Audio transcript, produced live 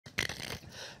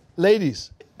Ladies,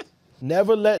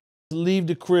 never let leave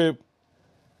the crib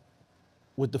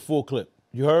with the full clip.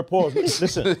 You heard? Pause.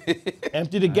 Listen,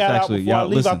 empty the gat out before I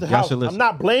leave out the house. I'm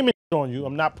not blaming it on you.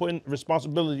 I'm not putting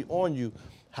responsibility on you.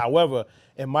 However,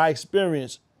 in my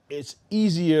experience, it's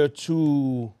easier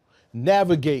to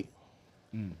navigate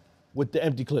with the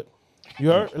empty clip. You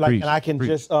heard? Like, and I can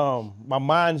just, my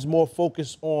mind's more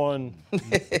focused on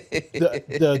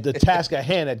the task at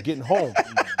hand at getting home.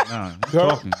 Nah,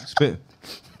 talking, spit.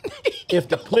 If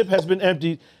the clip has been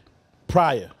emptied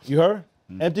prior, you heard?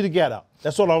 Empty the gat out.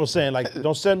 That's all I was saying. Like,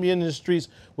 don't send me into the streets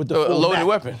with the full loaded Mac,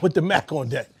 weapon. with the Mac on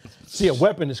deck. See, a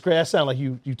weapon is crazy. That sound like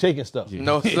you taking stuff. Yeah.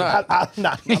 No, it's not. I'm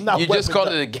not you just called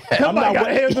it a gat. I'm not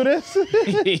gonna handle this.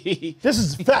 This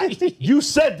is fact. You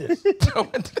said this.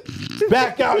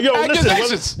 Back out. Yo,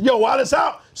 listen. Yo, while it's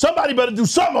out, somebody better do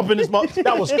something up in this month.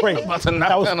 That was crazy. About to knock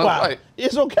that was down a wild. fight.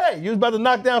 It's okay. You was about to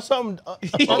knock down something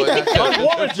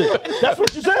unwarranted. That's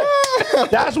what you said.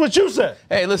 That's what you said.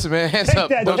 Hey, listen, man. Hands up.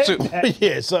 Don't shoot.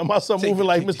 Yeah, son. My son moving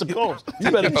like Mr. Combs.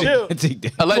 You better chill.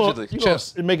 Allegedly. You gonna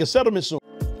make a settlement soon.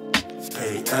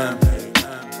 AM,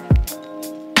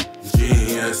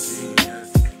 genius,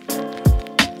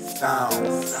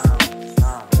 sound.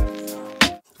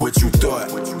 What you thought?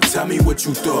 Tell me what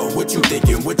you thought. What you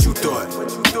thinking? What you thought?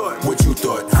 What you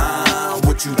thought? Huh?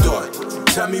 What you thought?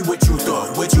 Tell me what you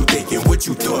thought. What you thinking? What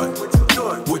you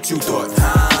thought? What you thought?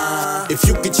 Huh? If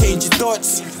you could change your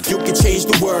thoughts, you could change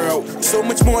the world. So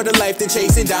much more to life than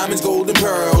chasing diamonds, gold, and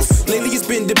pearls. Lately it's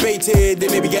been debated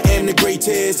that maybe I am the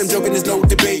greatest. I'm joking, there's no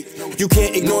debate. You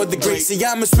can't ignore the great. See,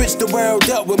 I'ma switch the world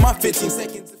up with my 15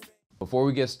 seconds. Before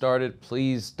we get started,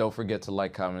 please don't forget to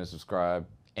like, comment, and subscribe.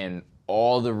 And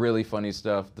all the really funny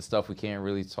stuff, the stuff we can't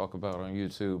really talk about on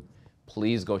YouTube,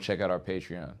 please go check out our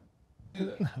Patreon.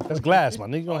 That's glass,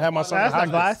 man. You gonna have my son? That's not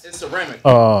glass. It's ceramic.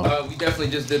 We definitely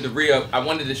just did the re-up. I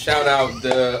wanted to shout out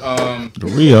the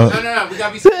re-up. No. We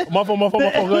gotta be. My phone.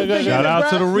 Go ahead. Shout out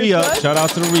to the re-up. Shout out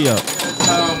to the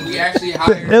re-up. We actually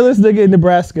hired. Illest nigga in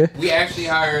Nebraska. We actually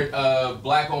hired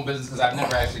black-owned business because I've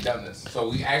never actually done this. So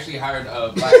we actually hired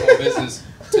a black-owned business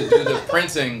to do the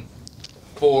printing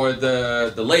for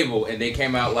the label, and they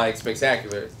came out like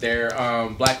spectacular. They're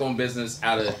black-owned business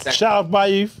out of Texas. Shout out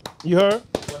Baif. You heard?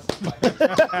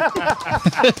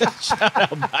 Shout out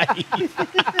Baif.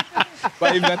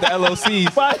 Baif got the LLCs.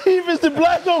 Baif is the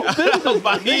black-owned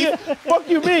business. Fuck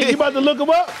you mean? You about to look him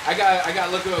up? I got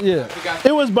to look him up. Yeah.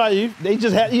 It was Baif. He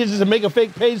just make a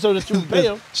fake page so that you can pay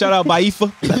him. Shout out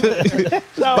Baifa.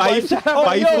 Baif. Shout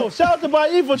out to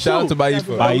Baifa too. Shout out to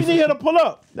Baifa. We need her to pull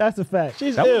up. That's a fact.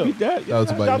 She's That ill. would be that. Shout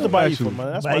out to Baifa,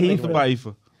 man. That's my Baifa. nigga.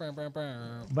 Baifa.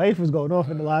 Baif was going off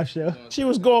in the live show. She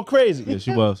was going crazy. Yeah, she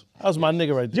was. That was my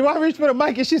nigga right Do there. you want to reach for the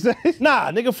mic and she said,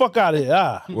 Nah, nigga, fuck out of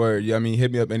here. Word. Yeah, I mean,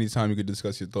 hit me up anytime you could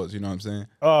discuss your thoughts. You know what I'm saying?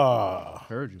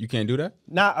 Heard you. You can't do that?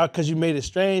 Not because you made it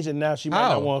strange, and now she might How?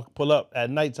 not want to pull up at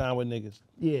nighttime with niggas.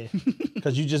 yeah.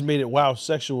 Because you just made it wild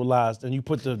sexualized, and you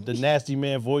put the nasty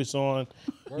man voice on.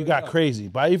 You got crazy.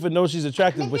 Baifa knows she's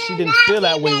attractive, but she didn't feel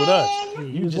that way with us.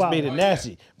 You just made it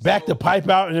nasty. Back the pipe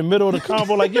out in the middle of the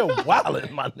convo like, yo, wildin',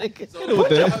 my nigga.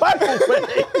 Put your pipe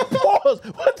away. Pause.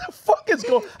 What the fuck is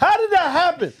going on? How did that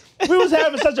happen? We was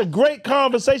having such a great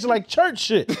conversation like church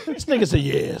shit. This nigga said,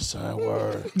 yeah, son,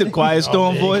 word. The Quiet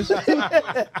Storm voice.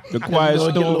 The Quiet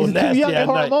Get a little Storm. nasty Young at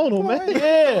and night. hormonal, man.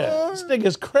 Yeah, this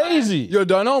nigga's crazy. Yo,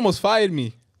 Darnell almost fired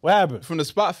me What happened? from the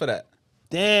spot for that.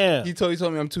 Damn. He told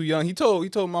me I'm too young. He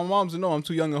told my moms to know I'm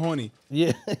too young and horny.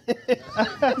 Yeah.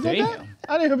 Damn.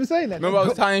 I didn't even say that. Remember I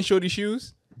was tying shorty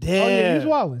shoes? Oh, yeah, he's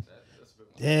Damn. wildin'.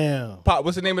 Damn. Pop,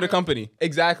 what's the name of the company?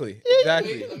 Exactly.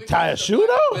 Tie a shoe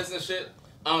though? Business shit.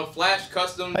 Flash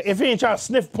Customs. Like, if he ain't trying to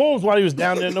sniff poems while he was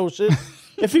down there, no shit.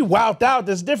 If he wowed out,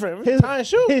 that's different. Tying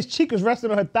shoe. His cheek was resting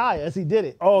on her thigh as he did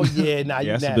it. Oh yeah, nah, you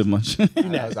Yeah, that's a nasty. bit much. You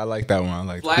nasty. I like that one. I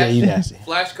like that. Flash, Yeah, you nasty.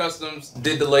 Flash Customs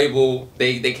did the label.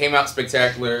 They came out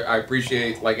spectacular. I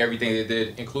appreciate like everything they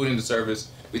did, including the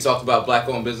service. We talked about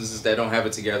black-owned businesses that don't have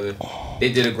it together.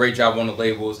 They did a great job on the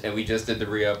labels, and we just did the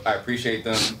re-up. I appreciate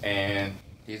them, and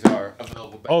these are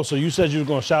available. Back. Oh, so you said you were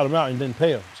gonna shout him out and didn't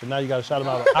pay him. So now you gotta shout him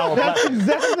out on our platform.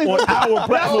 Exactly. On our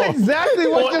platform. That's exactly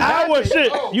what On just our happened.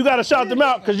 shit. You gotta shout them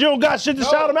out because you don't got shit to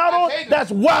shout them out I on. paid them.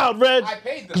 That's wild, Reg. I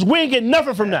paid them. Because we ain't getting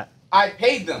nothing from that. I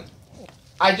paid them.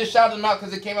 I just shouted them out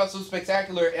because it came out so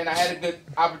spectacular, and I had a good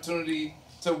opportunity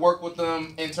to work with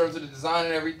them in terms of the design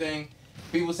and everything.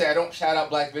 People say I don't shout out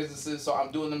black businesses, so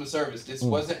I'm doing them a service. This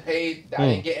wasn't paid. I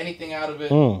didn't get anything out of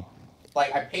it.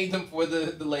 Like I paid them for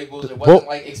the labels. It wasn't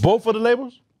like Both for the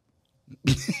labels?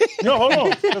 No, hold on.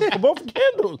 That's for both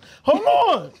candles. Hold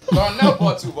on. Darnell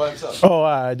bought 2 by himself. Oh, all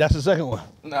right. That's the second one.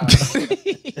 Nah.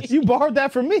 You borrowed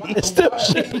that from me. It's still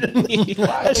shit.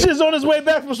 That shit's on his way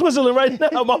back from Switzerland right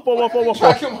now. My fault.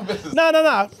 Try to kill my business.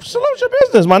 Nah. Salute your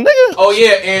business, my nigga. Oh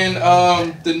yeah,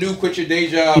 and the new Quit Your Day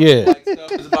Job like,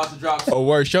 stuff is about to drop. Oh,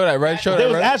 word. Show that, right? Show They that,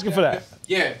 was right? asking for that.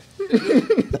 Yeah.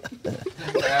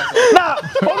 Nah,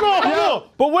 hold on.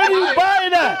 But where do you buy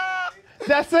that?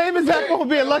 That same exact one will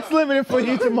be at Lux Limited for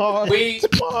you tomorrow.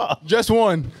 Just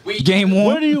one. Game Where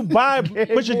one. do you buy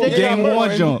Quit Your Day Game Job?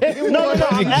 one joint. No. I'm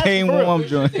asking Game for real. one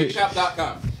joint.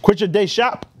 QuitYourDayShop.com. Quit Your Day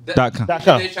Shop. .com.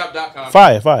 QuitYourDayShop.com.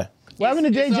 Fire. What happened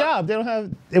to J Job? They don't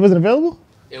have. It wasn't available.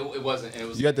 It wasn't. It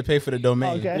was. You have to pay for the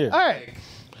domain. Okay. Yeah. All right.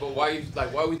 But why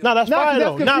we? No, that's No, fine that's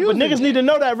though. Nah, but confusing. niggas need to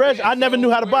know that, Reg. I never knew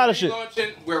how to buy the shit.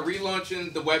 We're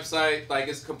relaunching the website. Like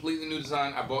it's completely new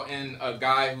design. I brought in a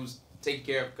guy who's taking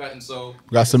care of cut and sew.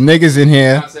 Got some niggas in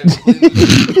here.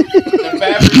 The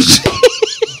fabric.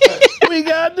 We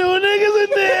got new niggas in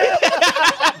there.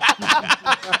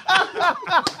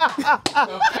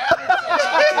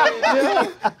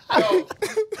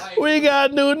 We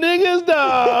got new niggas,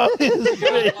 dog. Like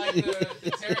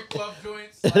the Terry Clough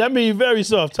joints. That mean very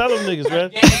soft. Tell them niggas,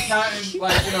 man. Organic cotton,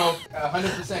 like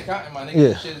 100% cotton, my nigga. Yeah.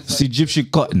 This shit is It's Egyptian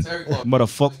cotton.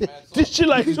 Motherfucker. This shit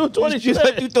like 220. This shit like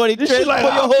 220 This shit like for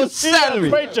your whole $50 salary.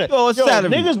 freight check. Your whole Yo, salary.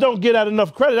 niggas don't get out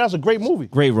enough credit. That's a great movie.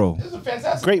 Great role. This is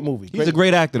fantastic. Great movie. He's a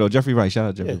great actor though. Jeffrey Wright. Shout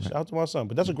out Jeffrey Yeah, Wright. shout out to my son.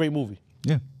 But that's a great movie.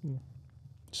 Yeah.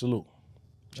 Salute.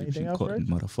 Anything Egyptian else, cotton, Reg?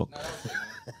 motherfucker.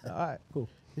 All right. Cool.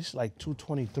 It's like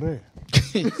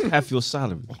 223. Half your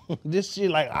salary. This shit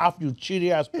like half you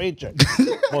cheaty ass paycheck.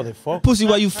 Motherfucker. Pussy,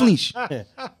 why you flinch?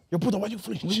 Yo, puta, why you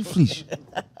flinch? Why you flinch?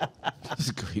 It's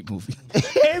a great movie.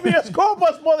 Habeas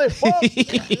corpus,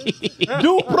 motherfucker.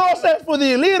 Due process for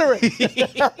the illiterate.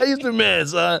 He's the man,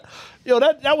 son. Yo,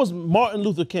 that was Martin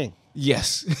Luther King.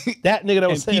 Yes. That nigga that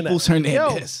was And saying people that. turned their Yo.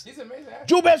 heads. He's amazing.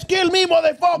 You best kill me,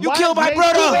 motherfucker. You killed my You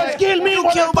brother. best kill me, You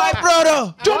killed my motherfucker.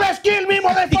 brother. You best kill me,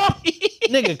 motherfucker.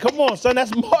 Nigga, come on, son.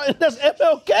 That's Martin. That's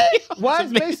MLK. Why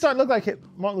does May start look like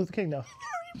Martin Luther King though?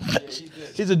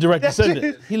 He's a direct That shit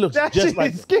descendant. is- He looks that just shit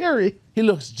like is scary. He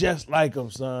looks just like him,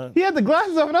 son. He had the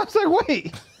glasses on, and I was like,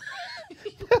 wait,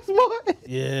 that's Martin.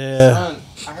 Yeah. Son,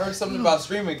 I heard something about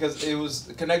streaming because it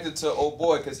was connected to old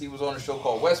boy because he was on a show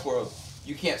called Westworld.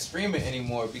 You can't stream it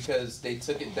anymore because they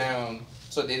took it down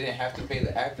so they didn't have to pay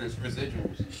the actors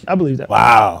residuals. I believe that.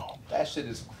 Wow. That shit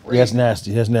is Yeah, crazy. that's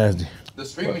nasty. That's nasty. The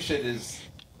streaming shit is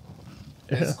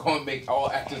going to make all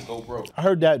actors go broke. I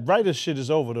heard that writer shit is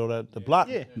over though. That the block.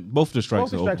 Yeah. Both the strikes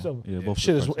Both the are strikes over. over. Yeah, both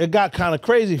Shit the is. strikes. It got kind of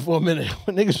crazy for a minute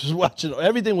when niggas was watching.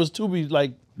 Everything was to be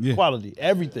like Yeah. quality.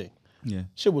 Everything. Yeah.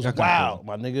 Shit was Got kinda wild,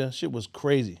 my nigga. Shit was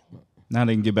crazy. Now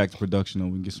they can get back to production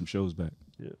and we can get some shows back.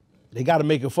 They got to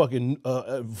make a fucking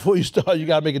before you start. You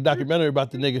got to make a documentary about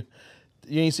the nigga.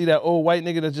 You ain't see that old white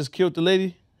nigga that just killed the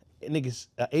lady? Nigga's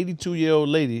an 82-year-old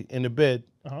lady in the bed.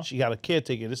 She got a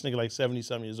caretaker. This nigga like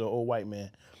 70-something years old white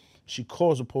man. She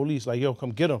calls the police like, yo, come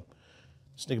get him.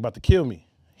 This nigga about to kill me.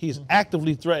 He's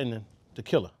actively threatening to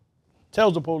kill her.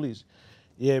 Tells the police,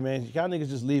 yeah, man, y'all niggas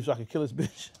just leave so I can kill this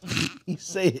bitch. He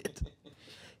say it.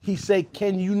 He say,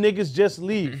 can you niggas just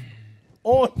leave?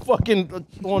 On footage.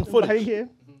 Nobody care.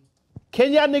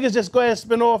 Can y'all niggas just go ahead and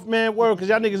spin off, man? Word, because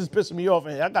y'all niggas is pissing me off,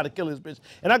 and I gotta kill this bitch.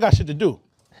 And I got shit to do.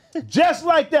 Just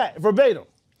like that, verbatim.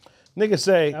 Nigga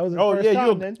say, That was his oh first yeah, time,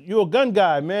 you then. a gun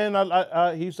guy,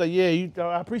 man. He say, yeah,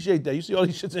 I appreciate that. You see all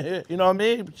these shits in here, you know what I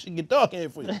mean? Shit get dark in here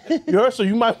for you. You heard? So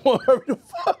you might want to hurry the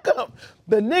fuck up.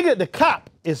 The nigga, the cop,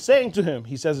 is saying to him,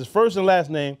 he says his first and last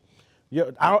name.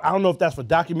 I don't know if that's for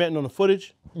documenting on the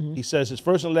footage. He says his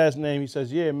first and last name. He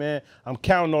says, yeah, man, I'm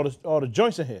counting all the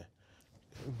joints in here.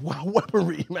 Wow,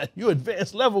 weaponry, man. You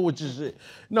advanced level with your shit.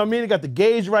 You know what I mean? They got the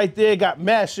gauge right there, got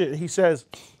mad shit. He says,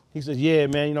 yeah,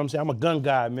 man, you know what I'm saying? I'm a gun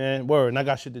guy, man. Word, and I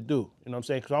got shit to do. You know what I'm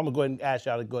saying? Because I'm going to go ahead and ask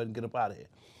y'all to go ahead and get up out of here.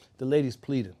 The lady's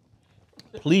pleading.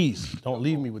 Please don't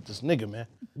leave me with this nigga, man.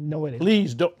 No way they.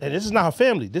 Please don't. And this is not her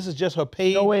family. This is just her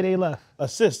paid No way they left. And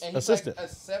he's assistant. like a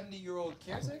 70-year-old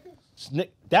caretaker?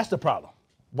 That's the problem.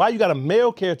 Why you got a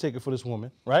male caretaker for this woman,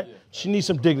 right? Yeah. She needs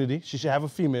some dignity. She should have a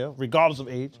female, regardless of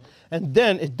age. And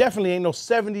then it definitely ain't no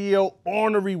 70-year-old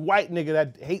ornery white nigga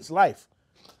that hates life.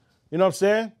 You know what I'm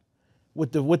saying?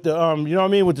 With the you know what I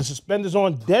mean? With the suspenders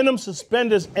on, denim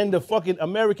suspenders and the fucking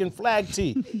American flag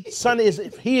tee. Son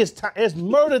it's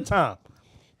murder time.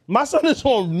 My son is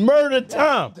on murder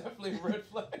time. Definitely red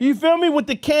flag. You feel me? With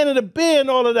the can of the beer and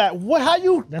all of that. How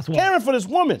you caring for this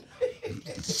woman?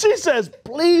 She says,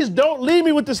 please don't leave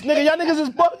me with this nigga. Y'all niggas is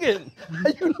bugging.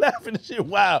 You laughing and shit.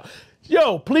 Wow.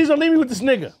 Yo, please don't leave me with this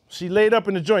nigga. She laid up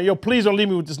in the joint. Yo, please don't leave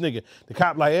me with this nigga. The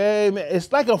cop like, hey, man,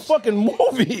 it's like a fucking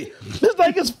movie. It's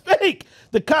like it's fake.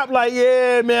 The cop like,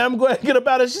 yeah, man, I'm going to get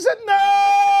about it. She said,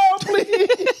 no, please.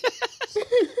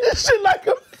 This shit like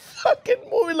a fucking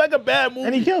movie, like a bad movie.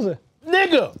 And he kills her.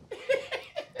 Nigga,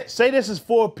 say this is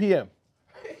 4 p.m.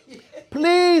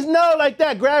 Please, no, like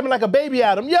that, grabbing like a baby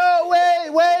at him. Yo,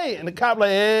 wait. And the cop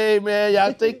like, hey, man,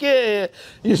 y'all take care.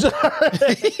 You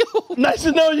nice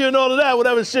to know you and all of that,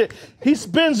 whatever shit. He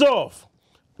spins off.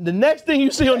 The next thing you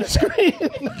see on the screen,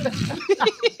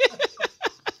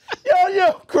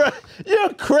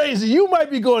 you're crazy. You might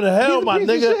be going to hell, my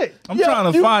nigga. I'm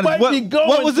trying to find it.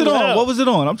 What was it on? What was it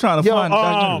on? I'm trying to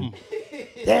find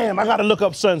it. Damn, I gotta look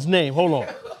up son's name. Hold on.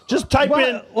 Just type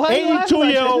in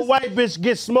 82-year-old white bitch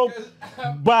gets smoked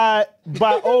by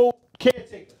old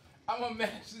caretaker. I'm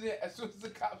imagining it as soon as the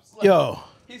cops left. Yo.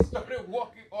 He started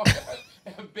walking on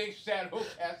a big shadow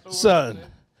castle. Son.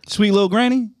 Sweet little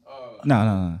granny?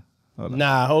 No.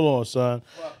 Nah, hold on, son.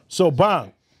 So,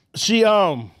 Bong, she,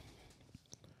 the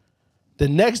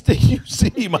next thing you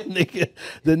see, my nigga,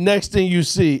 the next thing you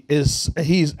see is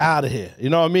he's out of here. You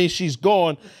know what I mean? She's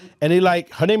gone, and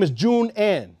her name is June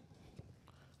Ann.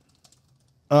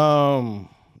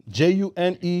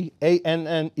 Juneanne.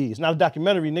 It's not a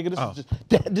documentary, nigga.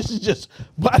 This is just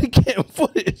body cam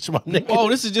footage, my nigga. Oh,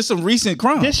 this is just some recent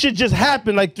crime. This shit just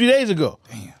happened like 3 days ago.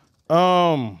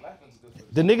 Damn.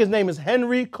 The nigga's name is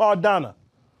Henry Cardona.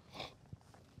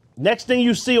 Next thing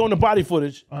you see on the body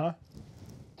footage,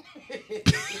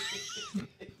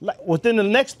 like within the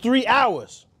next 3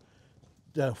 hours,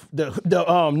 the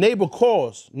neighbor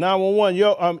calls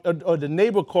 911. Or the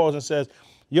neighbor calls and says,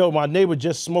 yo, my neighbor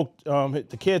just smoked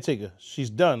the caretaker. She's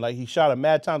done. Like, he shot her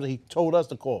mad times and he told us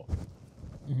to call.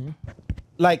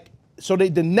 Like, so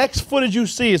the next footage you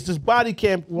see is this body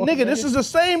cam. Nigga, this is the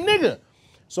same nigga.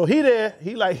 So he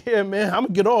like, yeah, man, I'm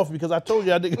gonna get off because I told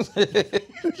you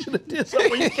niggas, you should have did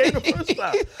something when you came the first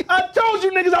time. I told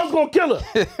you niggas I was gonna kill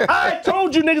her. I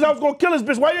told you niggas I was gonna kill this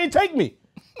bitch. Why you ain't take me?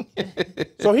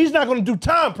 So he's not gonna do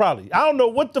time probably. I don't know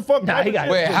what the fuck.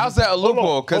 Wait, how's that a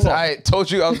loophole? Because I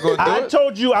told you I was gonna do it? I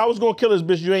told you I was gonna kill this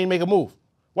bitch. You ain't make a move.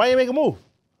 Why you ain't make a move?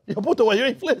 Yo, Puto, you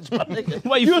ain't flinch, my nigga.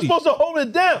 Why you were supposed to hold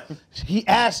it down. He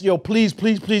asked, yo, please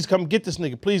come get this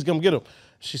nigga. Please come get him.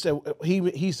 She said,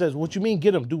 he says, what you mean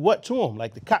get him? Do what to him?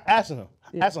 Like the cop asking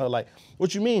her, like,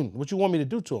 what you mean? What you want me to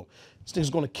do to him? This nigga's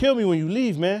gonna kill me when you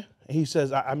leave, man. And he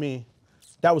says, I mean,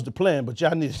 that was the plan, but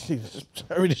y'all need to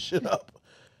hurry this shit up.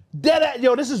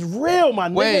 Yo, this is real, my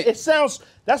nigga. It sounds,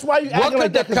 that's why you acting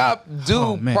like that. What could the cop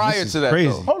do prior to that,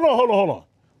 though? Hold on.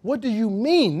 What do you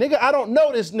mean? Nigga, I don't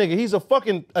know this nigga. He's a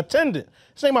fucking attendant.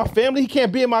 This ain't my family. He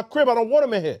can't be in my crib. I don't want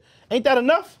him in here. Ain't that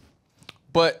enough?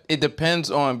 But it depends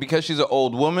on, because she's an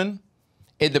old woman,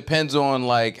 it depends on,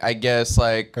 like, I guess,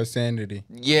 like... her sanity.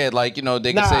 Yeah, like, you know,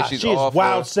 they can say she's off.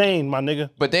 Wild sane, my nigga.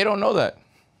 But they don't know that.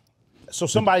 So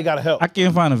somebody gotta help. I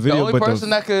can't find a video, the only but person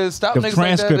that could stop the niggas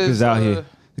transcript like that is out here.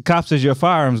 The cop says you're a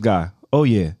firearms guy. Oh,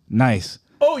 yeah. Nice.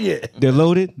 Oh, yeah. They're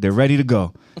loaded. They're ready to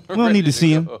go. We don't need to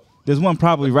see him. There's one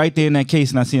probably right there in that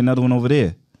case, and I see another one over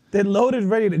there. They're loaded,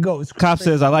 ready to go. Cop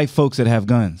says, I like folks that have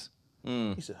guns.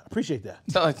 He said, I appreciate that.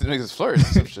 It's not like the niggas flirting or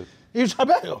some shit. He was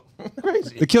tobacco.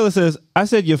 Crazy. The killer says, I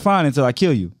said you're fine until I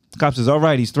kill you. The cop says, all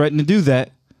right, he's threatened to do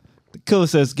that. The killer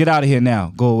says, get out of here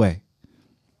now. Go away.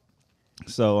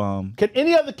 So, Can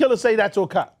any other killer say that to a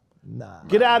cop? Nah.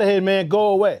 Get out of here, man. Go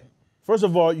away. First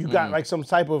of all, you got like some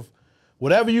type of,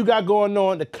 whatever you got going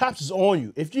on, the cops is on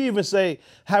you. If you even say,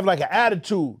 have like an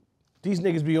attitude, these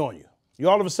niggas be on you. You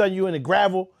all of a sudden you in the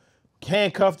gravel,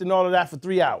 handcuffed and all of that for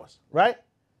 3 hours, right?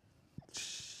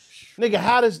 Nigga,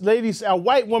 how does a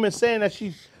white woman saying that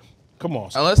she, come on.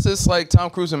 Son. Unless it's like Tom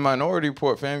Cruise in Minority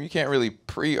Report, fam, you can't really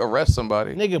pre-arrest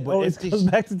somebody. Nigga, but it goes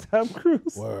back to Tom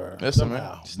Cruise. Word. Listen,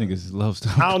 man. This nigga loves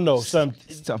Tom Cruise. I don't know, son.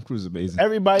 Tom Cruise is amazing.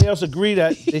 Everybody else agree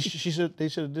that they should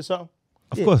have did something?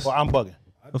 Of course. Well, I'm bugging.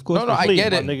 Of course. No, I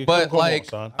get it. Nigga, but come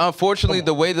like, on, unfortunately,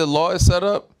 the way the law is set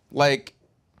up, like,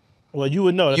 well, you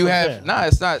would know. That's you what I'm have, saying. nah,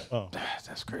 it's not, Oh.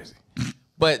 That's crazy.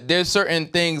 But there's certain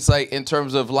things, like, in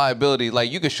terms of liability,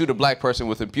 like, you could shoot a black person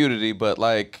with impunity, but,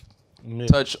 like,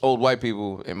 touch old white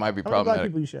people, it might be How many black problematic.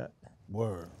 people you shot?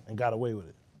 Word. And got away with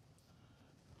it.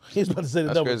 He's about to say the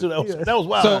That's double, crazy. too. That was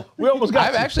wild. So, we almost got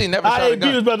I've actually never shot a IAB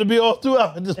gun. was about to be all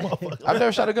throughout this motherfucker. I've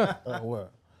never shot a gun. Oh, word.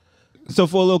 So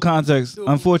for a little context,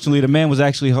 unfortunately, the man was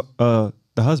actually the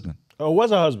husband. Oh,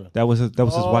 was her husband? That was his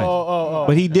wife. oh.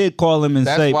 But he did call him and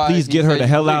That's say, why please he get her said the you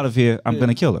hell leave. out of here. I'm going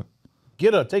to kill her.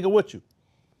 Get her. Take her with you.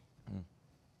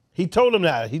 He told him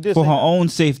that. He did For say her that. own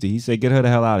safety. He said, get her the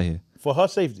hell out of here. For her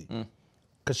safety.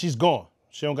 Because she's gone.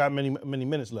 She don't got many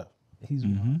minutes left. He's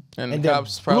And And the then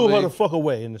cops blew probably her the fuck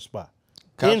away in the spot.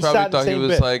 Cops Inside probably the thought he same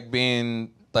was bed. like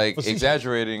being like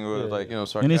exaggerating or like And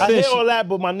sarcastic. it I said hear she- all that,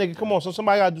 but my nigga, come on, so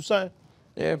somebody gotta do something.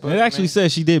 Yeah, but It actually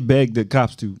says she did beg the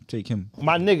cops to take him.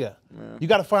 My nigga, you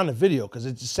gotta find the video because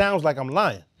it just sounds like I'm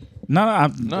lying. No, I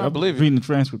I'm believe you. reading the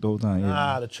transcript the whole time. Yeah.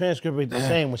 Ah, the transcript ain't the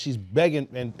same when she's begging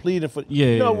and pleading for. Yeah,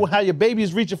 you know yeah. how your baby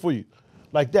is reaching for you,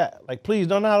 like that. Like, please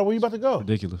don't know where you about to go.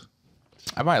 Ridiculous.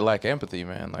 I might lack empathy,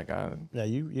 man. Like Yeah,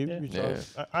 you Yeah.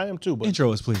 I am too, but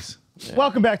Intro us, please.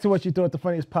 Welcome back to what you thought the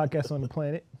funniest podcast on the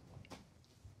planet.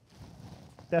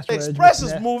 That's Reg. Express Mr.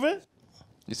 is Na- moving.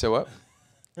 you said what?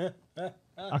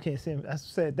 I can't see him. I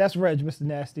said that's Reg, Mr.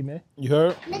 Nasty Man. You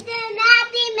heard?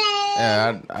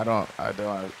 Yeah, I don't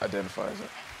identify as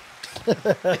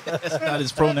that. That's not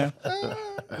his pronoun.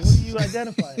 What do you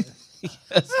identify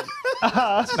as?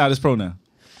 That's not his pronoun.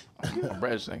 I'm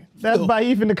Reg thing. That's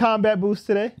Baif in the combat boost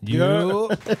today. Yo,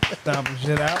 stomping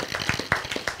shit out.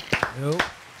 Yo.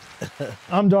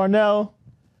 I'm Darnell.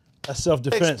 That's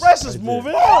self-defense. Express is right there.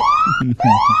 moving.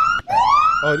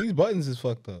 Oh, these buttons is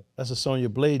fucked up. That's a Sonya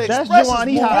Blade. That's Express is Juwan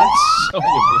moving.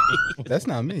 Hihai. That's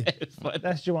not me.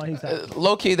 That's Juwan Hihai.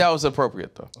 Low key, that was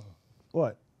appropriate though.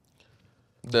 What?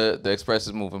 The Express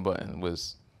is moving button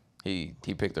was he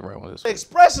picked it right with his.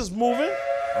 Express is moving.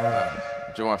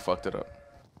 Juwan fucked it up.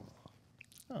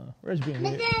 Reg being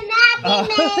weird.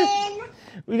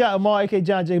 We got Amar, A.K.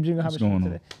 John Jacob Jr. How much going on?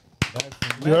 today?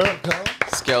 You heard?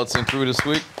 Skeleton crew this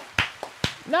week.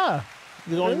 Nah,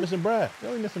 He's only missing Brad. you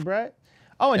only missing Brad.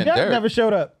 Oh, and And Derek Derek. never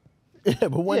showed up. Yeah,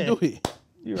 but when Yeah. do he?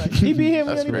 You're right. He be here, we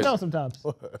That's don't even crazy. know sometimes.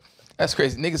 That's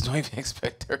crazy. Niggas don't even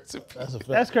expect Derek to be. That's a fact.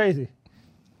 That's crazy.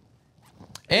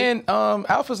 And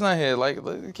Alpha's not here. Like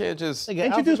you can't just. Nigga,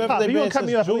 Introduce Alpha Pop. Memphis If ain't you gonna been cut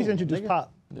me since off, at least June, introduce nigga.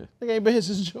 Pop. Nigga ain't been here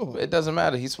since June. It doesn't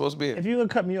matter. He's supposed to be here. If you gonna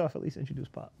cut me off, at least introduce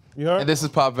Pop. You heard? And this is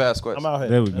Pop Vasquez. I'm out here.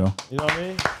 There we go. You know what I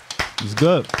mean? It's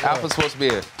good. Alpha's supposed to be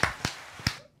here.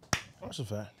 That's a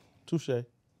fact. Touche.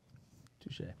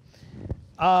 Touche.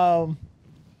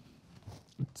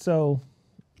 So,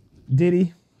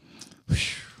 Diddy.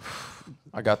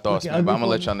 I got thoughts, Okay, man, but I'll I'm gonna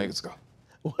let be y'all niggas go.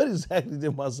 What exactly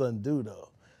did my son do, though?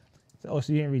 Oh,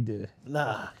 so you didn't read Diddy.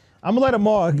 Nah. I'm gonna let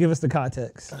Amar give us the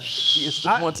context. He is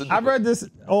the one to do I've it. read this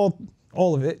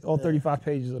all of it, all 35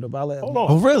 pages of it. But I'll let Hold on.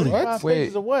 Oh, really? 5 Wait.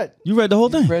 pages of what? You read the whole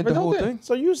thing? Read the whole thing. thing.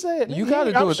 So you said You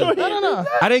gotta do I'm it. Sure No, No.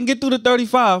 I didn't get through the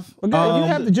 35. Okay, you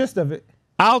have the gist of it.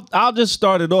 I'll just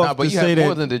start it off Nah, but to you say have more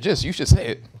that than the gist. You should say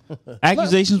it.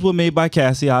 accusations were made by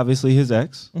Cassie, obviously his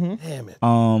ex. Damn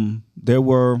it. There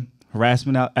were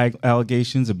harassment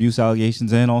allegations, abuse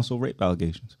allegations, and also rape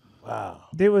allegations. Wow.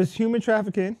 There was human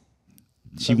trafficking.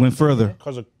 She went further.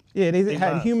 Because of Yeah, they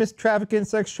had lines. human trafficking,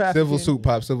 sex trafficking. Civil suit,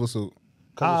 Pop, civil suit.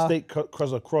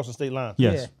 because of crossing state lines.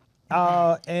 Yes.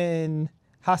 Yeah. And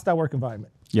hostile work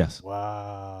environment. Yes.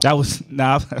 Wow. That was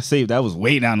I say that was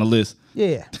way down the list,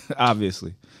 Yeah.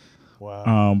 obviously.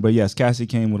 Wow. But yes, Cassie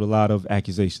came with a lot of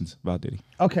accusations about Diddy.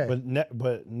 Okay.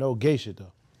 But no gay shit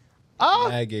though.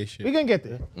 Mad gay shit. We're gonna get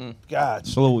there. God.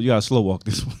 You gotta slow walk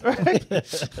this one.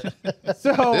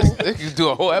 So They could do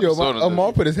a whole Yo, episode of Amar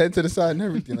this. put his head to the side and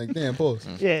everything. Like, damn, pause.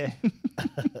 yeah.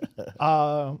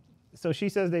 So she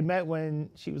says they met when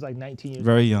she was like 19 years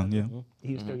Very young, yeah. old.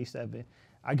 He was 37.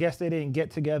 I guess they didn't get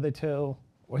together till,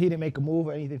 or he didn't make a move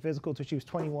or anything physical till she was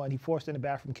 21. He forced her in the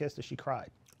bathroom, kissed her, she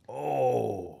cried. Oh.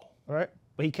 All right.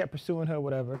 But he kept pursuing her,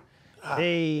 whatever.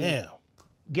 They Damn.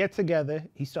 get together.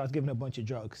 He starts giving her a bunch of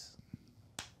drugs.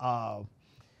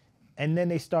 And then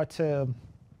they start to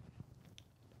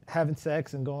having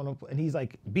sex and going up, and he's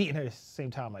like beating her at the same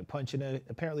time, like punching her.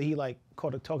 Apparently he like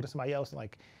caught her talking to somebody else and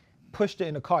like pushed her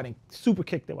in the car and super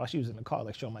kicked her while she was in the car,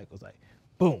 like Shawn Michaels, like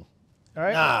boom. All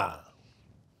right. Nah.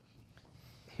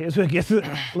 Here's where it gets a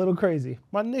little crazy.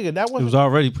 My nigga, that It was wasn't,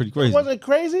 already pretty crazy. wasn't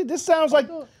crazy. This sounds like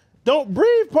Don't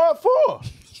Breathe Part 4.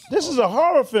 This is a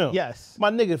horror film. Yes.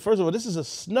 My nigga, first of all, this is a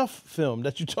snuff film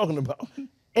that you're talking about.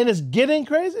 And it's getting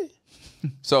crazy?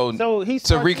 So he to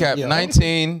starts- recap, Yeah.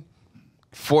 19,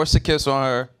 forced a kiss on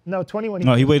her. No, 21.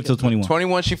 No, he waited till 21.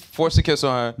 21, she forced a kiss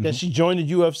on her. Then she joined the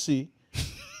UFC.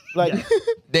 Like,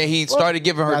 Then he started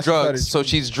giving her Nah, she started drugs, so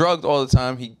she's drugged all the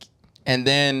time. And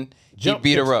then he Jump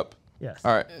beat kicks. her up. Yes.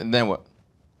 All right, and then what?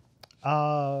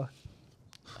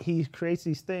 He creates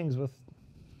these things with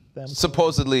them.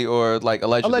 Supposedly or like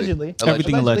allegedly? Allegedly.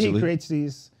 Everything allegedly. He creates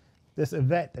this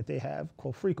event that they have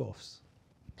called freak-offs.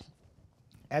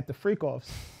 At the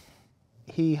freak-offs,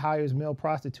 he hires male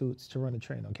prostitutes to run a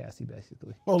train on Cassie,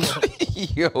 basically. hold on.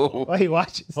 Yo. While he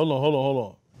watches. Hold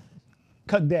on.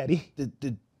 Cuck Daddy.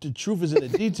 The truth is in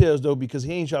the details, though, because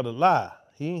he ain't trying to lie.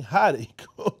 He ain't hide it. He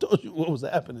told you what was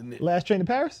happening there. Last Train to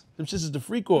Paris? Them shits is the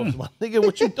freak offs, my nigga.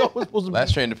 What you thought was supposed to be?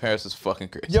 Last Train to Paris is fucking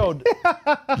crazy. Yo,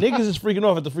 niggas is freaking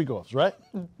off at the freak offs, right?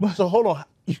 So hold on,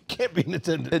 you can't be in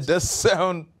attendance. It does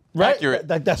sound right? accurate.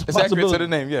 That's a it's accurate possibility. to the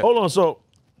name, yeah. Hold on, so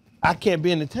I can't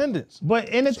be in attendance. But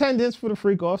in attendance for the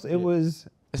freak offs, it was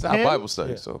It's not him, Bible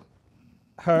study, so.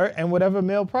 her, and whatever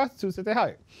male prostitutes that they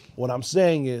hired. What I'm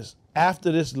saying is,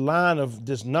 after this line of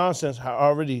this nonsense, I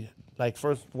already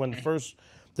when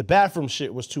the bathroom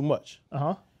shit was too much.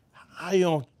 How you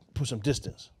don't put some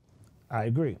distance? I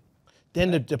agree. Then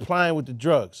the plying with the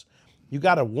drugs. You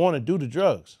gotta want to do the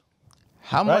drugs.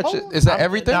 How much is that?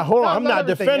 Everything? Now hold on, No, I'm not not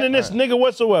everything defending yet. this nigga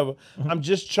whatsoever. I'm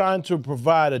just trying to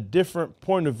provide a different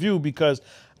point of view because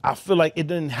I feel like it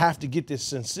didn't have to get this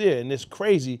sincere and this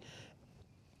crazy.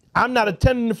 I'm not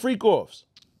attending the freak offs.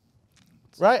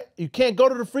 Right? You can't go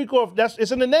to the freak off.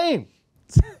 It's in the name.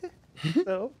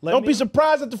 So Don't be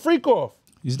surprised at the freak off.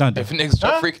 He's not done. If niggas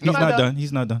start freaking He's out. not done.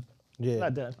 He's not done. Yeah.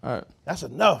 Not done. All right. That's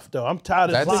enough though. I'm tired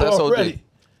of this That's already.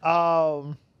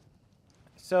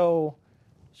 So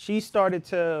she started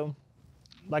to,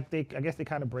 I guess they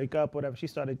kind of break up, whatever. She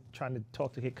started trying to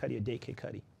talk to Kid Cudi or date Kid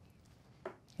Cudi.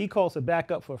 He calls her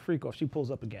back up for a freak off. She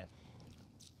pulls up again.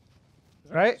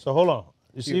 Right? So hold on.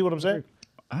 You see what I'm saying?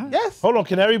 Yes. Hold on.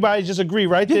 Can everybody just agree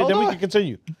right there? Hold Then we on. can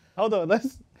continue. Hold on,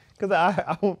 because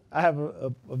I have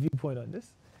a viewpoint on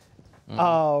this.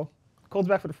 Calls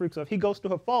back for the freaks off. He goes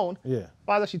through her phone. Yeah.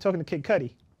 Finds out she's talking to Kid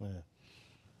Cudi. Yeah.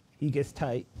 He gets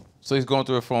tight. So he's going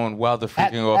through her phone while the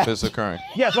freaking off is occurring.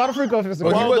 Yes, while the freak off is he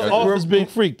While wasn't- the office being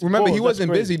freaked. Remember, Pause, he that's wasn't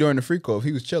crazy. busy during the freak off.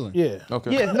 He was chilling. Yeah.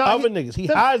 Okay. Yeah, no, Other niggas. He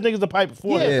some- hires niggas to pipe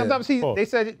before Yeah, that. sometimes Pause. they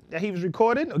said that he was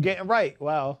recording or getting right.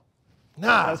 Wow.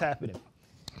 Nah. That's happening.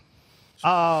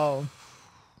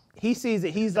 He sees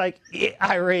it. He's like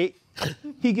irate.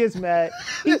 He gets mad.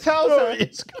 He tells her.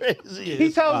 It's crazy.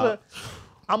 He tells her,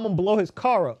 "I'm gonna blow his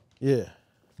car up, Yeah.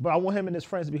 but I want him and his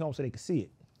friends to be home so they can see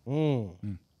it."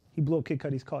 He blew up Kid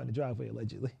Cudi's car in the driveway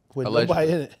allegedly. With Allegedly.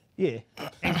 nobody in it. Yeah,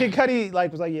 and Kid Cudi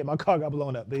was like, "Yeah, my car got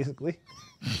blown up," basically.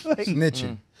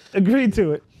 Snitching. Agreed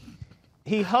to it.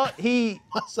 He My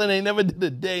son ain't never did a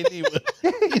day neither.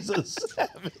 He's a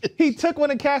savage. he took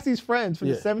one of Cassie's friends from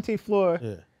Yeah. the 17th floor,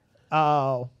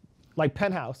 Yeah.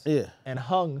 penthouse, Yeah. and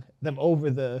hung them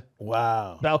over the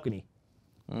Wow. balcony.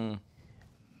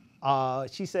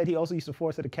 She said he also used to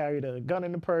force her to carry the gun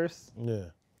in the purse. Yeah.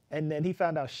 And then he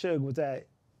found out Suge was at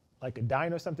like a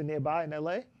diner or something nearby in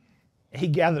LA. And he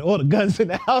gathered all the guns in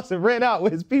the house and ran out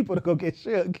with his people to go get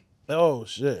Suge. Oh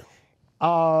shit.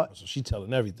 So she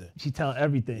telling everything. She telling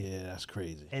everything. Yeah, that's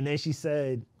crazy. And then she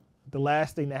said the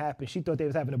last thing that happened, she thought they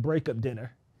was having a breakup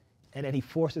dinner. And then he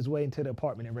forced his way into the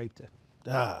apartment and raped her.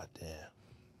 Ah,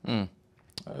 damn.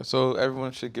 So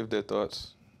everyone should give their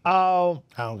thoughts. I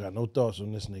don't got no thoughts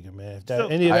on this nigga, man. If that, So-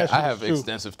 any of that I shit is have true,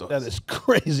 extensive thoughts. That is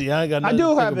crazy. I ain't got I nothing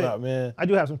do to have think it. about, man. I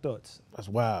do have some thoughts. That's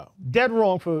wild. Dead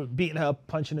wrong for beating her up,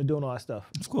 punching her, doing all that stuff.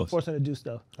 Of course. Forcing her to do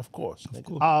stuff. Of course.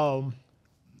 Nigga. Um,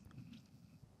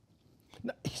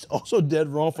 He's also dead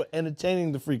wrong for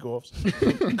entertaining the freak offs,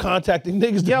 contacting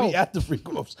niggas to Yo. be at the freak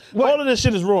offs. What? All of this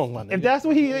shit is wrong, my nigga. if that's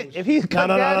what if he's Cuck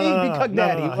Daddy, be Cuck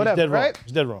Daddy, He's whatever, dead wrong. right?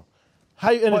 He's dead wrong.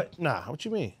 How you? What? Nah. What you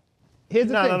mean? Here's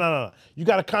the Nah, thing. no. You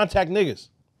gotta contact niggas.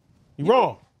 You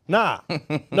wrong. Nah.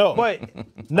 No. But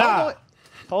Nah.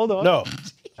 hold on. No.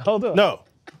 Hold on. No.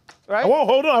 Right? I won't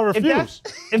hold on. I If refuse.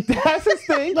 that's his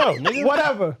thing, No, nigga.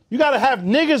 whatever. You gotta have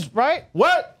niggas, Right?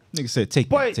 What? Nigga said, take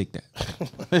But- that, take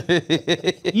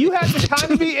that. You have to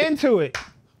kind of be into it,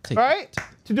 Take right?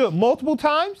 To do it multiple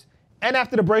times, and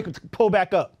after the break, pull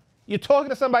back up. You're talking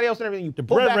to somebody else and everything. You The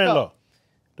pull bread back ran up. low.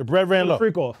 The bread ran low.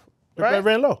 Freak off. The Right? bread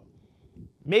ran low.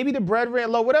 Maybe the bread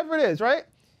ran low, whatever it is, right?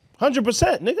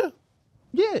 100%, nigga.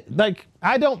 Yeah,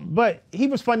 but he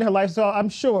was funding her life, so I'm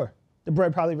sure the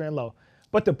bread probably ran low.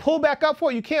 But to pull back up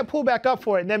for it, you can't pull back up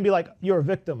for it and then be like, you're a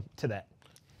victim to that.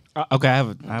 Okay, I have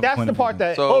a That's point the of view part then.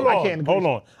 that So- Hold I on, can't agree. hold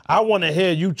on. I want to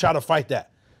hear you try to fight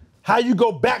that. How you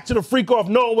go back to the freak off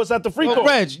knowing what's at the freak off?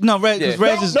 Reg, because Yeah.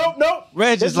 Reg is No.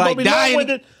 Reg This is gonna like be dying.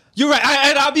 long-winded. You're right.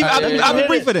 I'll be yeah.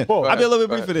 briefer then. Go I'll be a little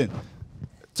bit ahead. briefer then.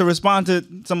 To respond to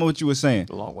some of what you were saying,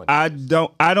 long-winded.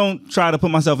 I don't try to put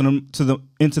myself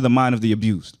into the mind of the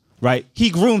abused. Right? He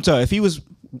groomed her. If he was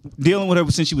dealing with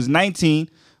her since she was 19,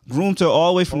 groomed her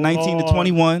all the way from 19 to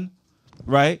 21.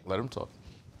 Right? Let him talk.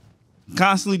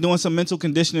 Constantly doing some mental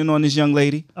conditioning on this young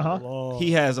lady.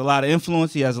 He has a lot of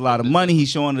influence. He has a lot of money. He's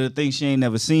showing her the things she ain't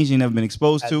never seen. She ain't never been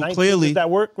exposed At to. 19, Clearly, does that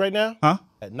work right now? huh?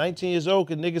 At 19 years old,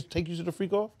 can niggas take you to the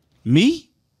freak off? Me?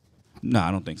 No,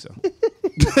 I don't think so.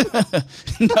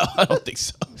 No, I don't think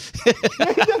so. He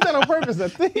does that on purpose, I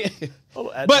think.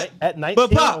 Hold on, But at 19?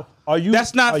 but Pop,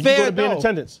 That's not are fair. You going to be in No.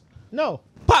 attendance? No.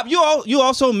 Pop, you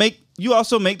also make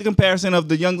the comparison of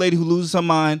the young lady who loses her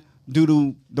mind due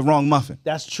to the wrong muffin.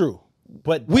 That's true.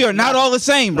 But We are not all the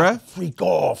same, bruh. freak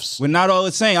offs. We're not all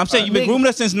the same. I'm saying you've been grooming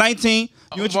her since 19.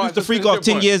 You introduced the just freak finish off your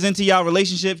 10 point. years into y'all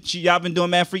relationship. Y'all been doing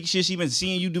mad freaky shit. She been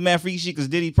seeing you do mad freaky shit because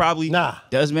Diddy probably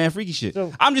does mad freaky shit.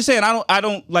 So- I'm just saying I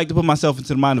don't like to put myself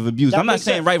into the mind of abuse. That I'm not makes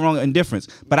saying sense. right, wrong, or indifference,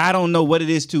 but I don't know what it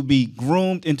is to be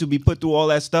groomed and to be put through all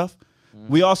that stuff.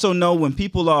 We also know when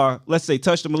people are, let's say,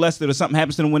 touched or molested or something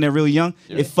happens to them when they're really young,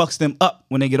 it fucks them up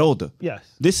when they get older. Yes.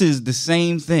 This is the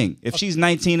same thing. If she's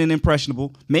 19 and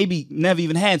impressionable, maybe never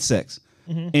even had sex,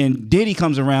 and Diddy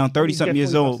comes around 30-something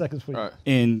years 45 old, seconds for you. Right.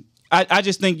 and I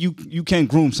just think you can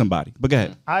groom somebody. But go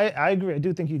ahead. I agree. I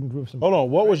do think you can group somebody. Hold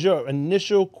on. What was your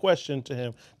initial question to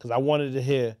him? Because I wanted to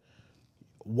hear,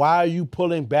 why are you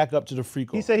pulling back up to the freak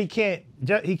off? He said he can't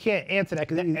answer that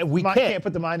because we can't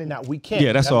put the mind in Now, that. we can't.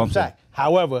 Yeah, that's all a I'm saying. fact.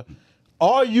 However,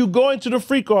 are you going to the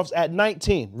freak offs at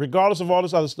 19, regardless of all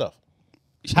this other stuff?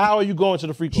 How are you going to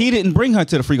the freak off? He didn't bring her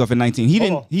to the freak off at 19. He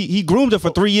didn't. on. He groomed her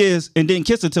for 3 years and didn't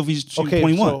kiss her till she was Okay,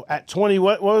 21. so at 20,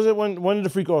 what was it? When did the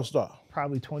freak off start?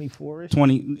 Probably 24ish.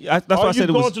 20. That's why Are I said you it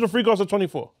going was. to the freak offs at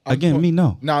 24? Again, me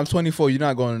no. No, I'm 24. You're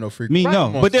not going to no freak. Me Right. no.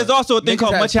 Come on, But there's son. also a thing Niggas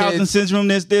called have Munchausen kids. syndrome.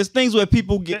 There's things where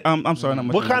people get. I'm sorry, not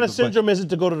What kind of but syndrome is it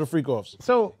to go to the freak offs?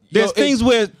 So There's things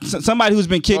where somebody who's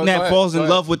been kidnapped ahead, falls go in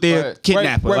ahead, love with go their ahead.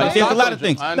 kidnapper. Right, Like right. there's a lot of Stockholm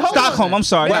things. syndrome. I Stockholm. I'm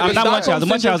sorry. Right, I'm but not Stockholm Munchausen.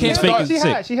 Munchausen is syndrome fake can't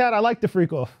and sick. she had I like the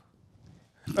freak off.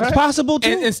 It's possible too.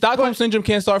 And Stockholm syndrome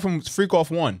can't start from freak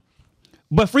off 1.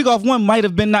 But freak off 1 might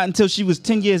have been not until she was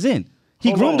 10 years in. He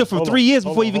Hold groomed on, her for hold 3 on, years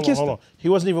hold before on, he even hold on, kissed hold her. on. He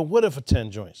wasn't even with her for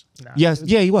 10 joints. Yes,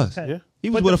 yeah, he was. Yeah.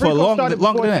 He was But with her the for a freak off longer started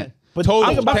than before that. then. But Total,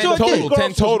 think about 10 your total, freak offs 10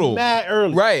 was total. Mad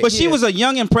early. Right. But she was a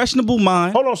young, impressionable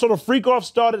mind. Hold on. So the freak off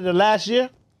started the last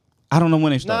year? I don't know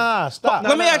when they started. Nah, stop.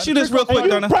 Let me ask you this real quick, And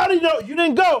you Donna. probably know. You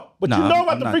didn't go, but Nah, you know I'm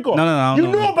about the not. freak off. No, I You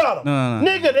don't knew know. about them.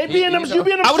 No. Nigga, they be in them. You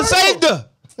be in them. I would have saved circles. her.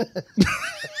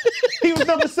 He was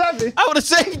number 7. I would have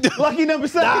saved her. Lucky number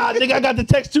 7. Nah, nigga, I got the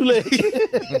text too late.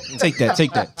 Take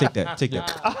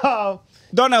that.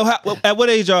 Darnell, at what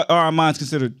age are our minds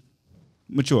considered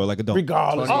mature, like adults?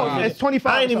 Regardless. Oh, it's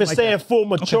 25. I ain't even something saying like that. full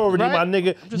maturity, Right? my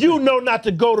nigga. You know not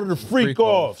to go to the freak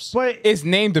offs. But It's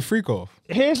named the freak off.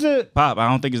 here's the Pop, I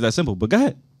don't think it's that simple, but go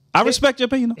ahead. I respect your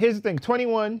opinion. here's the thing.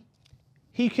 21.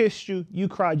 He kissed you. You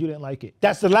cried. You didn't like it.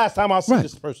 That's the last time I'll see Right.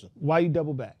 this person. Why you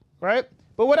double back? Right?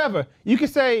 But whatever. You can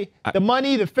say the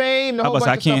money, the fame, the whole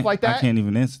bunch of stuff like that. I can't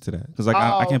even answer to that because like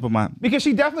I can't put my. Because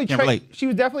she definitely Can't relate. she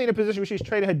was definitely in a position where she was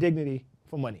trading her dignity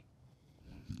for money.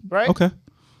 Right? Okay.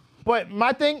 But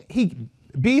my thing, he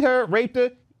beat her, raped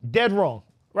her, dead wrong.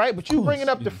 Right? But you bringing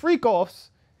up the freak offs,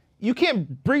 you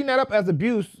can't bring that up as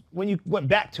abuse when you went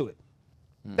back to it.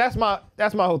 That's my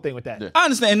whole thing with that. I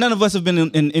understand. None of us have been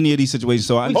in any of these situations,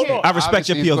 so I can't. respect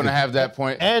your Obviously, he's POV. going to have that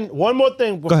point. And one more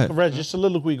thing, Go ahead. Reg, just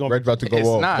soliloquy gonna Red about to go It's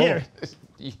off. not. Yeah.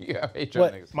 Yeah, I hate y'all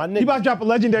But niggas. my You about to nigga, drop a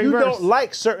legendary you verse. don't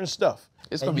like certain stuff.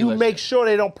 It's and gonna be you like make that. sure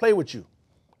they don't play with you.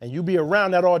 And you be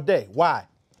around that all day. Why?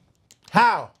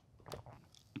 How?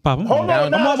 Pop, I'm, Hold on,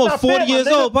 I'm nah, that's almost not 40 fair, my years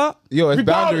nigga. old, Pop. Yo, it's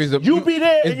Regardless, boundaries. you be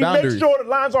there It's and you boundaries. make sure the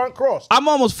lines aren't crossed. I'm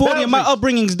almost 40 and my Boundaries.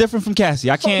 upbringing is different from Cassie.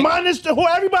 I can't. Mine is who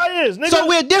everybody is, nigga. So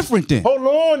we're different then. Hold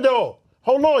on, though.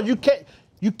 Hold on. You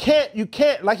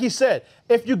can't. Like he said,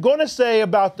 if you're gonna say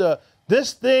about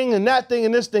this thing and that thing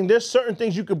and this thing, there's certain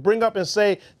things you could bring up and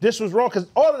say this was wrong because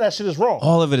all of that shit is wrong.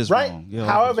 All of it is right? wrong. Yeah,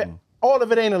 all of it is However, wrong. all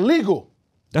of it ain't illegal.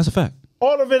 That's a fact.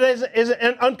 All of it is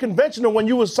unconventional when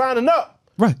you was signing up.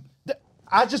 Right.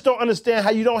 I just don't understand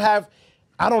how you don't have.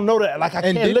 I don't know that. Like I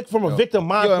And can't did- look from a victim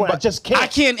mind Yo, point. I but just can't. I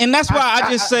can't, and that's why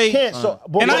I just say. can't. So,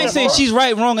 but And I when ain't the saying first- she's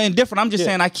right, wrong, or indifferent. I'm just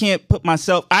Yeah. saying I can't put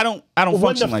myself. I don't when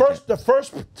function like that.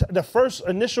 the first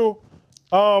initial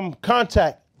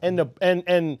contact and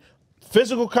the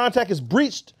physical contact is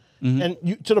breached and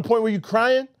you to the point where you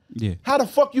crying. Yeah. How the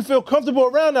fuck you feel comfortable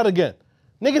around that again?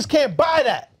 Niggas can't buy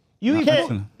that. You Nah, eat,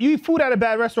 definitely. you eat food at a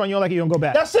bad restaurant, you don't like it, you don't go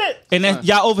back. That's it. And then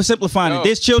y'all oversimplifying Yo, it.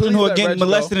 There's children who please are let getting Reggie go.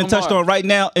 molested and Come touched on. on right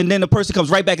now, and then the person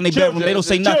comes right back in their bedroom. They don't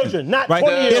say nothing. Children, not right?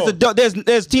 20-year-olds.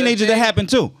 There's teenagers that thing- happen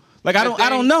too. Like I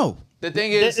don't know. The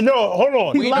thing is, No, hold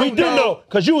on. We We don't do know. know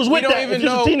because you was We with don't that. even If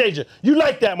you're a know. teenager, you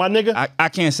like that, my nigga. I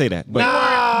can't say that. But Nah,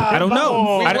 I don't know. come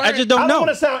on. I just I don't don't know. want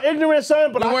to sound ignorant,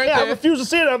 son, but We I weren't can't. I there. refuse to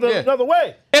see it Yeah. another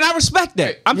way. And I respect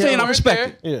that. I'm saying I we respect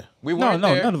weren't it. there. Yeah. We No, weren't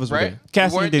no, there, none of us were right? there.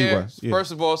 Cassie we weren't and Diddy there, were, yeah.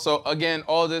 First of all, so again,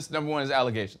 all this, number one, is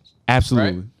allegations.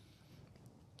 Absolutely. Right?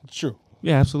 It's true.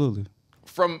 Yeah, absolutely.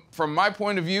 From my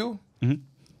point of view,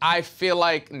 I feel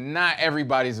like not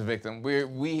everybody's a victim.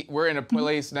 We're in a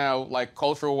place now, like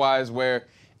cultural wise, where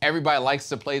everybody likes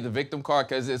to play the victim card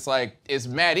because it's like it's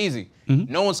mad easy.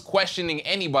 No one's questioning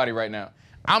anybody right now.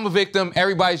 I'm a victim.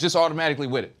 Everybody's just automatically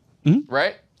with it,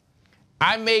 right?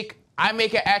 I make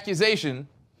an accusation,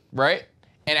 right?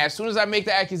 And as soon as I make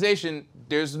the accusation,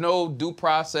 there's no due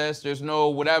process. There's no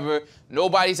whatever.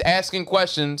 Nobody's asking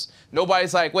questions.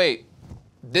 Nobody's like, wait,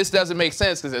 this doesn't make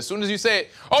sense. Because as soon as you say,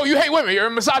 oh, you hate women, you're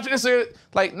a misogynist.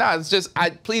 Like, nah, it's just,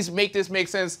 please make this make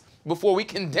sense before we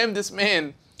condemn this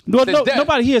man. No,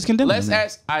 nobody here is condemning Let's him.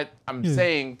 ask, I'm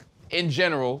saying in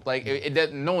general, like,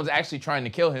 no one's actually trying to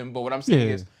kill him. But what I'm saying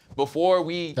is, before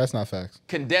we That's not facts.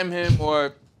 condemn him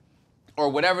or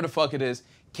whatever the fuck it is,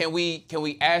 can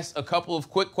we ask a couple of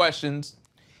quick questions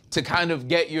to kind of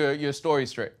get your story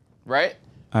straight, right?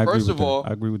 I agree First with of all, that.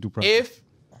 I agree with due process.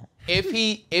 if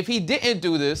he didn't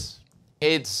do this,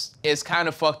 it's kind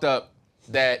of fucked up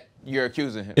that you're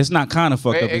accusing him. It's not kind of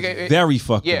fucked up. It's very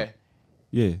fucked up.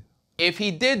 Yeah. If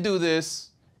he did do this,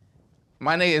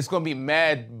 my nigga is gonna be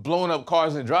mad blowing up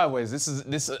cars in driveways.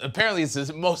 This apparently is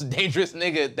the most dangerous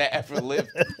nigga that ever lived.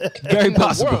 Very in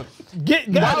possible. The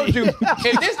world. Why would you?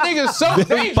 If this nigga's so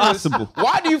dangerous, possible.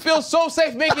 why do you feel so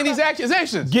safe making these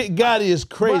accusations? Get Gotti is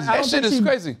crazy. But I That don't shit think is she-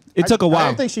 crazy. It took a I while.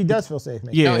 don't think she does feel safe,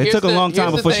 man. Yeah, No, it took a long time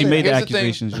here's the before she thing, made the here's the thing.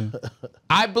 accusations. Yeah.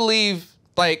 I believe,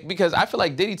 like, because I feel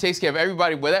like Diddy takes care of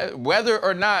everybody, whether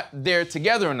or not they're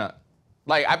together or not.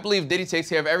 Like, I believe Diddy takes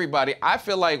care of everybody. I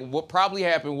feel like what probably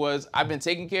happened was I've been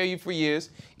taking care of you for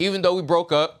years, even though we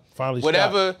broke up. Finally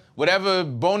Whatever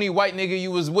bony white nigga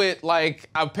you was with, like,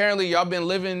 apparently y'all been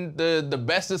living the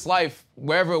bestest life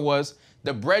wherever it was.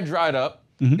 The bread dried up.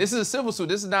 This is a civil suit.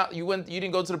 This is not, you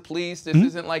didn't go to the police. This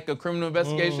isn't like a criminal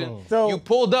investigation. So- you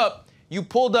pulled up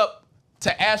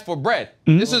to ask for bread.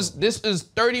 This is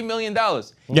 $30 million.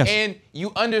 Yes. And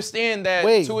you understand that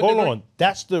Wait, to a hold degree, on.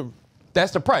 That's the.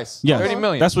 that's the price. Yes. $30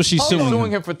 million. That's what she's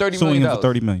suing him for $30 Suing million. him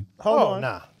for $30 million. Hold Oh, on.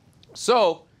 nah.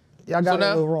 So, Y'all got So it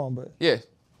now- a little wrong, but yeah.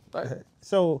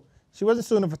 so she wasn't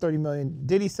suing him for $30 million.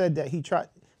 Diddy said that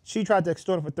she tried to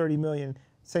extort him for $30 million,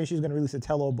 saying she was going to release a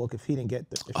tell-all book if he didn't get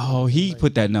the. Oh, he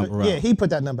put that number out. Yeah, he put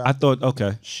that number out. I thought,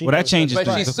 okay. Well, that changes But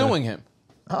things. she's Okay. suing him.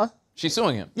 Huh? She's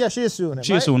suing him. Yeah, she is suing him.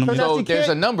 She is suing him, So, yeah. now So she there's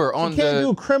can't- a number on She can't the-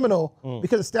 do criminal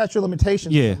because of statute of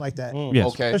limitations, Yeah. something like that. Yes.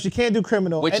 Okay. So she can't do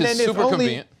criminal. Which and is then there's super only,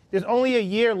 convenient. There's only a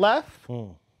year left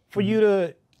for you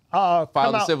to File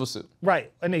come a out- civil suit.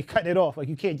 Right, and they cut it off. Like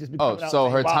you can't just be. Oh, coming out so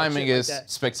saying her wild timing shit is like that.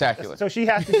 spectacular. So she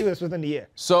has to do this within the year.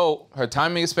 So her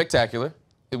timing is spectacular,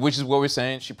 which is what we're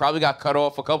saying. She probably got cut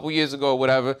off a couple years ago or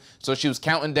whatever. So she was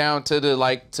counting down to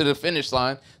the finish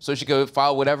line so she could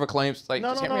file whatever claims. Like,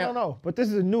 No, just no, hear me no, no, out. no. But this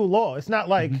is a new law. It's not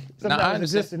like something Nah, I that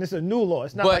was understand. existing. It's a new law.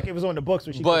 It's not But- like it was on the books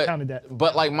where she could have counted that.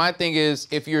 But like my thing is,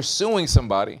 if you're suing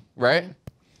somebody, right,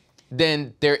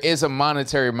 then there is a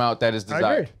monetary amount that is I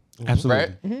desired. agree.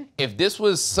 Absolutely. Right? If this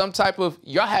was some type of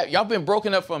y'all been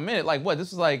broken up for a minute, like what? This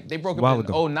was like they broke While up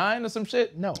ago. in 09 or some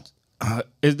shit. No, It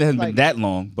hasn't been Like- that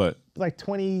long, but like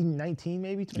 2019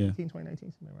 maybe 2018,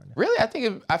 2019, something around there.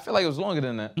 Really? I feel like it was longer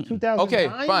than that. 2009. Okay,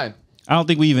 fine. I don't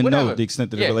think we even Whatever. know the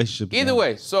extent of the Yeah. relationship. Either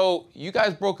way, so you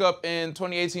guys broke up in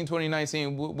 2018,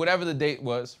 2019, whatever the date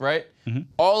was, right?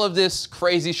 All of this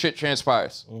crazy shit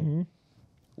transpires.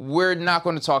 We're not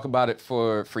going to talk about it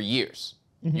for years.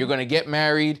 You're going to get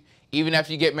married. Even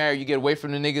after you get married, you get away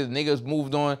from the niggas. The niggas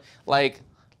moved on. Like,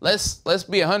 let's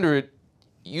be 100.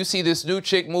 You see this new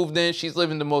chick moved in. She's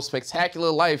living the most spectacular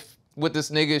life with this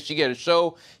nigga. She get a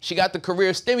show. She got the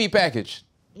career stimmy package.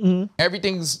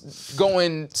 Everything's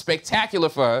going spectacular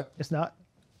for her. It's not.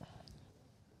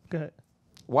 Go ahead.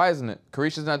 Why isn't it?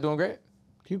 Carisha's not doing great?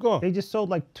 Keep going. They just sold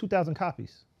like 2,000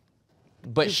 copies.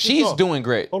 But she's going. doing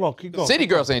great. Hold on, keep going. City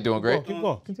Girls ain't doing great. Keep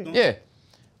going. Continue. Yeah.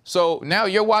 So now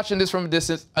you're watching this from a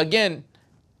distance. Again,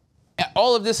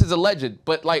 all of this is alleged,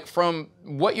 but like from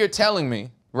what you're telling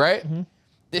me, right?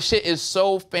 This shit is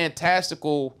so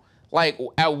fantastical. Like,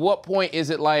 at what point is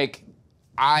it like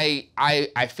I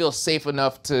feel safe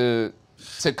enough to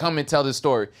come and tell this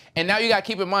story? And now you gotta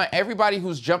keep in mind, everybody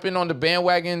who's jumping on the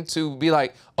bandwagon to be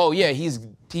like, oh yeah, he's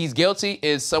guilty,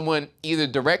 is someone either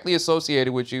directly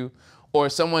associated with you or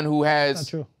someone who has. Not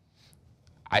true.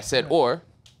 I said or.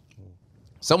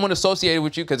 Someone associated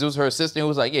with you because it was her assistant who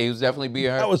was like, yeah, he was definitely being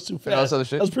her. That was too and all fast. this other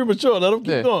shit. That was premature. Let him keep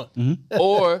Yeah. going.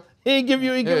 Or He ain't give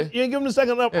you. He ain't give him the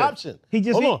second option. He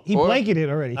just Hold on. he Or-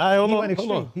 blanketed already. All right, hold he on, went hold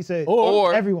extreme. on. He said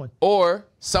or everyone. or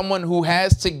someone who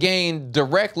has to gain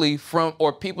directly from,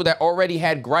 or people that already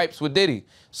had gripes with Diddy.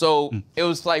 So it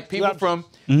was like people from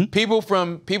people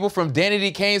from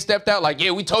Danity Kane stepped out like, yeah,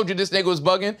 we told you this nigga was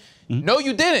bugging. No,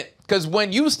 you didn't. Because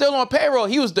when you was still on payroll,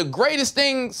 he was the greatest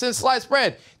thing since sliced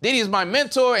bread. Diddy is my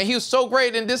mentor, and he was so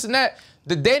great and this and that.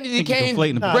 The Danny Kane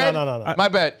conflating the bread. No. My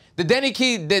bad. The Danny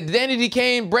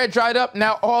Kane bread dried up.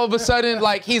 Now all of a sudden,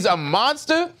 like he's a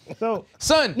monster. So,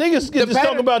 Son, Niggas get to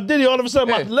talk about Diddy. All of a sudden,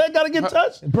 my Hey. leg gotta get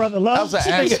touched. brother love. That was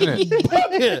an accident.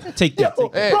 Bugging. Take that. Yo,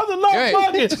 Take that. Hey. brother love Hey.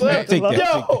 bugging. Take that.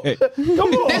 Yo, Take that.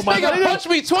 come on, This my nigga punched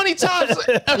me 20 times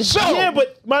a show. Yeah,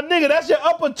 but my nigga, that's your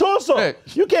upper torso. Hey.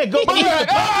 You can't go beneath the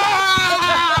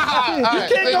You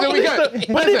can't go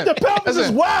beneath the pelvis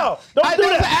is wild. Don't do That was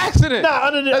an that. accident.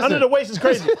 Nah, under the waist is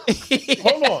crazy.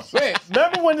 Hold on. Wait.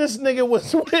 Remember when this nigga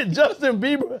was with Justin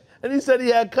Bieber and he said he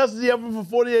had custody of him for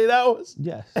 48 hours?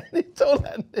 Yes. And he told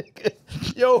that nigga,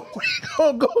 yo, we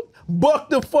gonna go buck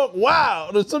the fuck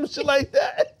wild or some shit like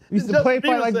that. We used to play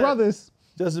Justin fight Bieber like said- brothers.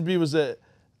 Justin Bieber said,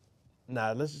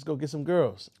 nah, let's just go get some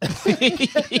girls.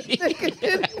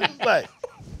 Nigga was like,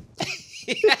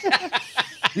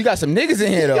 You got some niggas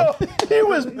in here though. yo, he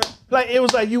was like, it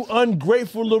was like, you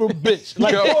ungrateful little bitch.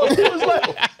 Like, Yo. it was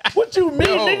like, what you mean?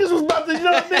 Yo. Niggas was about to, you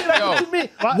know what I mean? Like, Yo. what you mean?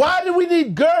 Why do we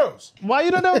need girls? Why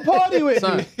you don't have a party with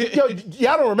Son. me? Yo,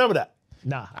 y'all don't remember that.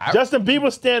 Nah. Justin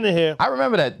Bieber standing here. I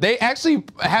remember that. They actually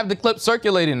have the clip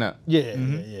circulating now. Yeah.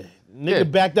 Nigga Yeah.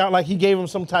 backed out like he gave him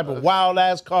some type of wild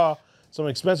ass car, some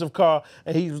expensive car,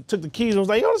 and he took the keys and was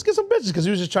like, yo, let's get some bitches, because he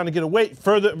was just trying to get away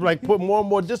further, like put more and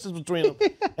more distance between them.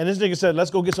 And this nigga said, let's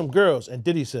go get some girls. And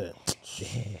Diddy said,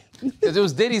 Because it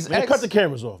was Diddy's man, ex. cut the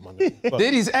cameras off, my nigga. Fuck.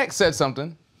 Diddy's ex said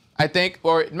something, I think,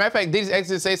 or matter of fact, Diddy's ex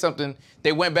did say something.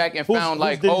 They went back and found who's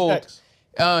like, Diddy's ex?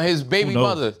 his baby Who knows?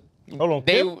 mother. Hold on,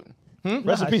 They, Kim?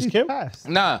 Rest in peace, She's Kim. passed.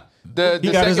 nah, the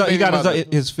He got second baby mother.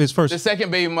 his The first.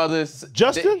 second baby mother.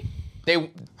 Justin? I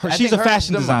She's think a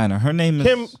fashion them- designer. Her name is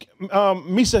Kim,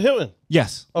 Misa Hilton.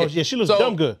 Yes. Oh, yeah, she looks So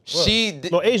dumb good.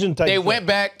 No Asian type. They shit. went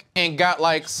back and got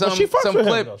like some But she fucked some with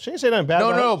clip. him, though. She didn't say nothing bad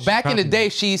about No. him. Back in the day,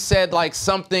 she said like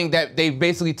something that they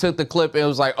basically took the clip and it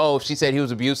was like, oh, she said he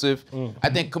was abusive. I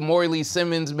think Kamori Lee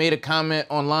Simmons made a comment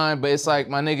online, but it's like,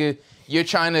 my nigga, you're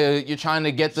trying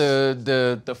to get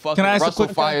the fucking Can I ask a Russell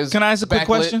quick- Fires. can I ask a quick backlit.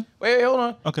 question? Wait, hold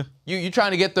on. Okay. You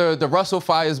trying to get the Russell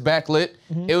Fires backlit?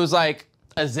 It was like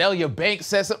Azalea Banks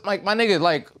said something like, my nigga,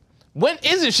 like, when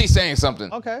isn't she saying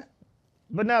something? Okay.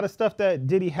 But now the stuff that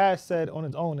Diddy has said on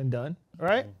his own and done,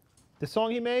 right? The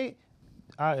song he made,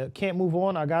 I can't move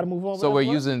on, I gotta move on. So we're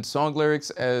whatever. using song lyrics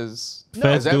as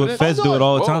Feds do it. evidence? Feds do it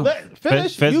all the time.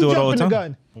 Finish, Feds you do it jump all the in the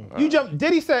time. gun. You jump.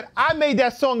 Diddy said, I made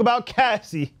that song about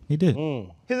Cassie. He did.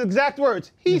 His exact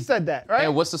words. He said that, right?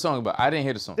 And what's the song about? I didn't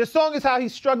hear the song. The song is how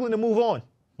he's struggling to move on,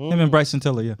 Him and Bryson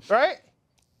Tiller. Yeah. right?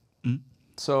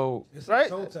 So Right?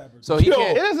 so he Yo,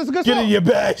 can't. It is. It's a good Get song. in your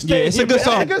bag. Yeah, Stay it's in a your good bag.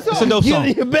 song. It's a good It's a song. dope Get song.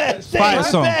 in your bag. Stay Fire in your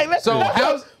song. bag. So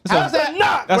how's How's that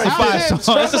knock? That's a right fire there?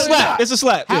 song. It's a slap. It's a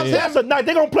slap. Yeah, yeah. That's a night.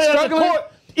 They gonna play that in the Struggling? court.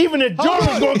 Even the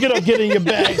jurors gonna get up. Get in your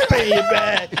bag. Stay in your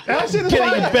bag. That shit is Get in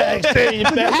fire. your bag. Stay in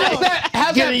your bag.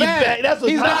 How's Get that in your bad? bag. That's a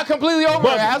He's knock. not completely over it.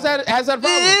 But- How's that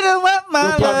problem?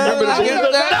 Remember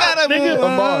the Nigga.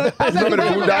 Lamar, remember the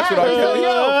Boondocks with R. Kelly?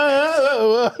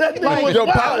 That nigga was Yo,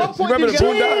 wild. Pop, you remember the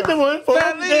Boondocks?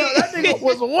 That nigga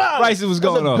was wild. Bryson was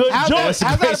going That's a on. good How's joint. that,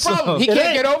 how's that a problem? song. He It can't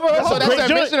ain't. get over her, That's so a that's great an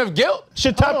joint. admission of guilt.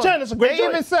 Shit, top 10. That's a great They joint.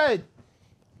 even said,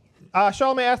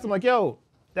 Charlamagne asked him, like, yo,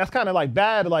 that's kind of like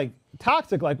bad, like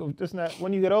toxic, like just not,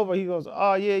 when you get over, he goes,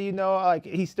 oh yeah, you know, like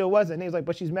he still wasn't. And he was like,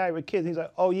 but she's married with kids. And he's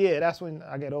like, oh yeah, that's when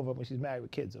I get over, when she's married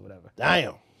with kids or whatever.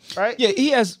 Damn. Right? Yeah, he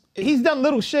has. He's done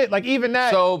little shit, like even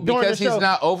that. So during because the he's show.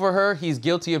 not over her, he's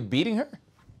guilty of beating her?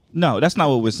 No, that's not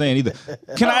what we're saying either.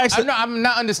 Can I ask? I'm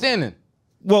not understanding.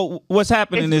 Well, what's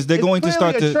happening is they're it's going to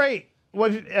start clearly a to. trait.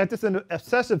 It's an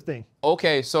obsessive thing.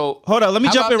 Okay, so Hold on, let me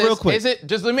how jump about in real this? quick. Is it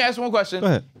just let me ask one question? Go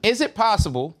ahead. Is it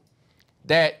possible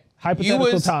that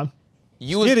Hypothetical time.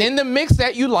 you was Get it. in the mix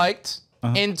that you liked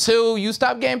until you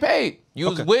stopped getting paid? You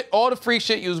was Okay. with all the freak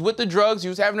shit. You was with the drugs. You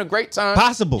was having a great time.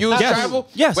 Possible. You was Yes. travel.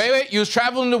 Yes. Wait. You was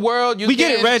traveling the world. You We get it,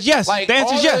 getting, Reg. Yes. Like, The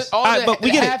answer's all yes. All All right, the but we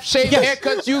get it. half-shaved Yes.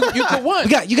 haircuts you could want.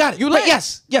 You got it. You But lit.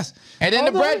 yes. And then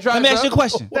the Hold on. bread dries Let me ask you a up.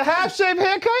 question. The half shaved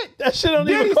haircut? That shit don't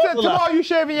Diddy even said cost a lot. tomorrow you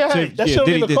shaving your head. That Yeah, shit don't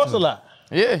Diddy even did cost a tell me. lot.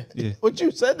 Yeah. What you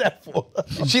said that for?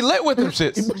 She lit with them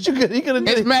shits. But you could, he could have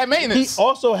It's mad maintenance. He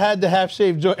also had the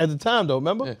half-shaved joint at the time, though.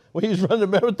 Remember Yeah. when he was running the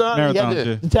marathon? He Marathon, had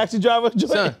yeah. the taxi driver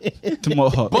joint. Son.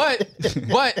 Tomorrow. But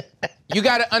you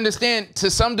got to understand,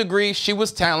 to some degree, she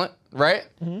was talent, right?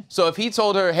 So if he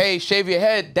told her, "Hey, shave your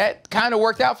head," that kind of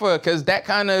worked out for her because that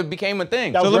kind of became a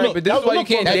thing. That was let me- great. but this That is why was you a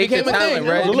can't look That date became the a thing, talent,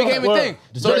 right? right? It became a Word. thing.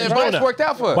 The So the joint's advice going worked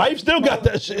out for her. Why you still got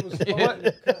that shit?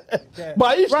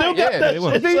 Why you still Right, got yeah. that It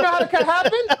was. shit? Do you know how that could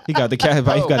happen? He got the cat. He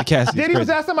got the Cassie. Diddy was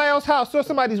at somebody else's house, saw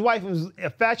somebody's wife, and was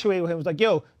infatuated with him. Was like,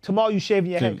 yo, tomorrow you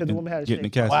shaving your head because the woman had a getting the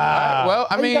shave. Cassie. Wow. Well,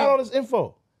 I How you mean- got all this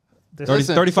info.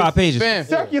 Listen, 35 pages. Fam,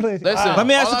 Circulating. listen, Let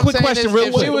me ask all a I'm quick saying question is real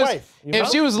if quick. she was- Wife, you If know?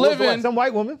 she was living, Some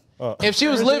white woman. if she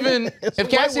was living, if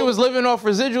Cassie was living off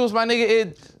residuals, my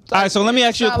nigga, All right, so let me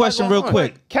ask you a question real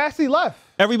quick. Cassie left.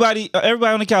 Everybody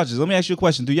on the couches, let me ask you a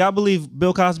question. Do y'all believe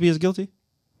Bill Cosby is guilty?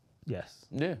 Yes,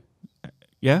 Yeah.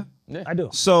 Yeah? I do.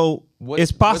 So What-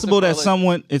 it's possible what's the that correlation?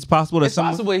 someone, it's possible that It's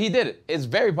someone, possible he did it. It's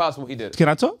very possible he did it. can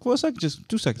I talk for a second? Just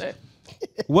 2 seconds. Yeah.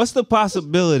 What's the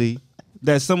possibility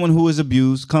that someone who is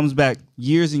abused comes back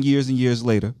years and years and years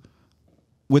later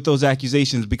with those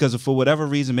accusations because of, for whatever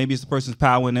reason, maybe it's the person's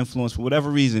power and influence, for whatever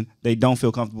reason, they don't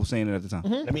feel comfortable saying it at the time?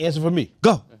 Let me answer for me.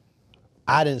 Go.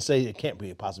 I didn't say it can't be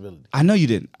a possibility. I know you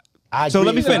didn't. I So let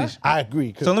agree. me finish. I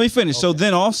agree. So let me finish. So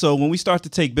then also, when we start to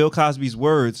take Bill Cosby's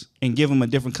words and give them a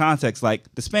different context, like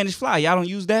the Spanish fly, y'all don't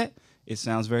use that, it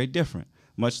sounds very different.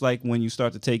 Much like when you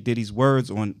start to take Diddy's words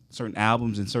on certain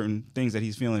albums and certain things that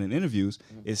he's feeling in interviews,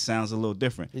 it sounds a little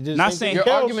different. just Not think saying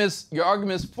Your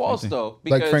argument's false though,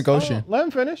 because Like Frank Ocean. Let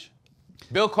him finish.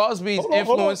 Bill Cosby's Hold on.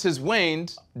 influence has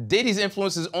waned. Diddy's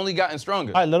influence has only gotten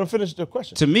stronger. All right, let him finish the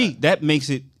question. to me, that makes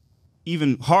it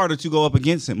even harder to go up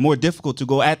against him, more difficult to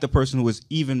go at the person who is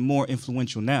even more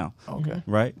influential now. Okay.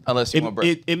 Right? Unless you want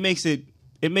bread. It makes it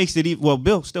well,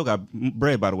 Bill still got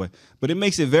bread, by the way, but it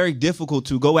makes it very difficult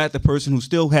to go at the person who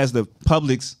still has the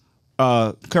public's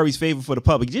Curry's favor for the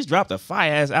public. He just dropped a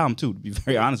fire ass album too, to be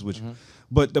very honest with you.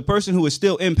 But the person who is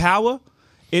still in power,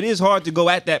 it is hard to go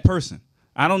at that person.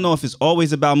 I don't know if it's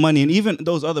always about money, and even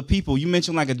those other people you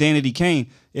mentioned, like a Danity Kane.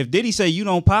 If Diddy say you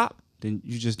don't pop, then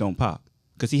you just don't pop,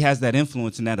 because he has that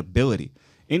influence and that ability.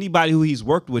 Anybody who he's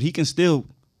worked with, he can still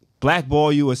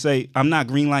blackball you or say, I'm not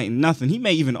greenlighting nothing. He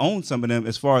may even own some of them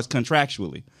as far as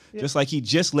contractually. Just like he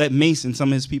just let Mace and some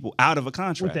of his people out of a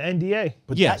contract. With the NDA.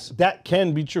 But yes. that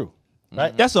can be true,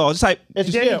 right? That's all. Just like,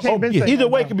 It's Danny Kaye been saying either that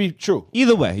way now. can be true.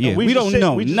 either way, yeah. We don't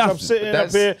know we just nothing. sitting up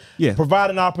That's- here yeah.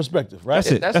 providing our perspective, right?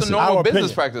 That's it. That's That's the it. normal Our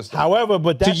business opinion. practice. Though. However,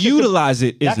 but that To shit could- utilize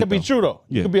it that isn't, could be though. true though.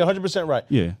 Yeah. You could be 100% right.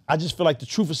 Yeah. I just feel like the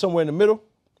truth is somewhere in the middle,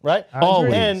 right?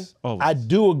 Always. And Always. I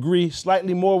do agree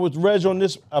slightly more with Reg on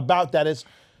this about that. It's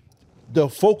the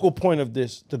focal point of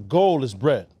this. The goal is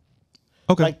bread.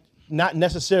 Okay. Like not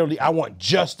necessarily I want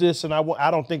justice and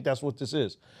I don't think that's what this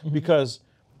is, because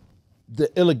the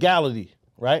illegality,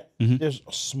 right? There's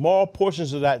small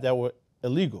portions of that were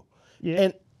illegal. Yeah.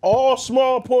 And all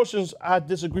small portions I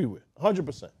disagree with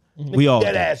 100%. We all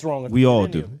Dead do. ass wrong. We all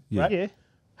any do. of it, Yeah. right? Yeah.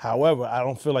 However, I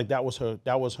don't feel like that was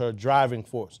her driving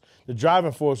force. The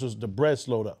driving force was the bread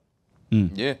slowed up.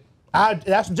 Yeah.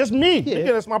 That's just me. Nigga,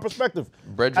 that's my perspective.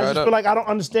 Bread I dried just up. feel like I don't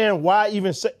understand why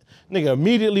even say, nigga,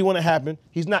 immediately when it happened,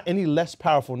 he's not any less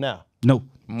powerful now. No.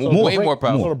 Way more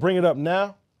powerful. So to bring it up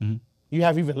now, you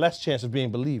have even less chance of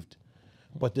being believed.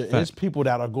 But there is people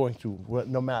that are going to,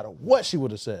 no matter what she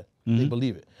would have said, they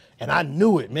believe it. And I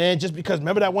knew it, man, just because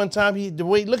remember that one time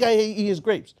look how he eat his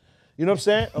grapes. You know what I'm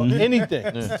saying? Or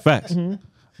anything. Facts.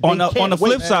 On the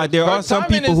flip side, there are some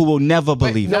timing people is- who will never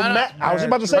believe No, it. I was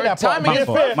about to say Her that part. timing Being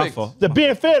is fair, perfect.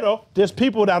 being fair though, there's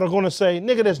people that are going to say,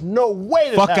 nigga, there's no way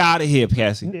this Fuck happened. out of here,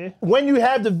 Cassie. Yeah. When you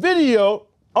have the video,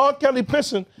 R. Kelly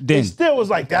pissing, Then. it still was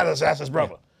like, that's his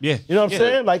brother. Yeah. You know what I'm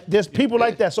saying? Like there's people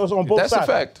like that, so it's on both That's a sides.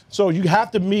 fact. So you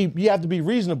have to be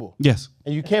reasonable. Yes.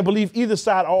 And you can't believe either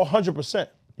side all 100%.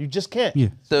 You just can't. Yeah.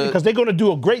 Because they're going to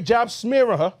do a great job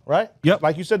smearing her, right? Yep.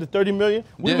 Like you said, the 30 million.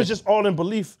 We Yeah. was just all in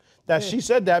belief that she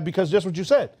said that because that's what you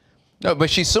said. No, but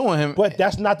she's suing him. But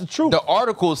that's not the truth. The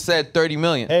article said 30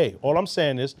 million. Hey, all I'm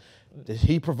saying is that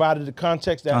he provided the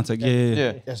context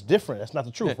Yeah. that's different. That's not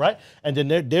the truth, right? And then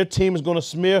their team is going to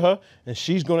smear her, and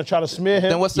she's going to try to smear him.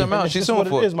 Then what's the amount And she's that's suing what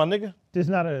for? it is, my nigga. There's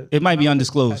not a. It might be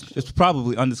undisclosed. It's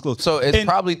probably undisclosed. So it's And-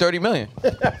 probably 30 million.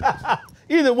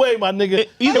 Either way, my nigga.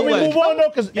 Either Can we way. move on though?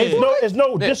 Because it's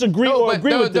no disagree No, or but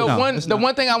agree with this. the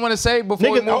one thing I want to say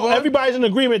before we Nigga, move on. everybody's in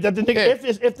agreement that the nigga,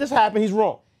 Yeah. if this happened, he's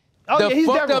wrong. Oh, the yeah, he's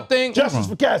fucked dead up thing. Justice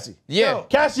for Cassie. Yeah. Yo,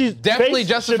 Cassie's Definitely face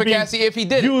justice should for be Cassie if he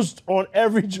did it. used on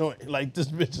every joint. Like this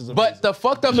bitch is amazing. But the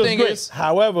fucked up She looks thing great. is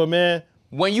however, man,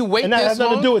 when you wait and that this has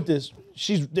nothing long, to do with this.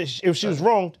 If she was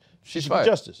wronged, she should fired.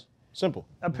 get justice. Simple.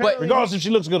 Apparently- Regardless if she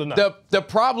looks good or not. the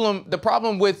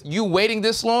problem with you waiting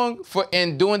this long for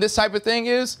and doing this type of thing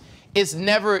is it's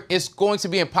going to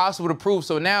be impossible to prove.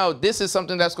 So now this is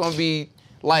something that's going to be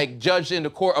like judged in the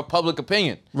court of public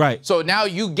opinion. Right. So now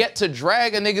you get to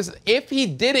drag a nigga's. If he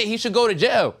did it, he should go to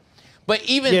jail. But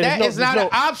even Yeah, that is not an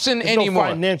option there's anymore. No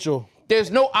financial. there's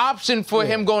no option for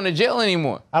him going to jail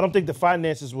anymore. I don't think the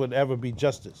finances would ever be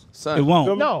justice. Son. It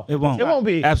won't. No, It won't. It won't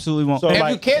be. Absolutely won't. So, If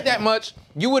like- you cared that much,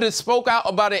 you would have spoke out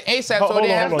about it ASAP. Hold So they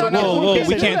on, have hold on. no. Whoa, can't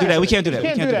we do can't do that. that. We can't do that. You We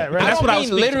can't can't do do that, that. right? I That's don't what I was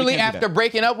mean speaking to. literally We can't do after that.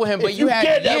 breaking up with him, but you had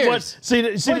get that years. much, see the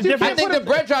I think difference. the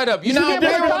bread dried up. You know can't how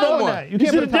put a payroll time no on more. that. You You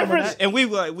can't see put the a time on difference? that. And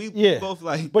we Yeah. both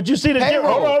like. But you see the difference.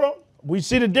 Payroll. Hold on. We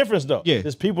see the difference though. Yeah.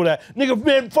 There's people that nigga,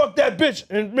 man, fuck that bitch,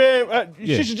 and man,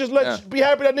 Yeah. she should just be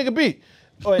happy that nigga beat.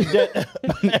 Oh, and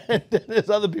then there's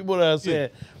other people that are saying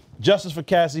justice for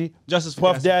Cassie, Justice for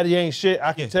Puff Cassie. Daddy ain't shit.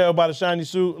 I can tell by the shiny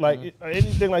suit, like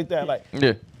anything like that. Like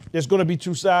Yeah. there's gonna be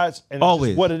two sides, and it's Always.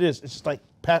 just what it is. It's just like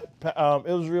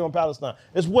Israel and Palestine.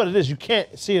 It's what it is. You can't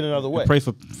see it another way. Pray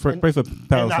for Palestine.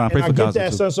 Pray I for get Gaza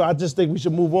that, too. son. So I just think we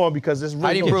should move on because there's How do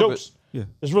really you no prove jokes. it? Yeah.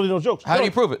 There's really no jokes. How do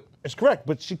you prove it? It's correct,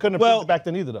 but she couldn't have Well, proved it back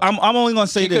then either, though. I'm only gonna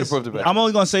say She could've this. proved it back. I'm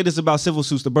only gonna say this about civil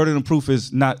suits. The burden of proof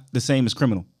is not the same as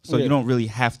criminal, so Yeah. you don't really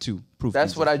have to prove.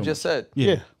 That's things what as I criminal. just said.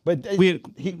 Yeah, but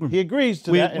he agrees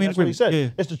to we- that, and we that's what he agree. said. Yeah.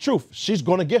 It's the truth. She's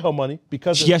going to get her money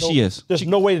because Yes, she is. There's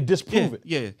no way to disprove it.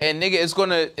 Yeah. And nigga, it's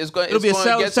gonna It'll be a get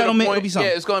to the settlement, point- it'll be something.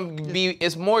 Yeah, it's gonna be.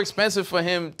 It's more expensive for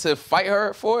him to fight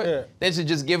her for it Yeah. than to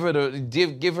just give her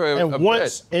give her And a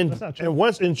once bread. not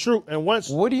true. and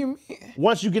What do you mean?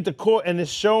 once you get to court and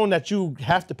it's shown that you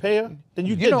have to pay her, then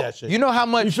you did know- that shit. you know how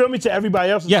much- You feel me? To everybody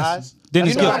else's Yes. eyes. Then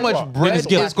That's it's You know guilt. how black much fraud. bread it's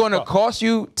guilt. it's going to cost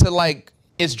you to like?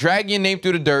 It's dragging your name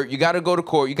through the dirt. You got to go to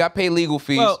court. You got to pay legal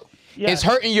fees. Well, It's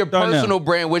hurting your Darnell. personal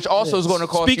brand, which also is going to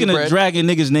cost Speaking you of bread. dragging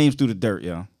niggas' names through the dirt,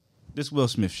 yo, this Will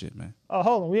Smith shit, man. Oh,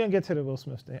 hold on. We didn't get to the Will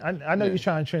Smith thing. I know you're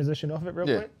trying to transition off it real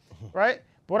Yeah. quick, right?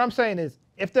 But what I'm saying is,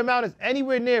 if the amount is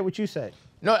anywhere near what you said,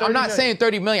 No, I'm 30 not million. saying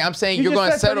 30 million. I'm saying You you're just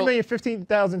going to said 30 settle. million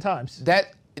 15,000 times.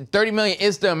 That 30 million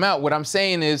is the amount. What I'm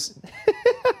saying is,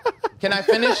 can I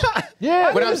finish?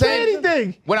 Yeah. What I'm didn't say saying,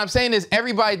 anything. what I'm saying is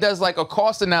everybody does like a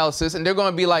cost analysis, and they're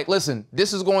going to be like, listen,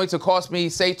 this is going to cost me,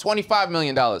 say, $25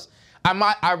 million. I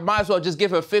might as well just give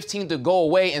her 15 to go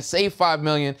away and save 5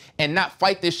 million and not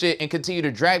fight this shit and continue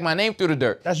to drag my name through the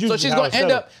dirt. That's so usually she's how going it's to end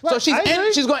settled. up. So Right, I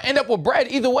agree. she's going to end up with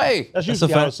bread either way. That's That's a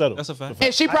usually how it's fact. settled. That's a fact.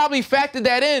 And she probably factored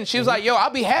that in. She was like, "Yo, I'll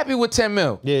be happy with 10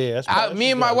 mil." Yeah, that's probably- Me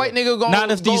and my white nigga going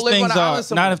Not if go these live things on an are. island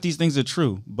somewhere. Not if these things are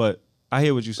true. But I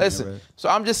hear what you're saying. Listen, Red. so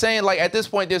I'm just saying, like, at this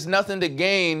point, there's nothing to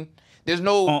gain. There's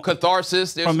no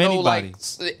catharsis. There's from no anybody.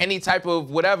 like any type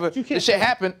of whatever. You can't This shit say that.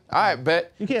 happened. All right,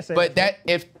 bet. You can't say But that.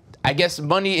 if I guess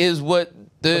money is what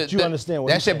But you understand what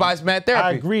that I'm shit saying. buys mad therapy.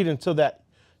 I agreed until that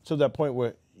point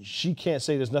where she can't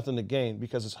say there's nothing to gain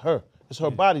because it's her. It's her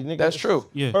body, nigga. That's It's true.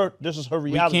 Yeah. Her, this is her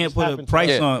We reality. can't It's put a happened to price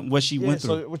her. on what she Yeah, went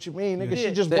so through. what you mean, nigga? Yeah.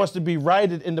 She just That- wants to be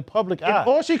righted in the public eye.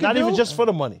 all she can Not even do- just for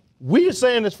the money. We are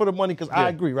saying it's for the money because I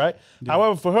agree, right?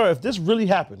 However, for her, if this really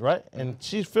happened, right, and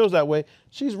she feels that way,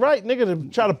 she's right, nigga, to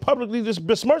try to publicly just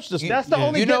besmirch this. That's the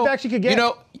only You get know, back she could get. You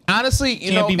know, honestly,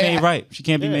 you Can't know, be made and right. She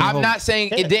can't be made I'm whole. not saying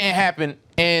it didn't happen,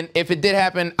 and if it did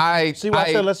happen, See why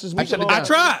I said let's just move shut it it on. down. I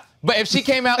tried. But if she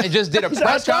came out and just did a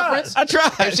press tried. conference, I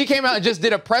tried. If she came out and just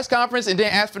did a press conference and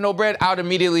didn't ask for no bread, I would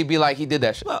immediately be like, he did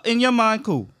that shit. Well, in your mind,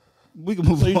 cool. We can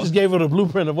move So you on. just gave her the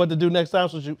blueprint of what to do next time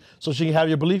so she can have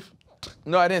your belief?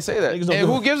 No, I didn't say that. Niggas don't And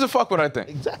do who it. gives a fuck what I think?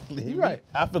 Exactly. You're right.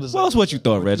 I feel the same. Well, it's what you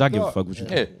thought, Reg. I give a fuck what you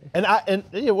Yeah. thought. And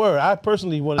yeah, word. I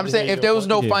personally wanted I'm to saying hear if there your was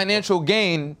no point. financial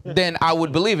gain, then I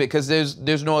would believe it because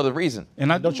there's no other reason.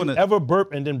 And I Don't you want to. ever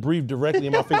burp and then breathe directly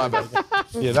in my face?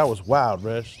 Yeah, that was wild,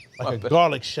 Reg. Like a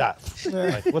garlic shot.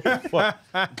 Like, what the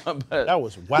fuck? That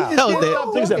was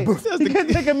wild. Things that burp. He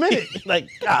couldn't take a minute. Like,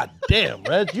 god damn,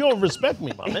 Reg. You don't respect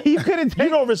me, my man. He couldn't You take.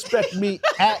 don't respect me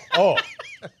at all.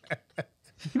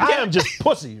 I am just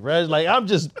pussy, Reg. Like, I'm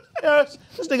just,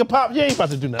 this nigga Pop, you ain't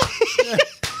about to do nothing.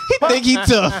 think he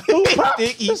tough. Pop,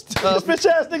 think he's this bitch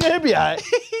ass nigga, he'll be all right.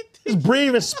 Just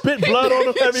breathe and spit blood on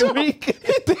him every week.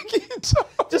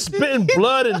 Just spitting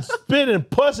blood and spit and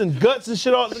pus and guts and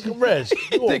shit all. Reg,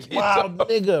 you a think he wild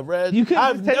nigga, Reg. You couldn't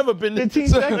I've take never been 15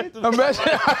 seconds. Imagine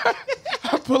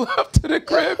I pull up to the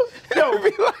crib. Yo,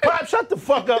 Pop, shut the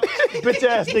fuck up, bitch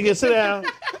ass nigga. Sit down.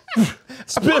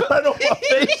 Spit right on my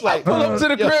face, like Pull up to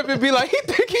the crib and be like, he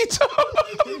think he tough.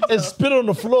 and spit on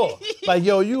the floor. Like,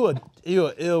 yo, you an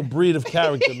ill breed of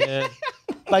character, man.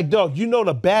 Like, dog, you know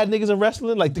the bad niggas in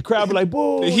wrestling? Like, the crowd be like,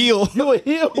 boo. The heel. You a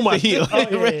heel, my heel.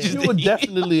 nigga. Reg is You the were heel.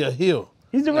 definitely a heel.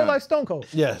 He's the real life Stone Cold.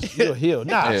 Yes, you're a heel.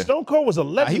 Nah, Yeah. Stone Cold was a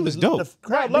legend. he was dope. The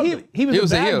crowd But loved he, him. he was He a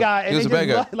was a bad heel. guy, He and was they a bad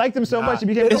just guy. liked him so much he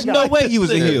became a There's good no guy. way he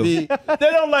was a heel. They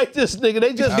don't like this nigga.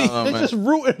 They just know, they man. just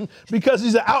rooting because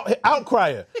he's an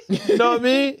outcrier. You know what I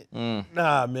mean?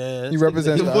 Nah, man. He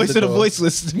represents The the voice of the underdog.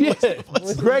 voiceless. Yeah,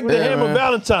 Greg the Hammer man.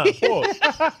 Valentine.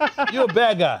 Pause. You're a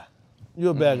bad guy.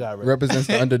 You're a bad guy, Red. Represents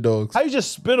the underdogs. How you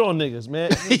just spit on niggas,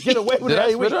 man? You get away with Did it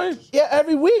I every spit week. on you? Yeah,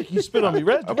 every week you spit on me,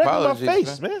 Red. Directly in my Apologies,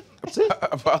 face, man. See?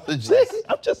 Apologies. See?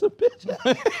 I'm just a bitch.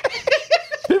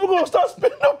 People gonna start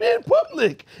spitting on me in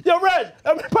public. Yo, Red,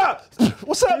 I mean, Pop,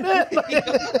 what's up, man?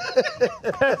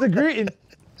 That's a greeting.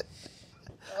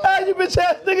 Hey, you bitch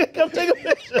ass nigga, come take a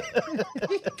picture.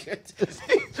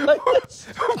 Like this.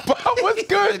 Bob, what's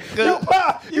good? Yo,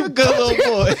 Pop, You a good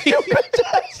little boy. you bitch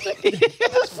ass nigga.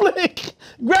 Just flick.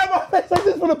 Grab my face like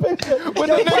this for the picture. What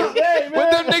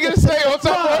them niggas say on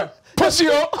top of pussy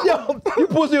on? Yo, you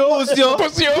pussy on.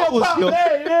 Pussy on. Pop,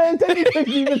 hey, man, take me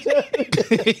picture, you bitch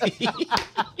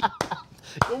ass.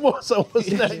 Come on, so what's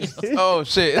next? Oh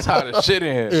shit, it's hot as shit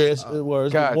in here. Yeah, it's warm.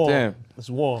 damn. It's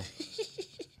warm.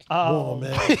 Warm,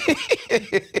 man.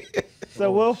 So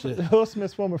Will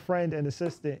Smith's former friend and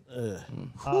assistant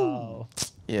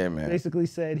Yeah, man. basically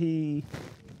said he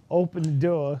opened the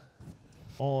door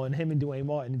on him and Dwayne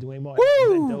Martin. And Dwayne Martin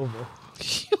bent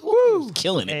over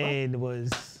Killing it. and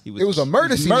was It was a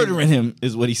murder scene. Murdering him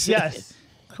is what he said. yes.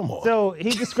 Come on. So he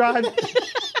described.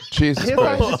 Jesus Here's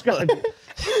how he Christ. described it.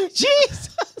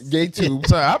 Jesus. Gay tube.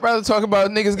 Sorry, I'd rather talk about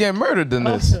niggas getting murdered than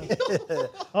this.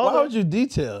 Why would you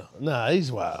detail? Nah,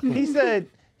 he's wild. He said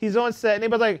he's on set and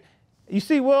everybody's like, you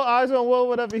see Will, eyes on Will,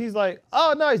 whatever. He's like,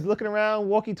 oh no, he's looking around,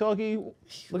 walkie-talkie,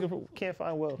 looking for, can't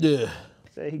find Will. Yeah.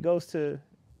 So he goes to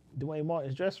Dwayne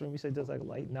Martin's dressing room. He said, does like a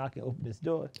light knock and open his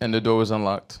door, And the door was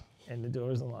unlocked. and the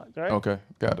door is unlocked. Right? Okay,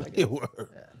 got it. It worked.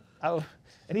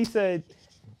 And he said,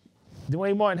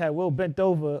 Dwayne Martin had Will bent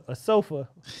over a sofa,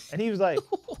 and he was like,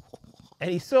 and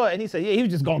he saw it, and he said, yeah, he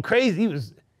was just going crazy. He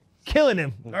was killing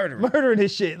him, murdering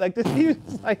his shit. Like this, he was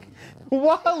like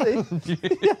wilding.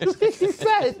 He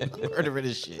said, Murdering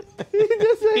his shit. he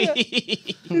just said, that.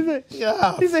 He said,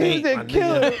 Yeah, he said he was a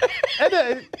killer. And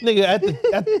then,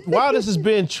 Nigga, while this is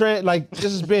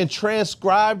being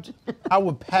transcribed, I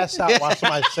would pass out while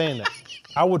somebody's saying that.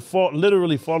 I would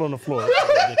literally fall on the floor.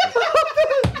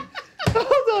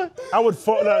 I would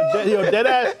fall out, dead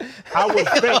ass. I would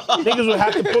faint. Niggas would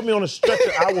have to put me on a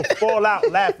stretcher. I would fall out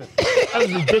laughing. That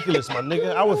was ridiculous, my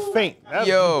nigga. I would faint. That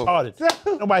was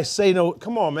retarded. Nobody say no.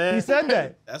 Come on, man. he said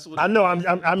that. That's what I know. I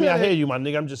mean, I hear you, my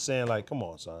nigga. I'm just saying, like, come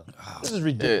on, son. This is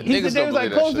ridiculous. He Niggas said they don't was like,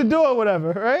 believe that close the shit. door or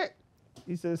whatever, right?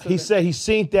 He said, so He that- said he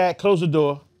seen that, closed the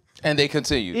door. And they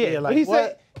continued. yeah, like, but he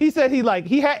what? said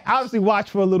he had obviously watched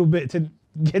for a little bit to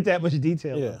get that much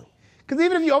detail. Yeah. Because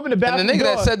even if you open the bathroom And the nigga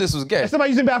door, that said this was gay. and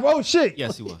somebody using the bathroom, oh shit,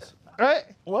 Yes, he was. right?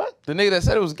 What? The nigga that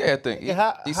said it was gay, I think.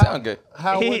 He sound gay.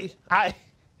 How? He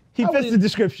would fits he- the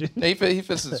description. Yeah, he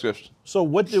fits the description. So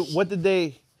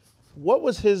what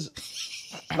was his,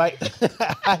 like,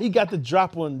 how he got the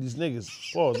drop on these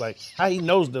niggas? Pause. Like, how he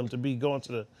knows them to be going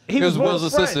to the, He was Will's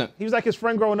Will's friend. assistant. He was like his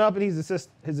friend growing up, and he's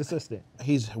his assistant.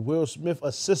 he's Will Smith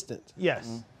assistant.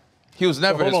 Yes. He was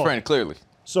never hold his on. friend, clearly.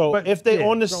 So But, if they yeah,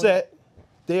 on the growing set,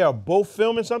 they are both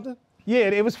filming something? Yeah,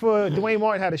 it was for Dwayne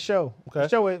Martin had a show. Okay. The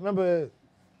show, remember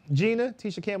Gina?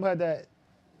 Tisha Campbell had that.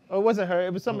 Oh, it wasn't her.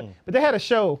 It was something. But they had a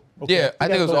show. Yeah, I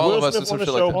think it was all Will of us Smith and some on the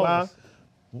shit show, like that.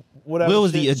 Brian, whatever Will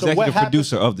was the shit. So what executive happens-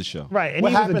 producer of the show. Right, and What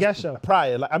he was happens a guest show.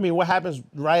 prior? Like, I mean, what happens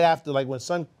right after? Like when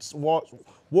Son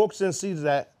walks in, sees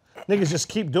that niggas just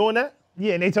keep doing that,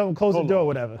 Yeah, and they told him close the Hold door on. or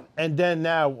whatever. and then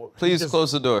now he Please just-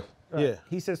 close the door Yeah,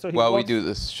 He said so. He while we walks, do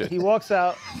this shit. He walks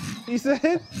out. He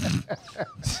said,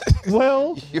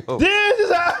 "Well," Yo. this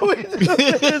is how we do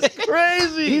it. It's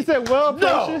crazy. he said, "Well,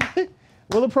 No.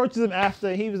 Will approaches him after.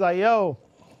 And he was like, "Yo,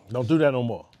 Don't do that no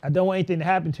more. I don't want anything to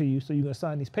happen to you, so you're gonna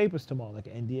sign these papers tomorrow, like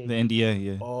an NDA." The NDA,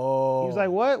 yeah. Oh, He was like,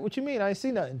 "What? What you mean? I ain't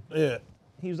see nothing." yeah.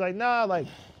 He was like, "Nah, like,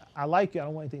 I like you. I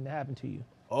don't want anything to happen to you.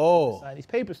 Oh, Sign these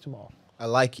papers tomorrow." I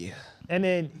like you. And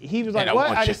then he was like, And I "What?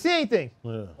 want I you." didn't see anything."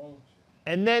 yeah.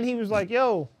 And then he was like,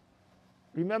 "Yo,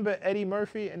 remember Eddie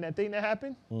Murphy and that thing that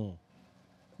happened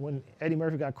when Eddie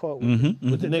Murphy got caught with With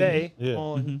the the nigga. day Yeah.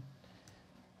 on,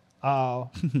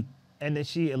 and then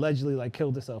she allegedly like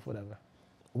killed herself, whatever.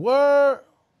 Word.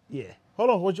 Yeah. Hold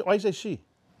on. Why you say she?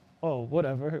 Oh,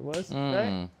 whatever it was,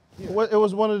 right? It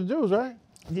was one of the dudes, right?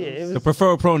 Yeah, it The was.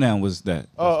 preferred pronoun was that.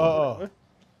 Oh.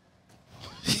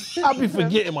 I be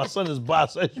forgetting my son is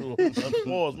bisexual.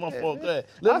 Pause, my fault. Go ahead.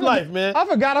 Live life, man. I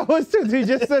forgot I was too. You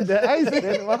just said that. I ain't said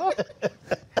that in my heart.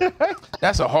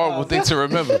 That's a horrible thing to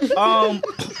remember. They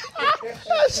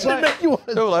Shit make you want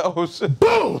were like, oh shit.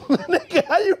 boom, nigga.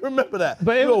 How you remember that?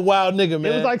 But it you a was- wild nigga,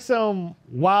 man. It was like some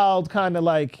wild kind of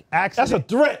like that's a accident.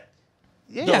 threat.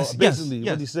 Yes, basically,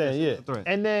 yes, what he's saying. Yeah. Threat.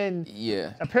 And then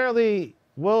Yeah. apparently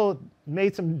Will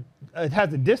made some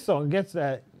has a diss song against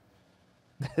that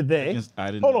they.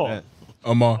 I didn't Hold know on. that.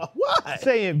 Amar. Why?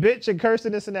 saying bitch and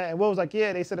cursing this and that. And Will was like,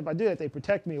 yeah, they said if I do that, they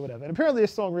protect me or whatever. And apparently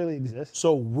this song really exists.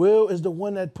 So Will is the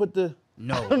one that put the.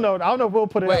 I don't know if Will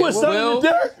put it. Wait, Put something Will- in the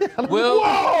dirt? Will-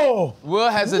 Whoa! Will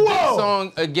has a diss Whoa.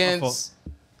 song against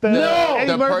Eddie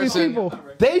the Murphy's person- people.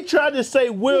 They tried to say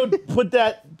Will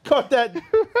caught that.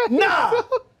 Nah!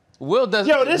 Will does.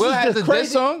 Yo, this Will is has just a crazy.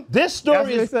 diss song. This That's story what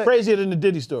they is said. crazier than the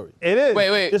Diddy story. It is.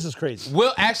 Wait. This is crazy.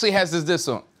 Will actually has this diss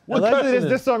song. What Allegedly, cussing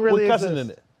this song really what cussing exists.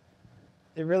 in it?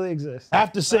 It really exists.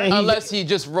 After saying Unless he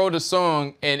just wrote a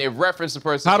song and it referenced the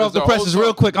person. Hot It off was the whole presses, song.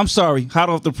 real quick. I'm sorry. Hot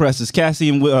off the presses. Cassie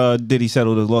and Diddy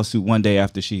settled a lawsuit one day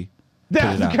after she.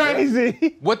 That's out.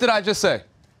 crazy. What did I just say?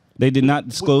 They did not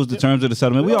disclose the terms of the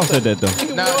settlement. We all said that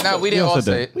though. No, we didn't all all said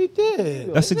say that. it. we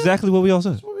did. That's exactly what we all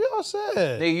said. what we all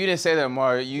said. Nigga, you didn't say that,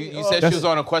 Mario. You said she was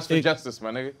on a quest for justice,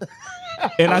 my nigga.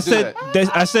 And I do said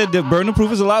I said the burden of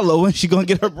proof is a lot lower and she gonna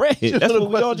get her bread. That's what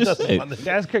we all just said.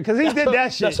 That's crazy. Because he did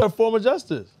that shit. That's her form of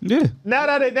justice. Yeah. Now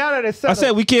that it's I settled,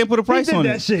 said we can't put a he price did on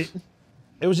that it. shit.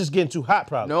 It was just getting too hot,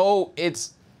 probably. No,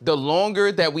 it's the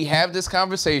longer that we have this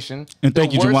conversation. And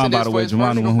thank the you, worse Juwan, it by is the for way. his Juwan, the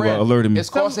personal one who brand. alerted me. It's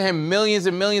costing him millions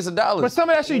and millions of dollars. But some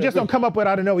of that shit you just don't come up with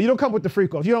out of nowhere. You don't come with the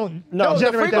freak off. You don't no, the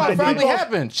generate freak that off idea. probably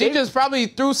happened. She just probably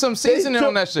threw some seasoning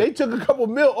on that They shit. took a couple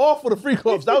mil off for the free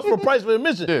offs. That was for price for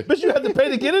admission. Yeah. Bitch, you had to pay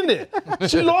to get in there.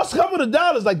 She lost a couple of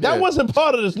dollars. Like, that Yeah. wasn't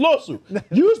part of this lawsuit.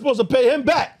 You were supposed to pay him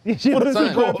back She for the was free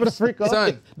going for the offs. freak off.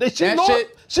 Son,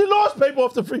 She lost paper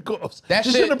off the free offs. That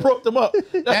She shit- shouldn't have broke them up.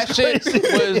 That's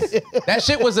that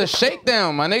shit was a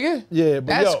shakedown, my nigga. Yeah, but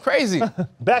that's yo. crazy.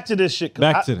 Back to this shit. 'Cause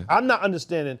Back to that. I'm not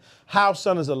understanding how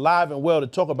Son is alive and well to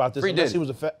talk about this Free unless Diddy.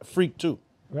 he was a freak too.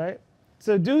 Right?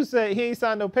 So dude said he ain't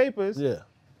signed no papers. Yeah.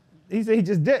 He said he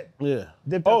just did. Yeah.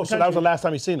 Dipped out Oh, the so that was the country. last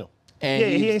time he seen him. And Yeah,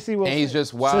 he ain't see Will and he's Smith.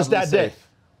 just wildly Since that day. safe.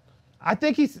 I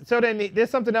think there's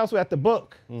something else at the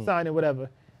book signing, whatever.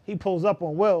 He pulls up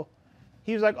on Will.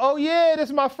 He was like, oh yeah, this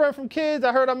is my friend from kids.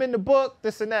 I heard I'm in the book,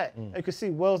 this and that. You could see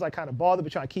Will's like kind of bothered,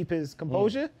 but trying to keep his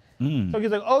composure. So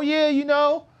he's like, oh yeah, you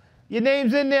know, your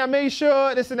name's in there, I made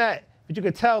sure, this and that. But you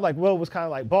could tell like Will was kind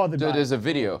of like bothered Dude, by there's it, a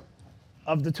video.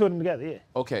 of the two of them together, yeah.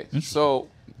 Okay, so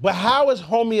But how is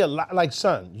homie alive? Like,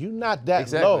 Son, you not that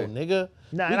Exactly. low, nigga.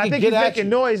 Nah, We and I could think get he's at making you.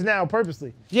 noise now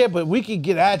purposely. Yeah, but we could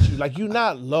get at you. Like, you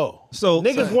not low. So-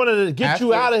 niggas so- wanted to get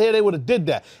you After- out of here, they would have did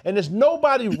that. And there's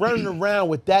nobody running around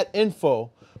with that info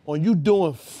on you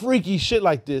doing freaky shit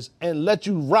like this and let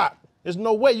you rock. There's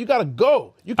no way. You gotta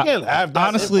go. You can't have that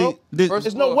Honestly, info. First There's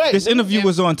of no all, way. this interview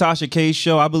was on Tasha K's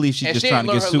show. I believe she's And just she trying ain't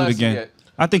to get learned her sued lesson again. yet.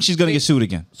 I think she's gonna get sued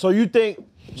again. So you think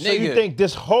Nigga.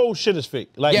 this whole shit is fake?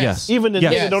 Like, Yes. even the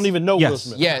Yes. nigga don't even know Yes. Will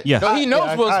Smith. yeah, Yes. no, he knows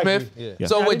Yeah, Will I Smith. agree. Yeah.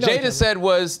 So Yeah, what he knows Jada him. said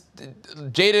was,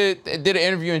 Jada did an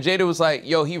interview and Jada was like,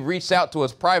 yo, he reached out to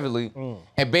us privately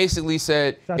and basically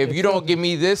said, Not if that you don't simple. give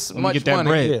me this Let me much get that money,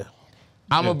 bread. Yeah.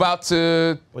 I'm about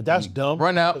to, But that's dumb.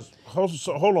 Run out.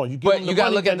 Hold on. You give But him you the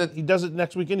gotta money, look at then the- he does it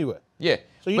next week anyway. yeah.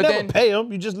 So you but never then, pay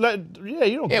him. You just you don't. yeah,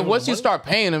 give him once the you money. start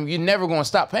paying him, you're never gonna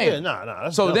stop paying Yeah, him. nah.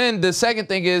 That's So dumb. then the second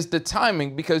thing is the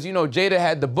timing, because you know Jada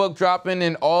had the book dropping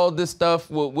and all this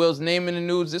stuff with Will's name in the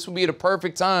news. This would be the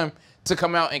perfect time to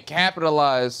come out and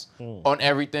capitalize on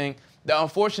everything. The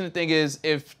unfortunate thing is,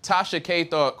 if Tasha K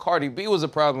thought Cardi B was a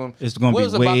problem, It's gonna be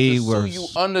Will's about way to worse. sue you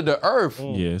under the earth.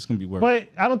 Yeah, it's gonna be worse. But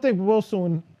I don't think they're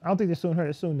suing her,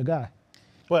 they're suing the guy.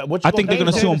 What you I think they're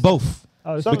gonna pay sue him? them both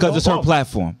Oh, it's because it's her bum.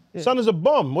 platform. Son is a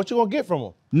bum. What you gonna get from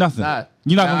him? Nothing. Nah.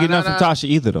 You're not gonna Nah, get nah, nothing nah. from Tasha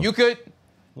either, though. You could,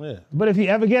 Yeah. But if you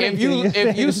ever get if you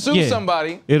anything, sue Yeah.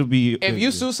 somebody, It'll be. if you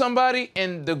sue somebody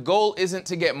and the goal isn't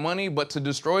to get money but to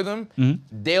destroy them,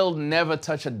 they'll never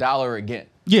touch $1 again.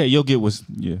 Yeah, you'll get what's.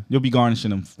 Yeah, you'll be garnishing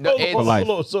them No, Hold it's- on, life.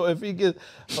 hold on. So if he gets,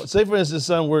 say for instance,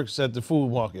 son works at the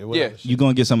food market. Whatever, Yeah. You're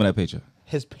gonna get some of that paycheck.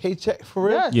 his paycheck for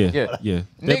real. Yeah. Yeah.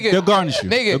 Nigga, They'll garnish you.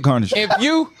 Nigga, They'll garnish you. if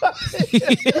you,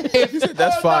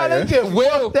 That's fire. They can Will-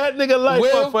 fuck that nigga life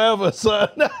Will- up forever, son.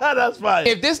 That's fine.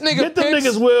 if this nigga get them picks,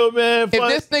 niggas, Will, man. if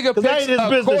this nigga 'cause that picks ain't his a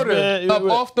business, quarter man. up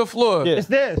off the floor, Yeah. it's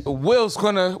theirs. Will's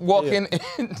gonna walk in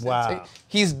and Wow.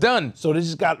 he's done. So they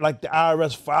just got like the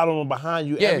IRS following behind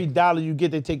you. Yeah. Every dollar you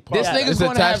get, they take part. This of it. nigga's It's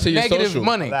gonna attached have to your negative social.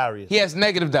 money. Hilarious. He has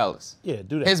negative dollars. Yeah,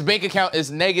 do that. His bank account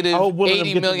is negative I hope one of them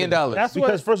 $80 get to million. get it. That's what-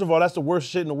 Because first of all, that's the worst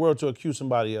shit in the world to accuse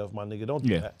somebody of, my nigga. Don't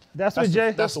do Yeah. that. That's what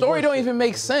Jay. The story don't even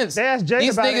make sense. They asked Jay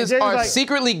These about it, niggas Jay was are like,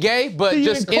 secretly gay, but "See you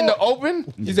just in in the court."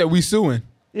 open. He said we suing.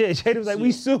 Yeah, Jada was like,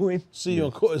 we suing. See you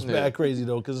in court is bad crazy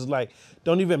though, because it's like,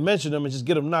 don't even mention them and just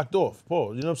get them knocked off.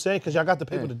 Paul, you know what I'm saying? Because y'all got the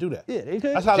paper to do that. Yeah, they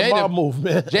could. That's how the Jada- mob move,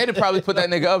 man. Jada probably put that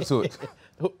nigga up to it.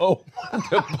 Oh,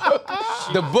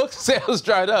 The book sales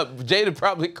dried up. Jada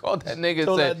probably called that nigga and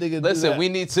Told said, that nigga do listen, that. we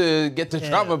need to get the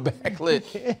drama back lit.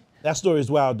 That story is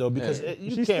wild though because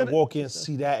you She's can't still- walk in and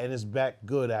see that and it's back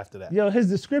good after that. Yo, his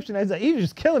description is like he was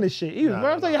just killing this shit. He was,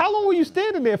 I'm like, how long were you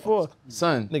standing there for?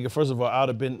 Son, Nigga, first of all, I'd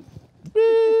have been.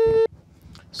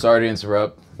 sorry to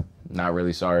interrupt. Not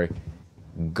really sorry.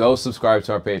 Go subscribe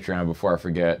to our Patreon before I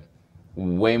forget.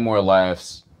 Way more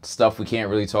laughs, stuff we can't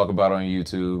really talk about on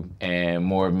YouTube, and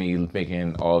more of me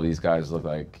making all these guys look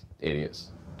like idiots.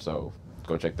 So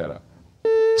go check that out.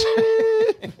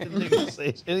 Niggas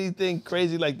say anything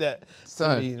crazy like that.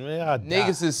 Son, I mean, man, I'll die.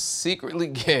 niggas is secretly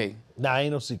gay. Nah,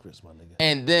 ain't no secrets, my nigga.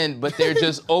 And then, but they're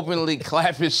just openly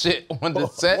clapping shit on the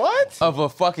set What? of a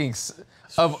fucking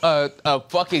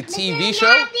TV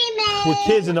show. With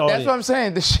kids in the audience. That's what I'm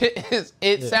saying. The shit is.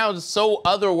 It sounds so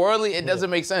otherworldly. It doesn't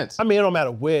make sense. I mean, it don't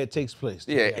matter where it takes place.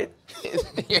 Yeah.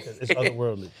 It's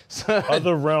otherworldly.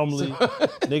 Otherrealmly,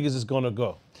 niggas is gonna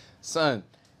go. Son,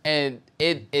 and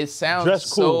it sounds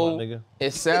Dress cool, my so. nigga.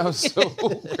 It sounds so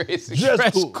crazy.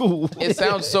 Dress cool. It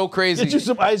sounds so crazy. Get you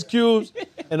some ice cubes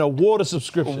and a water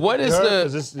subscription. What is You heard? the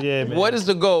 'Cause it's- yeah, man. what is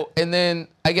the goal? And then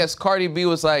I guess Cardi B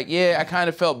was like, yeah, I kind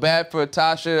of felt bad for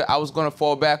Tasha. I was gonna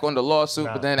fall back on the lawsuit,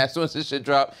 but then as soon as this shit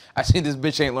dropped, I see this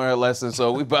bitch ain't learned her lesson,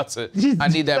 so we about to. I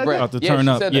need that bread. About to Yeah, turn she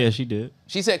up. said that. Yeah, she did.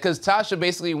 She said, because Tasha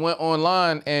basically went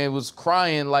online and was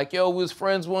crying, like, yo, we was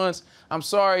friends once. I'm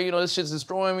sorry, you know, this shit's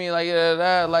destroying me. Like,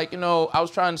 like, you know, I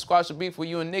was trying to squash the beef with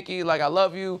you and Nicki. Like, I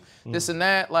love you, this and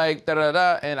that, like,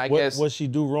 da-da-da. And I guess What she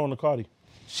do wrong to Cardi?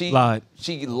 she Lied.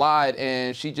 She lied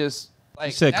and she just,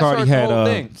 like, She said that's Cardi her had whole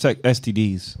thing.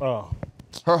 STDs. Oh,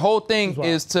 Her whole thing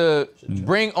is to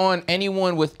bring on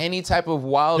anyone with any type of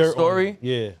wild dirt on story. it.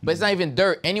 Yeah. But it's not even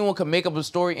dirt. Anyone can make up a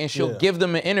story and she'll Yeah. give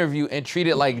them an interview and treat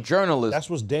it like journalism. That's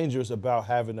what's dangerous about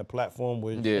having a platform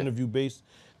where it's Yeah. interview based,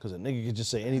 because a nigga can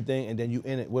just say anything and then you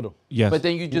in it with him. Yes. But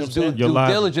then you know just what I'm do saying? due You're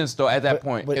diligence though at that But-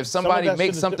 point. but If some of somebody that makes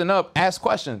shit is something up, ask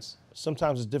questions.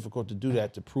 Sometimes it's difficult to do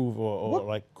that to prove or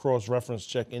like cross-reference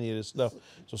check any of this stuff.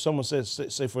 So someone says,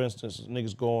 say for instance,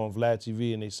 niggas go on Vlad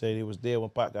TV and they say they was there when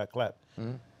Pac got clapped.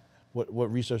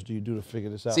 What research do you do to figure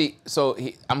this out? See, so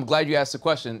I'm glad you asked the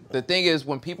question. The thing is,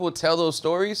 when people tell those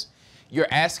stories, you're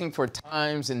asking for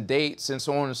times and dates and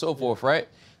so on and so forth, right?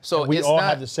 So we it's all not,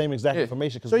 have the same exact Yeah.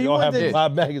 information because So we you all want have the- the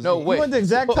live magazine. No, wait. You want the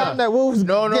exact time that Will was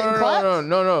No, getting clapped?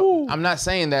 no. I'm not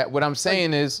saying that. What I'm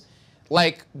saying is,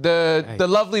 like the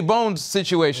Lovely Bones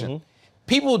situation.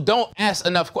 People don't ask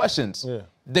enough questions. Yeah.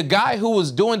 The guy who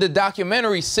was doing the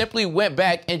documentary simply went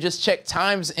back and just checked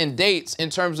times and dates in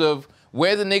terms of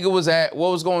where the nigga was at,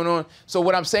 what was going on. So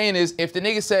what I'm saying is, if the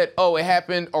nigga said, oh, it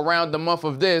happened around the month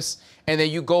of this, and then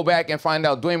you go back and find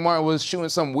out Dwayne Martin was shooting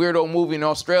some weirdo movie in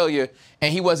Australia,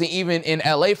 and he wasn't even in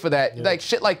LA for that, like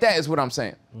shit like that is what I'm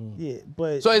saying. Yeah,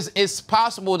 but So it's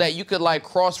possible that you could like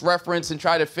cross-reference and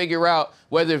try to figure out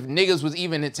whether if niggas was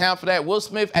even in town for that. Will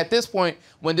Smith, at this point,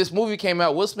 when this movie came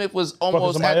out, Will Smith was Fucking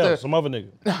almost somebody at else, some other nigga.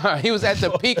 the he was at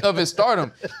the peak of his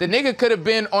stardom. The nigga could have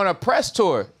been on a press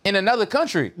tour in another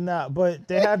country. nah, but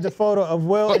they have the photo of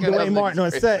Will and Fucking Dwayne Martin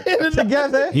on crazy. set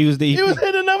together. He was the He was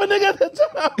hitting another nigga at the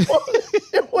time.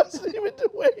 It wasn't even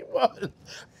Dwayne Martin.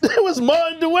 It was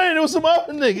Martin Dwayne. It was some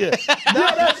other nigga.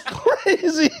 Yo, that's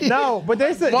crazy. No, but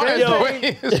they said Martin they said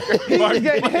Dwayne is crazy. he was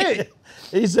getting hit.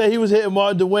 He said he was hitting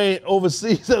Martin Dwayne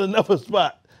overseas at another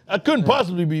spot. I couldn't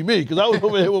possibly be me because I was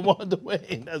over here with Martin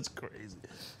Dwayne. That's crazy.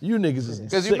 You niggas is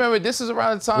Because you sick. remember, this is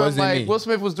around the time Wasn't like me. Will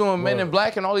Smith was doing Men in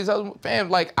Black and all these other fam.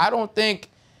 Like I think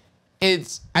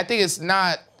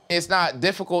it's not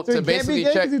difficult So to he can't be basically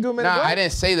gay check. 'cause he doing Men in Nah, Black? I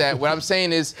didn't say that. What I'm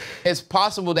saying is it's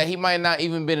possible that he might not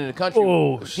even been in the country.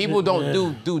 Oh, People shit, don't man.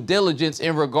 do due diligence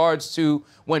in regards to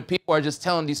when people are just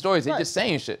telling these stories. They're just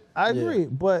saying shit. I agree,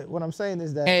 but what I'm saying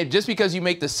is that And just because you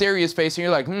make the serious face and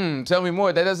you're like, tell me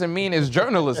more, that doesn't mean it's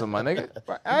journalism, my nigga.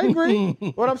 I agree.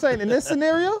 What I'm saying in this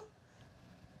scenario,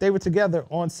 they were together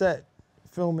on set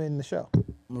filming the show,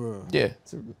 Yeah.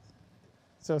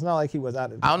 so it's not like he was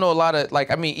out of. I don't know a lot of,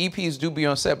 like, I mean, EPs do be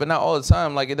on set, but not all the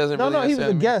time. Like, it doesn't No, really no, he was a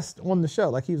necessarily mean- guest on the show,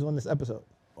 like he was on this episode.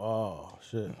 Oh,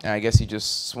 shit. And I guess he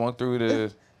just swung through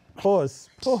the. Pause.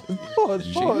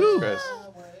 Jesus Christ.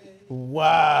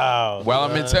 Wow. While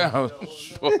I'm in town.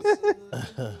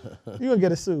 You gonna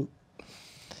get a suit?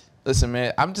 Listen,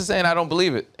 man, I'm just saying I don't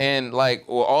believe it. And like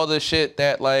all the shit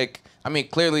that like, I mean,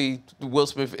 clearly Will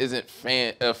Smith isn't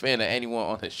a fan of anyone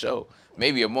on his show.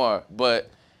 Maybe Amar, but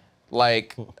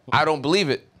like, I don't believe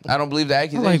it. I don't believe the I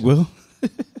accusation. like Will.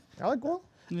 I like Will.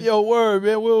 Yo, word,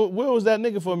 man. Will was that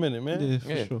nigga for a minute, man. Yeah, for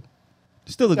Yeah. sure.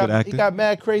 Still a He good actor. got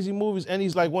mad crazy movies, and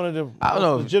he's like one of the I don't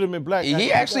know. legitimate black. actors He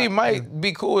we actually got. might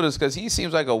be cool with us because he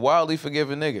seems like a wildly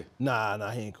forgiving nigga. Nah,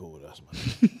 he ain't cool with us,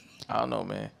 man. I don't know,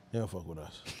 man. He don't fuck with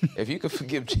us. If you could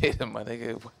forgive Jada, my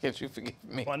nigga, why can't you forgive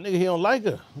me? My nigga, he don't like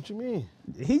her. What you mean?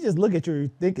 He just look at you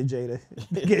thinking, Jada,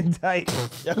 getting tight.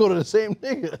 Y'all go to the same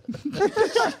nigga.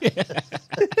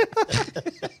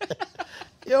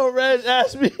 Yo, Reg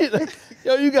asked me, like,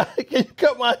 yo, can you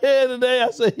cut my hair today?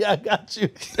 I said, yeah, I got you.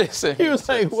 He was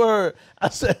like, word. I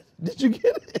said, did you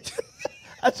get it?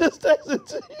 I just texted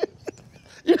to you.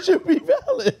 You should be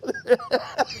valid.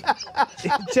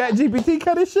 Chat GPT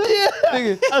cut his shit? Yeah.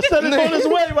 Nigga, I said it's on his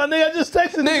way, my nigga. I just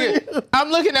texted you. I'm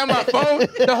looking at my phone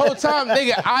the whole time,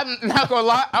 nigga. I'm not gonna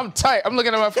lie, I'm tight. I'm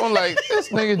looking at my phone like, this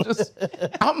nigga just,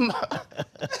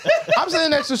 I'm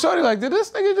sitting next to Shorty like, did this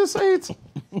nigga just say it?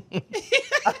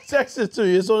 I texted to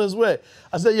you. It's on his way.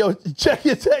 I said, yo, check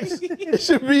your text. It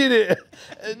should be there.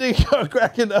 And they start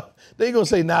cracking up. They gonna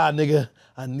say, nah, nigga,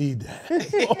 I need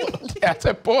that. Yeah, I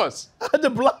said pause. I had to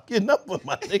block your number,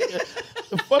 my nigga.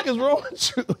 The fuck is wrong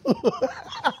with you?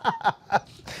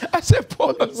 I said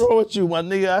pause. What's wrong with you, my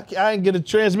nigga? I ain't get a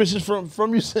transmission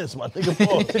from you since, my nigga.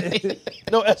 Pause.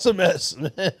 No SMS,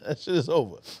 man. That shit is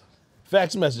over.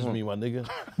 Fax message me, my nigga.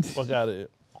 Fuck out of here.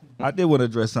 I did want to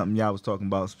address something y'all was talking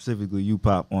about, specifically you,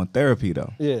 Pop, on therapy,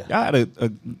 though. Yeah. Y'all had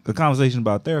a conversation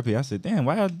about therapy. I said, damn,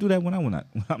 why y'all do that when I'm not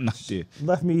there?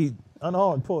 Left me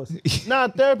unarmed, pause. Nah,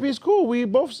 therapy is cool.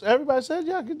 Everybody said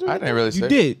y'all can do it. I didn't really say You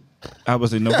did. I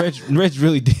was like, no, Reg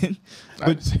really didn't.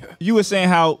 But you were saying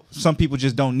how some people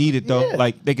just don't need it, though. Yeah.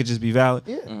 Like, they could just be valid.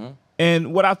 Yeah. Mm-hmm.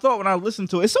 And what I thought when I listened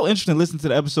to it, it's so interesting to listen to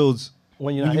the episodes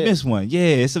When you're when not you here. miss one. Yeah,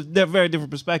 it's a very different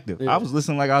perspective. Yeah. I was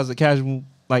listening like I was a casual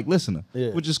listener, Yeah.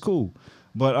 which is cool.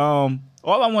 But all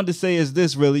I wanted to say is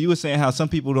this, really. You were saying how some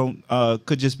people don't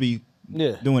could just be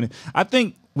Yeah. doing it. I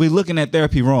think we're looking at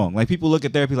therapy wrong. Like, people look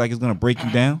at therapy like it's going to break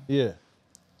you down. Yeah.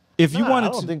 If you Nah, wanted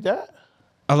I don't to, think that.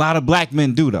 a lot of black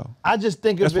men do, though. I just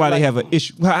think of That's it why like, they have an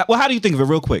issue. Well, how do you think of it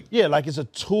real quick? Yeah, like it's a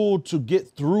tool to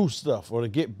get through stuff or to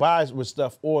get by with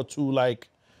stuff or to like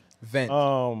Vent.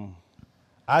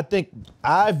 I think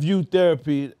I view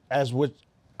therapy as what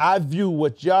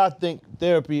y'all think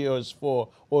therapy is for,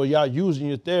 or y'all using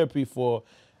your therapy for,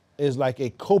 is like a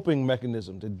coping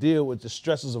mechanism to deal with the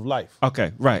stresses of life.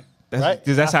 Okay, right. Right?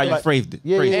 Because that's I how feel you like- phrased it.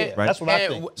 Yeah, Phrased yeah, it, right? that's what I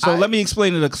think. So let me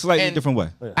explain it a slightly and- different way.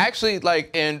 Actually,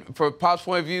 like, and for Pop's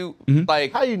point of view,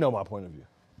 like, How you know my point of view?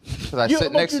 because I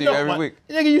sit next to you every week.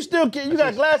 Nigga, you still you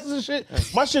got glasses and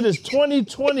shit. My shit is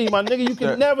 20/20, my nigga. You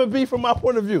can never be from my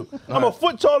point of view. I'm a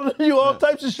foot taller than you, all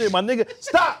types of shit, my nigga.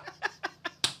 Stop.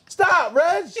 Stop,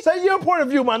 Reg. Say your point of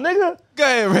view, my nigga. Go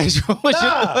ahead, Rachel.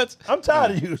 Nah, I'm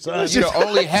tired of you, son. You're the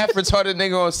only half retarded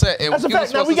nigga on set, and That's a we were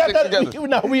fact. Now supposed we to got stick that.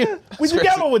 together. We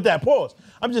together with that. Pause.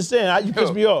 I'm just saying, you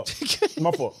pissed me off.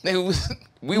 My fault. Nigga,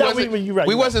 we Nah, wasn't, you're right,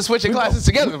 we you're wasn't right. switching classes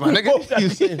together, my We both nigga. got the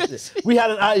same shit. We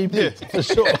had an IEP for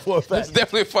sure, for a It's fact.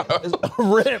 definitely fun. A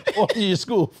ramp on your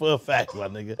school for a fact, my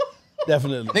nigga.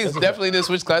 Definitely. Niggas definitely didn't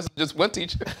switch classes, just one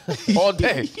teacher all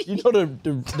day. You know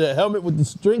the helmet with the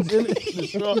strings in it? The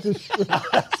straw?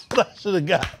 That's what I should have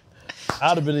got.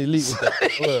 I'd have been elite with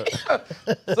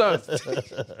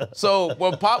that. So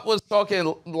when Pop was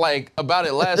talking like about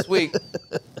it last week,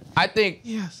 I think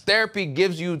therapy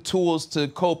gives you tools to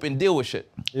cope and deal with shit.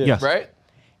 Yes. Right?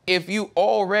 If you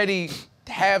already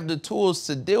have the tools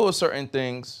to deal with certain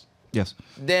things, Yes.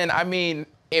 then I mean,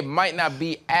 it might not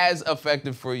be as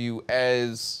effective for you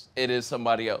as it is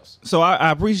somebody else. So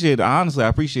I appreciate it. Honestly, I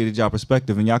appreciated y'all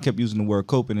perspective, and y'all kept using the word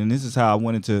coping, and this is how I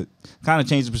wanted to kind of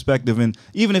change the perspective. And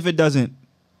even if it doesn't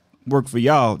work for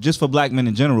y'all, just for black men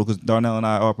in general, because Darnell and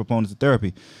I are proponents of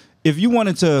therapy, if you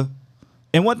wanted to,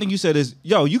 and one thing you said is,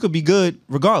 yo, you could be good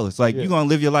regardless. Like, you're going to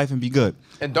live your life and be good.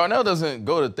 And Darnell doesn't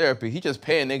go to therapy. He just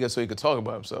pay a nigga so he could talk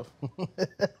about himself.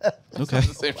 Okay.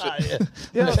 Same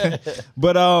shit.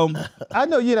 But I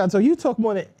know you're not. So you talk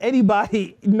more than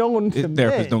anybody known to therapists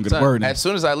men. don't get a word in. As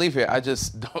soon as I leave here, I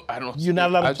don't. You're not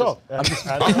allowed to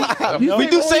talk. We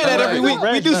do say that every week.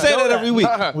 We do say that every week.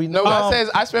 We No, know what I say is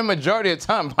I spend majority of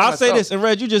time by I'll say myself. this, and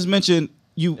Reg, you just mentioned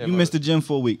you missed the gym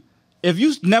for a week. If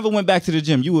you never went back to the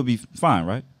gym, you would be fine,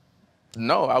 right?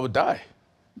 No, I would die.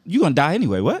 You gonna die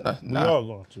anyway. What? We all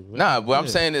going to. Nah, what I'm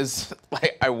saying is,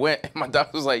 like, I went, and my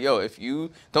doctor was like, yo, if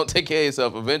you don't take care of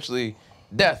yourself, eventually,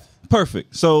 death.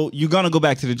 Perfect. So you're gonna go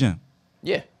back to the gym,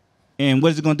 Yeah. and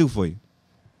what is it gonna do for you?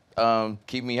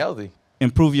 Keep me healthy.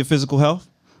 Improve your physical health?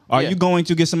 Are Yeah. you going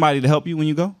to get somebody to help you when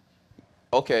you go?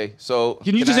 Okay, so.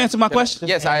 Can you just answer my question?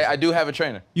 Yes, I do have a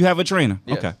trainer. You have a trainer.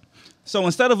 Yes. Okay. So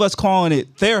instead of us calling it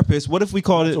therapist, what if we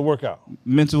called It's it a workout.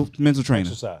 mental trainer,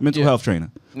 Exercise. mental Yeah. health trainer?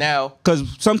 Now, Because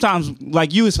sometimes,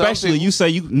 like you especially, people- you say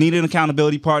you need an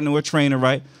accountability partner or a trainer,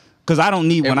 right? Because I don't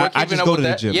need if one. we're I keeping just up go with to the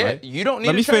that, gym, yeah, right? you don't need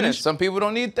Let a me trainer. finish. Some people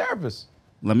don't need therapists.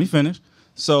 Let me finish.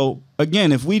 So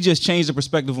again, if we just change the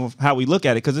perspective of how we look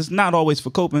at it, because it's not always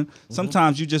for coping.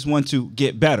 Sometimes you just want to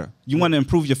get better. You want to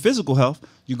improve your physical health,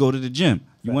 you go to the gym.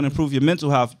 You want to improve your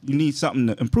mental health, you need something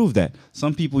to improve that.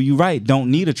 Some people, you're right, don't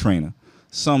need a trainer.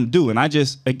 Some do. And I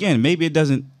just, again, maybe it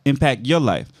doesn't impact your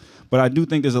life. But I do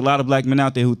think there's a lot of black men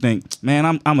out there who think, man,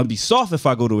 I'm going to be soft if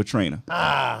I go to a trainer. Or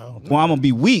I'm going to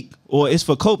be weak, or it's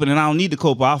for coping and I don't need to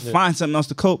cope, or I'll find something else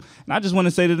to cope. And I just want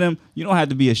to say to them, you don't have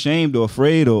to be ashamed or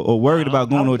afraid or worried about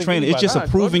going to a trainer. It's just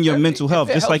improving your mental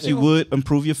health, just like you would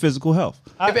improve your physical health.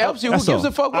 If it helps you, who gives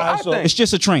a fuck what I think? It's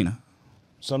just a trainer.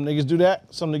 Some niggas do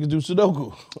that. Some niggas do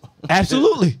Sudoku.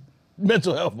 Absolutely.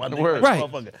 Mental health, my nigga.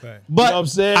 Right. But you know what I'm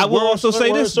saying? I will also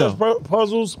say this though.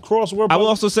 Puzzles, crossword. I will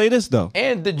also say this though.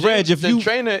 And the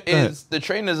trainer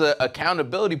is an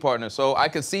accountability partner. So I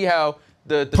can see how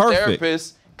the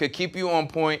therapist could keep you on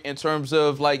point in terms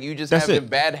of like you just having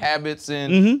bad habits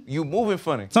and you moving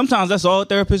funny. Sometimes that's all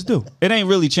therapists do. It ain't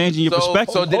really changing your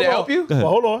perspective. So did it help you? Well,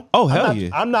 hold on. Oh hell yeah!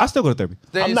 I still go to therapy.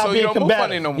 I'm not being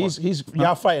combative. No more.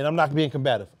 Y'all fighting. I'm not being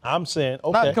combative. I'm saying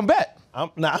okay. Not combat. I'm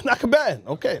not combating.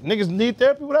 Okay, niggas need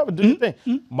therapy, whatever. Do your thing.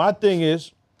 My thing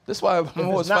is. That's why I'm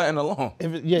always fighting alone.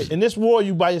 In this war,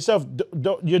 you by yourself.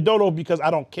 You're dodo because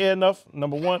I don't care enough.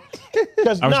 Number one.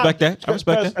 I respect that. I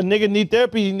respect that. A nigga need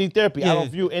therapy. He need therapy. Yeah. I don't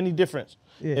view any difference.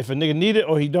 Yeah. If a nigga need it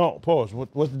or he don't, pause.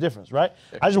 What's the difference, right?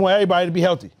 I just want everybody to be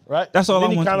healthy, right? That's all I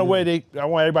want. Any kind of way I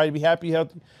want everybody to be happy,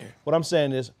 healthy. What I'm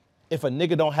saying is, if a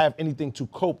nigga don't have anything to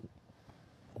cope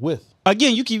with.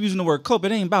 Again, you keep using the word cope.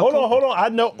 It ain't about. Hold on. I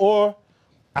know, or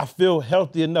I feel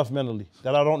healthy enough mentally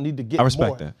that I don't need to get more. I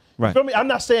respect that. Right. You feel me? I'm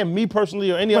not saying me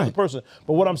personally or any other person,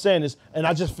 but what I'm saying is, and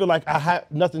I just feel like I have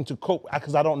nothing to cope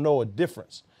because I don't know a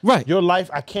difference. Right. Your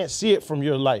life, I can't see it from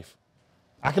your life.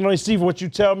 I can only see what you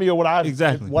tell me or what I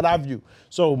view.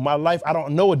 So my life, I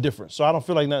don't know a difference. So I don't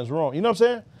feel like nothing's wrong. You know what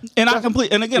I'm saying? And I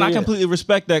completely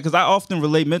respect that because I often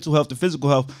relate mental health to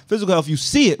physical health. Physical health, you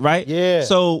see it, right? Yeah.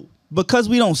 So because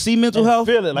we don't see mental health,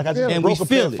 feel it. Like I just broke a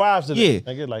pair of fives today.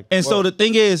 And so the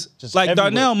thing is, like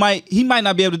Darnell might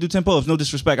not be able to do 10 pull-ups. No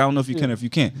disrespect. I don't know if you can or if you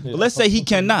can't. But let's say he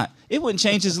cannot. It wouldn't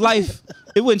change his life.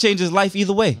 It wouldn't change his life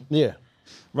either way. Yeah.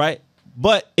 Right?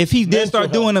 But if he did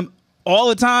start doing them all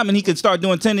the time and he could start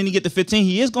doing 10 and he get to 15,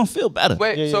 he is going to feel better.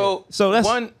 Wait, so that's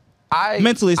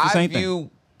mentally it's the same thing. I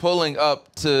view pulling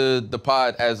up to the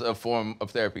pod as a form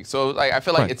of therapy. So like I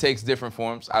feel like it takes different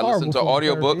forms. I listen to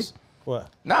audiobooks.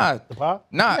 What? Nah.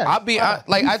 Yeah, I'll be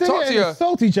I talk to you.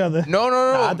 Insult each other. No.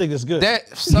 I think it's good.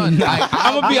 Son,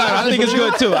 I'm gonna be honest. I think it's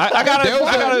good too. I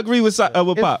gotta agree with Pop.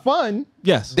 It's fun.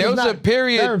 Yes. There was a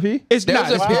period. Therapy. There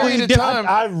was a period of time.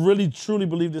 I really truly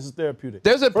believe this is therapeutic.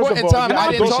 There's a point in time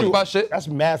I didn't talk about shit. That's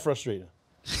mad frustrating,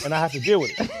 and I have to deal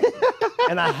with it.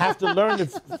 And I have to learn to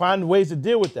find ways to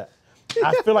deal with that.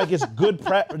 I feel like it's good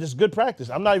practice.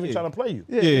 I'm not even trying to play you.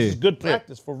 It's good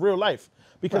practice for real life.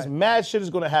 Because mad shit is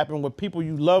going to happen with people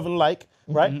you love and like,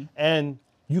 right? And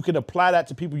you can apply that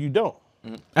to people you don't.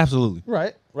 Absolutely.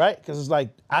 Right? Because it's like,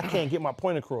 I can't get my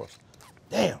point across.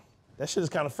 Damn, that shit is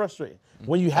kind of frustrating.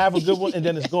 When you have a good one and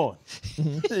then it's gone.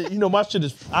 You know, my shit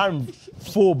is, I'm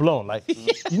full blown. Like,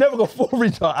 you never go full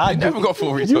retard. I never go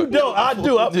full retard. You don't, I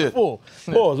do, I'm full.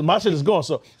 Pause. My shit is gone.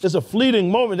 So it's a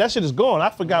fleeting moment. That shit is gone. I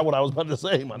forgot what I was about to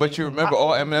say, my But nigga. You remember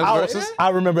all Eminem's verses? I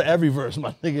remember every verse,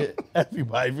 my nigga.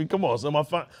 Everybody. Come on, so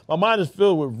my mind is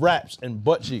filled with raps and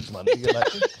butt cheeks, my nigga.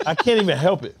 Like, I can't even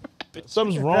help it.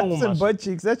 Something's wrong with my shit. Butt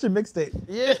cheeks. That's your mixtape.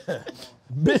 Yeah.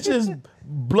 Bitches,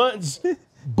 blunts,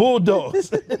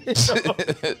 bulldogs. You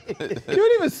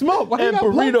don't even smoke. Why you got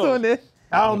blunts on there?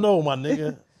 I don't know, my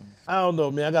nigga. I don't know,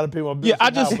 man. I gotta pay my bills. Yeah,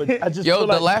 I just yo, feel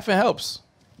the like, laughing helps.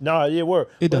 Nah, yeah, word.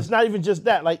 But it's not even just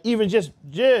that. Like, even just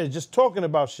talking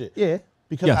about shit. Yeah.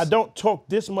 Because I don't talk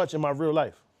this much in my real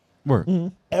life.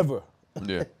 Word. Ever.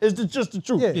 Yeah. It's just the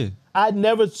truth. Yeah. I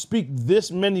never speak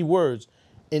this many words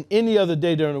in any other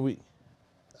day during the week.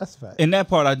 That's a fact. And that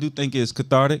part I do think is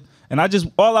cathartic. And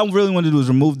all I really want to do is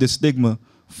remove this stigma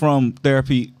from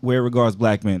therapy where it regards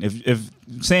black men. If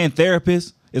saying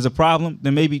therapist is a problem,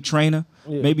 then maybe trainer,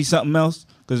 maybe something else.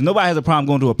 Because nobody has a problem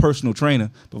going to a personal trainer.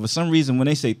 But for some reason, when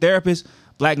they say therapist,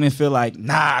 black men feel like,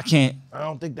 nah, I can't. I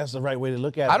don't think that's the right way to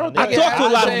look at it. I don't I talk to a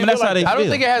lot of them, and that's how they feel. I don't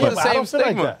think it has the I same don't feel like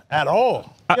stigma. that at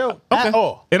all. Yo, At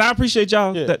all. And I appreciate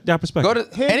y'all that perspective. Go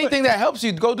to anything that helps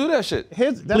you. Go do that shit.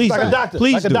 Please, like a doctor.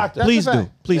 Please Like a do. doctor. Please That's a do.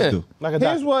 fact. Please Yeah. do. Like a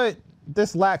Here's doctor. what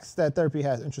this lacks that therapy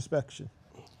has: introspection.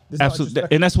 This is not Absolutely.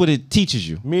 introspection. And that's what it teaches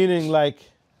you. Meaning, like,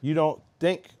 you don't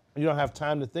have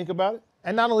time to think about it?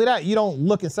 And not only that, you don't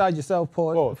look inside yourself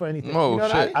for anything. Oh, you know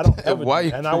shit. I don't ever. Why are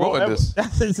you promoting this?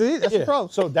 See, that's the problem.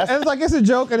 So that's and it's like it's a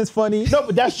joke and it's funny. No,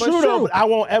 but that's true though. But I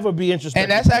won't ever be introspective.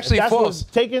 And that's actually false.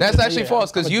 That's actually false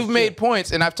I'm because you've made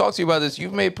points, and I've talked to you about this.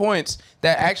 You've made points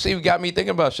that actually got me thinking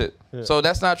about shit. Yeah. So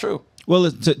that's not true.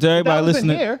 Well, to everybody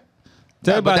listening, to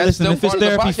everybody listening, if it's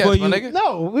therapy for you,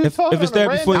 no, if it's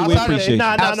therapy for you, we appreciate it.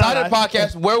 Outside of the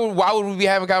podcast, why would we be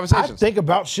having conversations? I think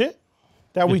about shit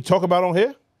that we talk about on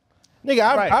here. Nigga,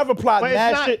 I've applied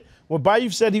mad shit. When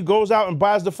Bayou said he goes out and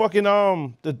buys the fucking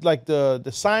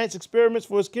the science experiments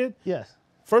for his kid. Yes.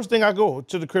 First thing I go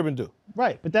to the crib and do.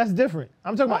 Right, but that's different.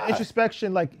 I'm talking about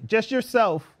introspection, like just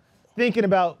yourself thinking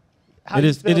about how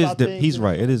you feel about things. He's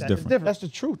right. It is different. That's the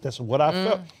truth. That's what I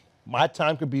felt. My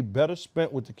time could be better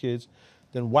spent with the kids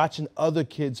than watching other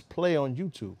kids play on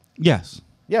YouTube. Yes.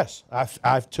 Yes,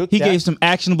 I've took. He gave some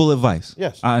actionable advice.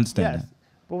 Yes, I understand that.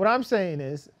 But what I'm saying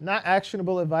is not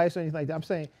actionable advice or anything like that. I'm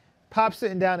saying Pop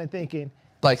sitting down and thinking.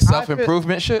 Like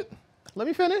self-improvement shit? Let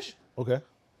me finish. Okay.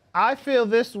 I feel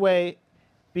this way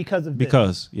because of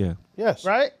this. Yeah. Yes.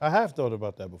 Right? I have thought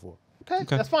about that before. Okay,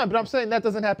 that's fine. But I'm saying that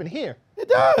doesn't happen here. It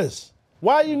does.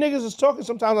 Why you niggas is talking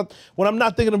sometimes when I'm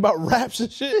not thinking about raps and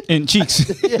shit? And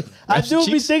cheeks. Yeah, I do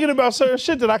be thinking about certain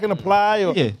shit that I can apply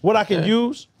or what I can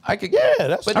use. I could. Yeah,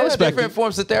 that's. But there's different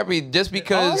forms of therapy. Just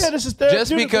because. this is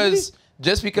therapy.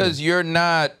 Just because you're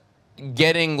not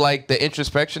getting like the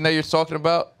introspection that you're talking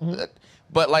about.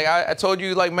 But like I told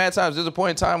you like mad times, there's a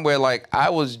point in time where like I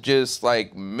was just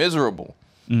like miserable.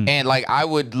 And like I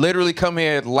would literally come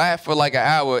here, laugh for like an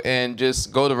hour and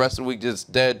just go the rest of the week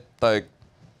just dead.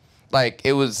 Like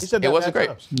it wasn't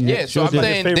great. Yeah, so I'm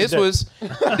saying this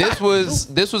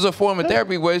was a form of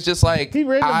therapy where it's just like he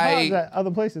ran at other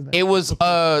places. Now. It was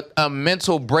a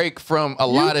mental break from a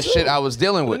lot of shit I was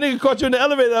dealing with. The nigga caught you in the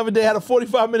elevator the other day, had a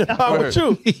 45-minute pod with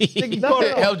you.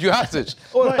 It held you hostage.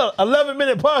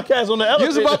 11-minute podcast on the elevator. You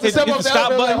was about to step up the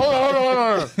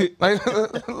elevator. Like,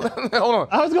 hold on. Hold on.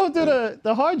 I was going through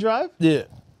the hard drive. Yeah.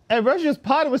 And Rush just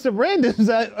potted with some randoms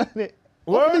at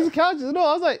these couches. No,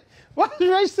 I was like, why was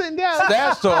Ray sitting down?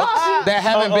 Stash talk that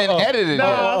haven't been edited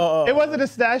yet. It wasn't a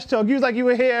stash talk. You was like, you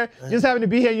were here, just happened to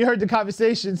be here, and you heard the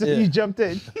conversation, so you jumped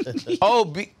in.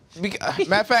 Matter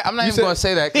of fact, I'm not even going to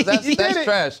say that, because that's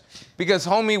trash. Because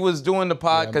homie was doing the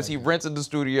pod because he rented the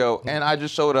studio, and I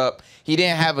just showed up. He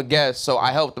didn't have a guest, so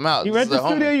I helped him out. You rent the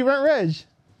studio, you rent Reg.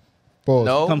 Pause.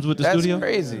 No, comes with the that's studio.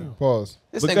 Crazy. Pause.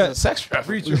 This nigga's a sex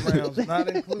trafficker.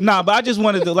 Nah, but I just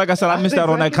wanted to, like I said, I missed out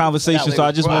on that conversation, so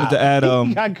I just wanted to add.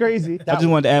 Got crazy. I just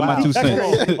wanted to add my 2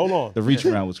 cents. Hold on. The reach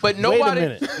around was But crazy.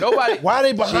 nobody. Why are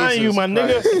they behind you, my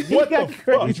nigga? What the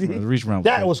fuck? The reach round.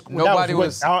 That was Nobody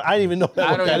was. I didn't even know that.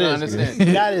 I don't even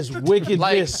understand. That is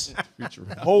wickedness.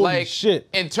 Holy shit!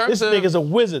 In terms this nigga's a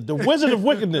wizard. The wizard of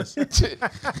wickedness. In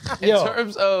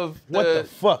terms of what the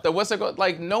fuck? What's it called?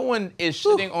 Like no one is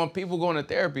shitting on people going to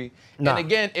therapy. Nah. And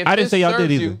again, if I didn't say y'all did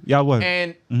either. Y'all were.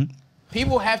 And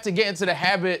people have to get into the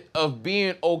habit of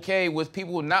being okay with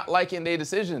people not liking their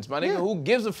decisions. My nigga, who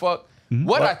gives a fuck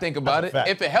what I think about it?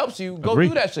 If it helps you, go do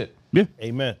that shit. Yeah.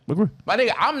 Amen. Agree. My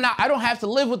nigga, I don't have to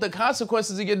live with the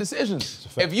consequences of your decisions.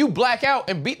 If you black out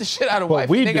and beat the shit out of wife,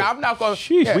 nigga, I'm not gonna.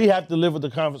 We have to live with the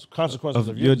consequences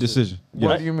of your decision.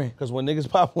 What do you mean? Because when niggas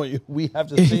pop on you, we have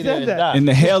to stay there and die. And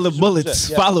the hail of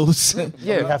bullets follows.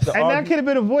 Yeah, we have to and that could have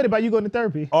been avoided by you going to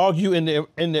therapy. Argue in the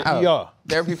ER.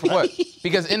 Therapy for what?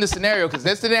 Because in the scenario, because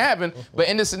this didn't happen, but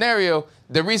in the scenario,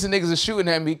 the reason niggas are shooting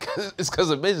at me is because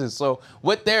of business. So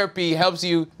what therapy helps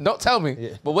you? Don't tell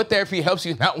me. But what therapy helps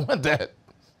you not want that?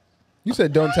 You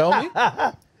said don't tell me?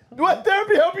 What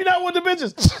therapy help you not with the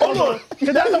bitches? Hold on.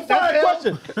 That's a fire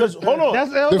question. Hold on.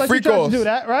 That's L. Like you tried to do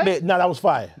that, right? No, that was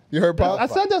fire. You heard Pop? I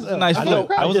said that's a nice flip.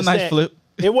 That was a nice flip.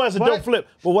 It was a dope flip.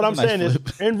 But what I'm saying is,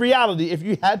 in reality, if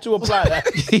you had to apply that,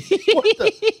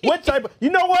 what type of,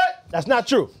 you know what? That's not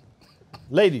true.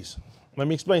 Ladies, let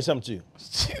me explain something to you.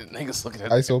 Niggas looking at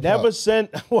ISO Never Pop. send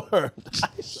word.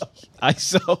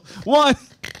 ISO. One.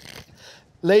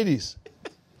 Ladies,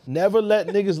 never let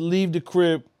niggas leave the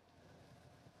crib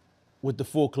with the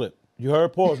full clip. You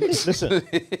heard? Pause. Listen.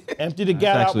 Empty the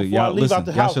gat out before I leave out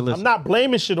the house. I'm not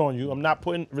blaming shit on you. I'm not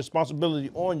putting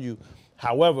responsibility on you.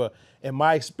 However, in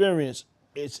my experience,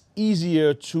 it's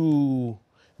easier to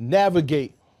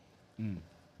navigate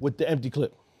with the empty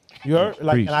clip. You heard?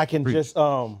 And I can just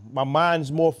my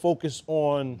mind's more focused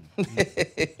on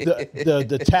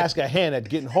the task at hand at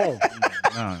getting home.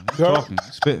 Nah, talking.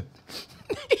 Spit.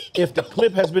 If the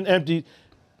clip has been emptied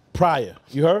prior,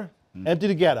 you heard? Empty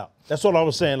the gat out. That's all I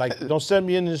was saying. Like, don't send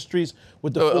me into the streets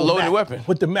with the full loaded Mac, weapon.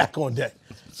 with the Mac on deck.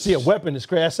 See, a weapon is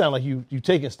crazy. That sound like you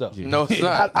taking stuff. No, it's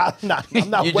not. I'm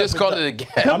not. You just called it a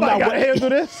gat. I'm not gotta handle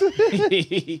this.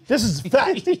 This is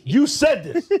fact. You said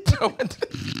this.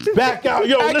 Back out,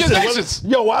 yo. Listen,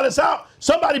 yo, while it's out,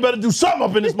 somebody better do something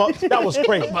up in this month. That was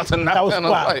crazy. About to knock That was down a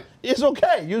wild. fight. It's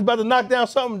okay. You was about to knock down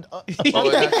something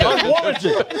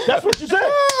unwarranted. That's what you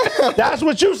said. That's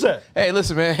what you said. Hey,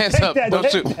 listen, man. Hands up. Don't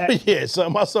shoot. Yeah,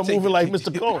 my son moving like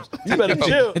Mr. Combs. You better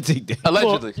chill.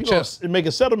 Allegedly. You gonna make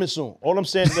a settlement soon. All I'm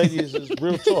saying, ladies, is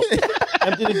real talk.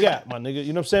 Empty the gap, my nigga.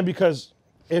 You know what I'm saying? Because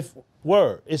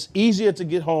it's easier to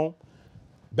get home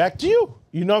back to you.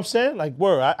 You know what I'm saying? Like,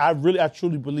 I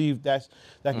truly believe that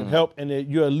can help, and that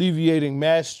you're alleviating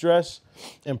mass stress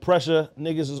and pressure.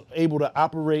 Niggas is able to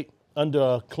operate under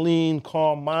a clean,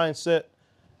 calm mindset.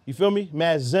 You feel me?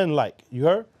 Mad Zen-like. You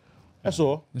heard? That's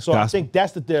all. So I think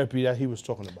that's the therapy that he was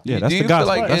talking about. Yeah, that's the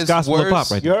gospel. That's gospel hip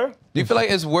hop right You there. heard? Do you feel like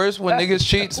it's worse when niggas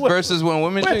cheats versus when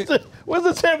women cheat? Where's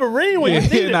the tambourine when you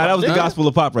need it? Nah, that was the gospel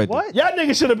of pop right there. What? Y'all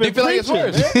niggas should have been Do you feel like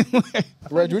it's preaching, worse? man.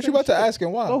 Reg, what you about to ask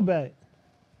and why? Go back.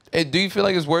 Hey, do you feel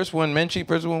like it's worse when men cheat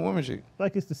versus when women cheat?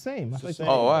 Like it's the same. I think Oh,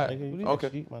 all right. Nigga, you Okay.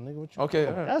 cheat, my nigga. What you Okay.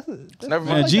 All right. that's Never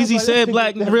Man, mind. Jeezy said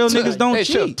black real niggas don't Hey,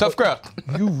 chill. cheat. Tough crowd.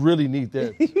 You really need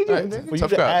therapy. For you Tough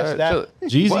to crowd. ask All right, that. chill.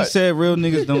 Jeezy What? said real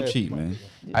niggas don't cheat, man.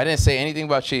 I didn't say anything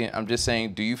about cheating. I'm just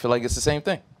saying, do you feel like it's the same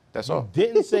thing? That's all.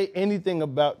 Didn't say anything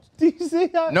about. Do you see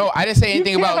how? No, I didn't say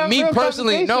anything can't about have me real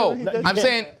personally. No, conversation. I'm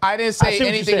saying I didn't I say see what you're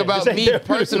anything saying. about This ain't me therapy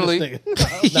for this personally.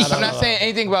 nigga. I'm not saying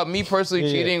anything about me personally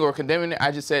Yeah. cheating or condemning it.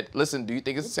 I just said, listen, do you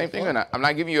think it's the same thing or not? I'm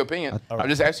not giving you an opinion. I'm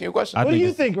just asking you a question. I What do you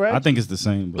it's- think, Reg? I think it's the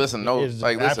same. But Listen, no, It is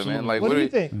like, listen, man. absolutely- Like, What do you we,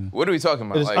 think? what are we talking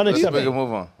about? It is Like, we unacceptable. can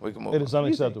move on. We can move It is on.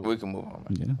 unacceptable. We can move on,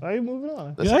 man. yeah. Why are you moving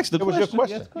on? You asked the It was your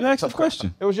question. question. You asked the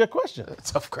question. It was your question.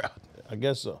 Tough crowd. I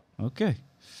guess so. Okay.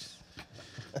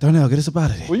 Darnell, get us up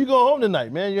out of there. Well, you going home tonight,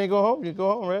 man? You ain't going home? You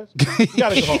go home, Reg? You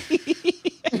gotta go home.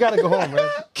 You gotta go home, Reg.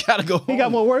 Gotta go. He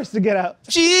got more words to get out.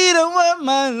 She don't want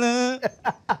my love.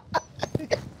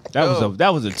 That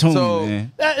was a tune, So-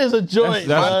 man. That is a joint.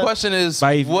 That's- My question is,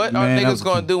 Five, what are man, that niggas was-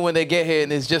 gonna do when they get here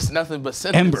and it's just nothing but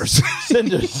cinders? Embers.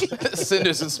 Cinders.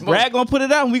 Cinders and smoke. Brad gonna put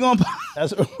it out and we gonna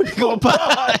That's we gonna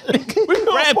pod.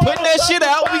 Brad putting that shit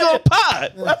out, we gonna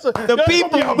pod. That's a, The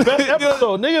people- Be our best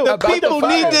episode, nigga. The people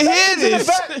need to hear this.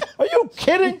 Are you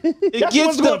kidding? It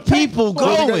gets the people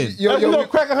going. Yo, We're gonna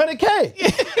crack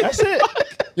 100K. That's it.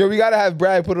 Yo, we gotta have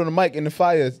Brad put on the mic in the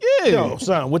fire. Yo,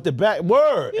 son, with the back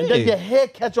word, and then Yeah. your hair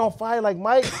catch on fire like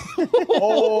Mike.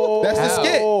 Oh, That's the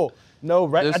skit. No,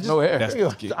 right? There's no hair. That's the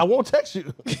skit. I won't text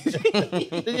you.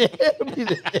 Your hair be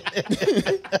there.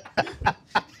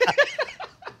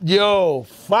 Yo,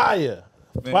 fire,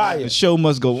 fire. The show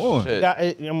must go on. Shit.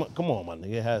 Come on, my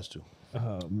nigga, it has to.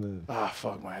 Oh man. Ah,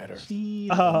 fuck, my head hurts.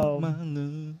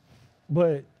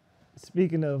 But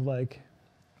speaking of like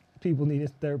people needing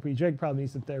therapy, Drake probably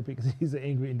needs some therapy because he's an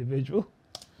angry individual.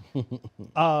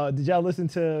 Did y'all listen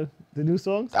to the new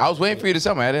songs? I was waiting for you to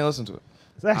tell me. I didn't listen to it.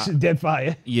 It's actually dead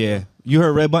fire. Yeah. You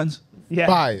heard Red Buttons? Yeah.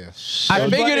 Fire. I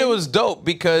figured it was dope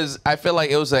because I feel like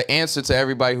it was an answer to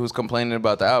everybody who was complaining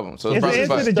about the album. So it's It's an probably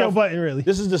answer fine. to Joe Button, really.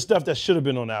 This is the stuff that should have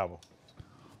been on the album.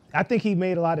 I think he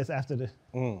made a lot of this after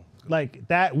the, like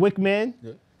that Wick Man.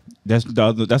 That's the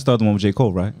other one with J.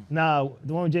 Cole, right? Nah,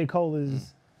 the one with J. Cole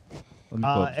is Let me pull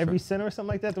up the Every track. Sinner or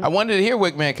something like that. I wanted to hear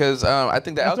Wickman because I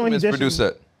think the That's the one he Alchemist did produced from-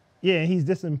 that. Yeah, he's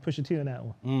dissing Pusha T on that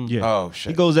one. Yeah. Oh, He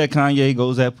shit. goes at Kanye, he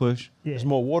goes at Push. Yeah. There's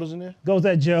more waters in there. Goes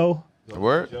at Joe.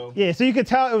 Word? Yeah, so you could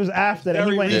tell it was after that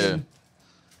he went Yeah.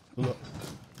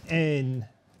 in and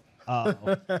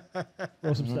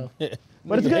wrote some stuff.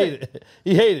 But it's He good. hated it.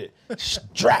 He hated it.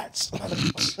 Strats.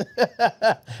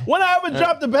 When I ever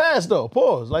dropped the pass though?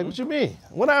 Pause. Like what you mean?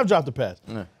 When I ever dropped the pass?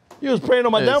 You was praying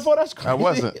on my Yes. downfall? That's crazy. I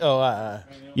wasn't. Oh, all right.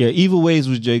 Yeah, Evil Ways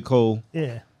was J. Cole.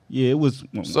 Yeah. Yeah, it was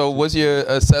So what's your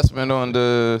assessment on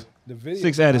the The video.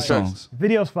 6 added songs.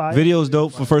 Video's fire. Video's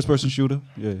dope for first person shooter.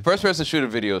 Yeah. first person shooter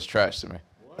video is trash to me.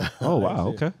 Oh wow,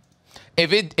 okay.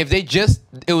 If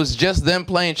it was just them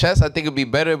playing chess, I think it'd be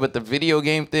better. But the video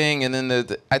game thing, and then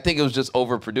I think it was just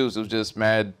overproduced. It was just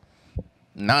mad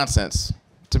nonsense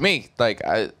to me. Like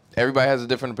everybody has a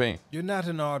different opinion. You're not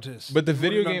an artist. But the You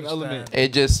video wouldn't game understand. element.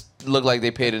 It just looked like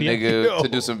they paid a nigga Yo. to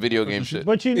do some video game shit.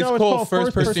 But you know It's it's, called called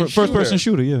first person First person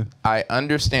shooter, yeah. I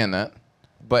understand that,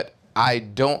 but I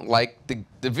don't like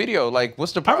the video. Like,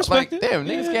 what's the problem? respect Like, it. damn,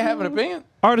 niggas can't have an opinion.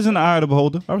 Art is in the eye of the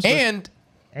beholder. I respect And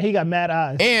And he got mad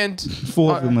eyes. and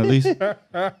four of them at least.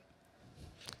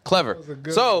 Clever.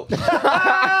 So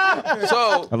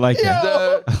I like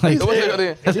that. if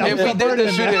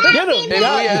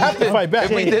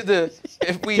we did the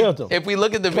shooting, if we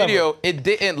look at the video, it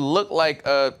didn't look like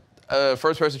a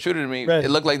first-person shooter to me. Right. It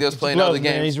looked like they was playing other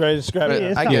games. He's ready to scrap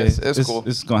it. I guess it's cool.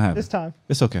 It's gonna happen. It's time.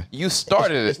 It's okay. You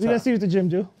started it. We didn't see what the gym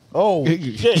do. Oh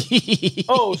shit!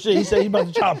 Oh shit! He said he about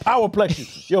to try to power plex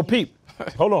you. Yo, peep.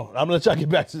 Hold on. I'm gonna try to get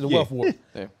back to the wealth war.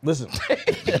 Yeah. Listen,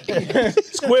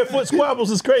 square foot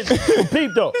squabbles is crazy. But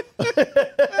peep though.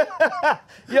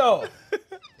 Yo,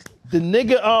 the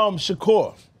nigga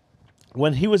Shakur,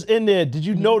 when he was in there, did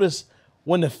you notice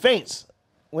when the feints,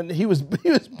 when he was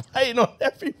biting on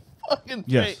every fucking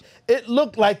Yes. feint, it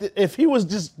looked like if he was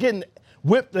just getting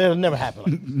whipped, it'll never happen.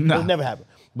 Like, Nah. It'll never happen.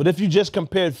 But if you just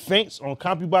compared feints on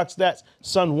CompuBox stats,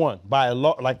 Son won by a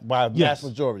lot, like by a vast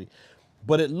majority.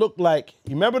 But it looked like,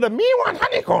 you remember the me one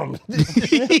honeycomb?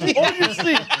 That's all you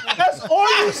see. That's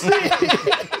all you see.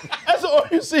 That's all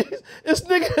you see. This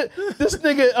nigga,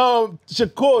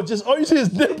 Shakur, just all you see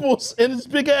is nipples and his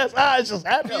big ass eyes just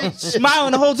happy. and shit.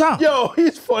 Smiling the whole time. Yo,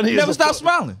 he's funny. He never stopped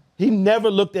smiling. He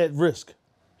never looked at risk.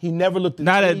 He never looked at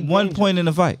Not at any one danger. point in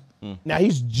the fight. Now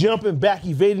he's jumping back,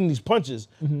 evading these punches,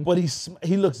 but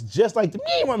he looks just like the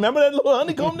me one. Remember that little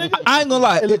honeycomb nigga? I ain't gonna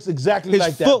lie. It looks exactly His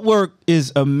like that. footwork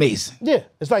is amazing. Yeah,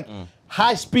 it's like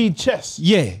high speed chess.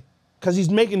 Yeah. Because he's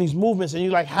making these movements, and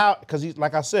you're like, how? Because he's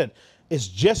like I said, it's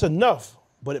just enough,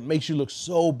 but it makes you look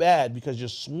so bad because you're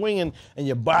swinging and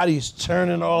your body's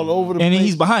turning all over the place. And then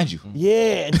he's behind you.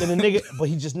 Yeah, and then the nigga, but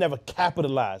he just never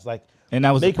capitalized. Like, And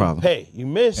that was the make him problem. pay. You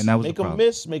miss, And that was make the him problem.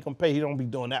 miss, make him pay. He don't be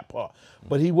doing that part.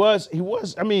 But he was.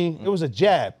 I mean, it was a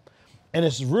jab, and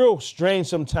it's real strange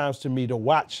sometimes to me to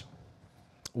watch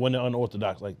when they're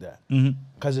unorthodox like that,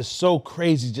 because it's so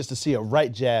crazy just to see a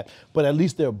right jab. But at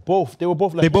least they were both They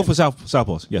both left-handed. were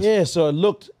southpaws. Yes. Yeah, so it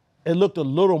looked a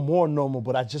little more normal,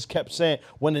 but I just kept saying,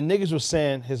 when the niggas were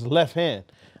saying his left hand,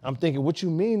 I'm thinking, what you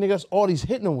mean, nigga? That's all he's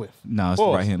hitting him with. No, it's the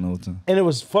Pause. right hand the whole time. And it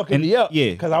was fucking And- me up.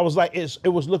 yeah. Because I was like, it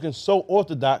was looking so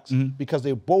orthodox because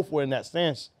they both were in that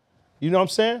stance. You know what I'm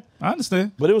saying? I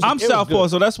understand. But I'm it was southpaw, good.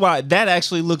 so that's why that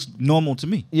actually looks normal to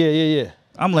me. Yeah.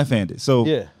 I'm left-handed, so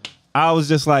Yeah. I was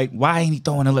just like, why ain't he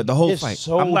throwing the left the whole It's fight?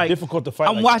 so I'm like, difficult to fight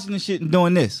I'm like watching this shit and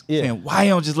doing this, Yeah. saying, why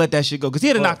don't just let that shit go? Because he'd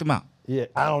have knocked him out. Yeah,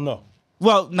 I don't know.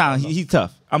 Well, nah, he's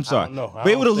tough. I'm sorry. don't know. I But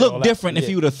it don't would have say all looked that. different if Yeah.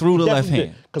 he would have threw the left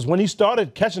hand. Because when he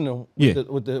started catching them Yeah.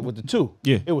 with the two,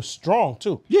 Yeah. it was strong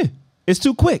too. Yeah, it's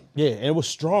too quick. Yeah, and it was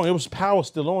strong. It was power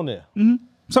still on there.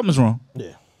 Something's wrong.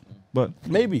 Yeah. But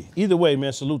Maybe. Either way,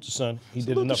 man, salute to son. He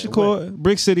did enough to win. Shakur,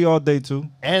 Brick City all day too.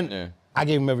 And I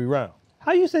gave him every round.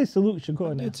 How you say salute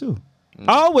Shakur now? Yeah, too.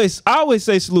 I always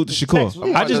say salute to Text-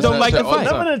 Shakur. I just don't like the all the fight.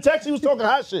 time. Remember in the text he was talking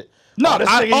hot shit? No, this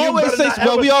I nigga, you always better say, not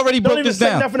well, ever- we already don't broke even this say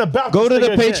down. nothing about Go this to the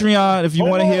nigga again. Patreon if you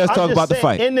Hold want to on, hear us I'm talk just about the saying,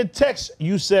 fight. In the text,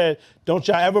 you said, don't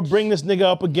y'all ever bring this nigga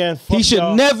up again. Fuck He should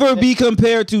y'all. never be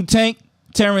compared to Tank,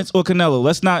 Terrence, or Canelo.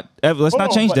 Let's not Hold on,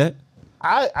 change but that.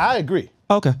 I agree.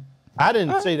 Okay. I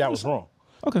didn't say that was wrong.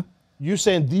 Okay. You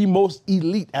saying the most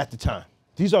elite at the time.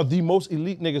 These are the most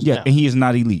elite niggas Yeah, now. and he is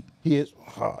not elite. He is.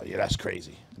 Oh, yeah, that's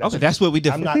crazy. Okay, that's what we I'm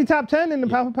different. not- Is he top 10 in the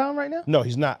pound for pound right now? No,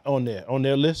 he's not on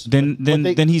their list. Then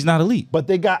he's not elite. But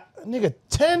they got, nigga,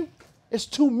 10? It's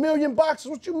 2 million boxes.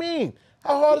 What you mean?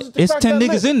 How hard is it to It's crack 10 that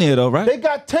niggas list? in there though, right? They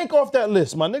got Tank off that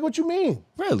list, my nigga. What you mean?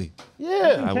 Really? Yeah. All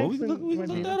right, well, we Tank can might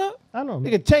look be- that up. I don't know.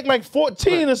 Nigga, Tank like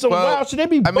 14 or some wild shit. They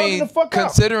be bugging the fuck out.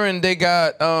 considering they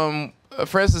got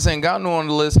Francis Ngannou on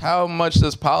the list, how much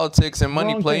does politics and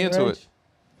money Wrong play thing, into Reg. it?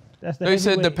 That's the They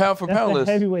said the heavyweight- pound for that's pound the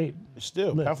list. Heavyweight.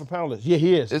 Still, list. pound for pound list. Yeah,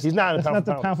 he is. He's not in the That's pound not for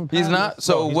the pound. pound for pound. He's not. list.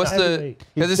 So he's what's not. the? Heavyweight. He's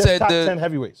Because it just said top the 10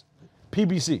 heavyweights.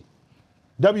 PBC.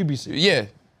 WBC. yeah.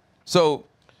 So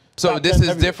Top this 10 is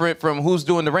heavyweight. different from who's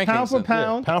doing the rankings. Pound for then.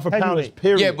 pound. Pound for pound is heavyweight.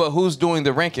 period. Yeah, but who's doing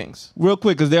the rankings? Real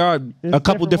quick, because there are a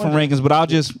couple different different ones. rankings, but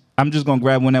I'm just gonna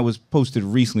grab one that was posted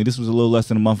recently. This was a little less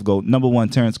than a month ago. Number 1,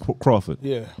 Terrence Crawford.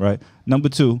 Yeah. Right. Number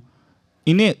 2,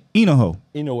 Inoue.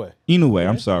 Inoue.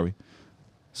 I'm sorry.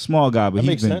 Small guy, but That he's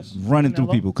makes been sense. running through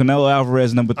Canelo? people. Canelo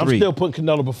Alvarez, number I'm 3. still putting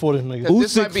Canelo before this nigga.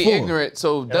 This Usyk might be 4. ignorant.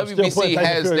 So I'm still WBC putting Tyson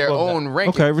has Fury their above own rankings.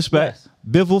 Okay, respect.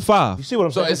 Bivol 5. You see what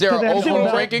I'm So saying? is there an Because overall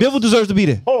they're- rankings? Bivol deserves to be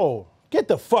there. Oh, get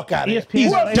the fuck out of here. ESPN.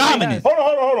 He's Well, dominant.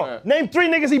 Hold on. Name 3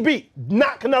 niggas he beat.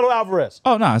 Not Canelo Alvarez.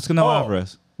 Oh no, it's Canelo Oh.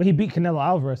 Alvarez. But he beat Canelo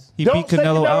Alvarez. He Don't beat say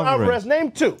Canelo Alvarez. Name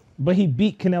 2. But he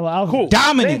beat Canelo Alvarez. Cool.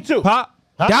 Dominant. Name 2. Pop.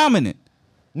 Huh? Dominant.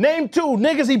 Name 2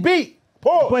 niggas he beat.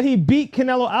 Pause. But he beat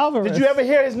Canelo Alvarez. Did you ever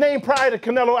hear his name prior to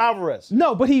Canelo Alvarez?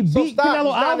 No, but he So beat stop. Canelo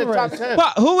He's not in the top Alvarez. 10.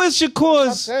 But who is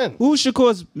Shakur's? Top 10. Who's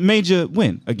Shakur's major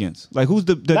win against? Like who's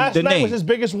the Last night name? was his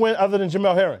biggest win other than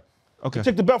Jamel Herring. Okay. He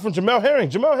took the belt from Jamel Herring.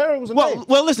 Jamel Herring was a name.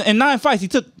 Well, listen. In 9 fights, he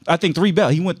took I think 3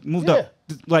 belts. He moved up.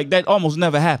 Like that almost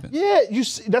never happened. Yeah, you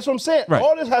see, that's what I'm saying. Right.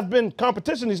 All this have been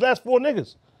competition. These last 4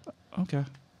 niggas. Okay.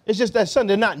 It's just that son,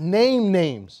 they're not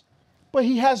names, but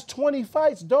he has 20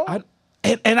 fights, dog.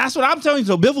 And that's what I'm telling you.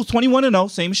 So Bivol 21-0,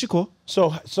 same as Shakur.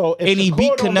 So if and he Shakur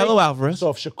beat don't Canelo make, Alvarez. So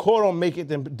if Shakur don't make it,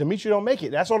 then Dimitri don't make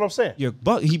it. That's what I'm saying.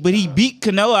 But he beat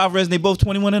Canelo Alvarez, and they both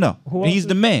 21-0. And he's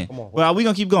the man. Well, we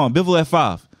gonna keep going. Bivol at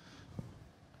 5.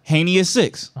 Haney at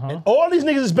 6. And all these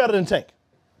niggas is better than Tank.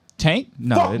 Tank?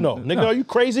 No. Fuck no, nigga. Are you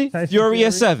crazy? Fury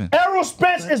at 7. Errol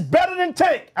Spence is better than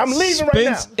Tank. I'm leaving right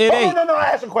now. Spence at 8. No. I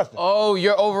asked a question. Oh,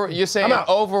 you're saying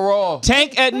overall.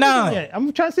 Tank at 9. Yeah,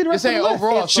 I'm trying to see the rest of the You're saying list.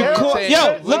 overall. So Shakur- you're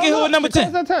saying- Yo, look at who at number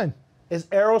 10. Shakur's at 10. Is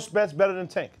Errol Spence better than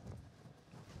Tank?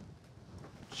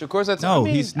 Shakur's at 10. No,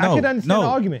 mean, he's I no. could understand no, the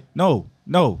argument.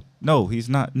 No, he's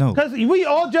not. No. Because we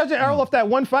all judging Errol off that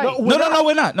one fight. No, No,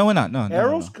 we're not. No.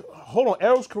 Hold on.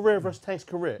 Errol's career versus Tank's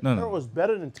career. No. Errol is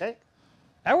better than Tank?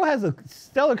 Errol has a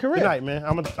stellar career. Good night, man.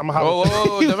 I'm a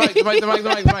Whoa, the mic.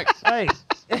 Hey,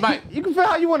 Mike. you can feel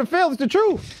how you want to feel. It's the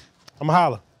truth. I'm a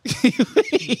holler.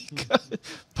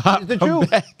 Pop, It's the I'm truth.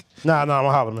 back. Nah, I'm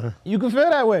a holler, man. You can feel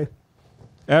that way.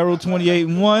 Arrow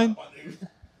 28-1.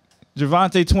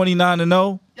 Javante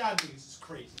 29-0. Y'all niggas is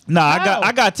crazy. Nah, How?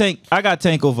 I got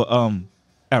Tank over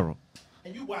Arrow.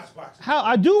 And you watch boxing. How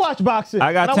I do watch boxing.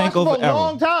 I got and Tank watched it over for a Errol.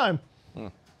 long time.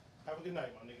 Have a good night,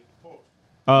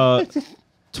 my nigga.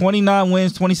 29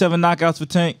 wins, 27 knockouts for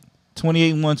Tank.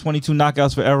 28-1, 22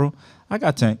 knockouts for Arrow. I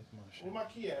got Tank. Where my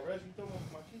key at, Rez? You throw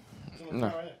my key? It's in the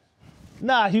car right here.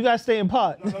 Nah, you guys stay in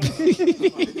pot. We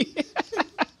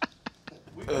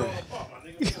grown apart, my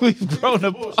nigga. We've grown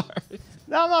apart.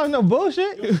 No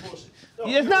bullshit. Bullshit. No,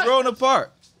 It's not. Grown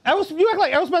apart. You act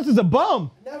like Errol Spence is a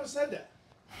bum. never said that.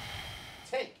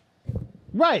 Tank.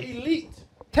 Right. Elite.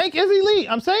 Tank is elite.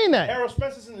 I'm saying that. Errol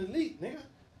Spence is an elite, nigga.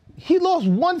 He lost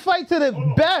one fight to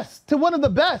the best, to one of the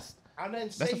best. I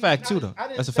didn't say That's a fact, too, though. I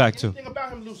didn't That's a say fact, too. anything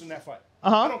about him losing that fight.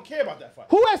 Uh-huh. I don't care about that fight.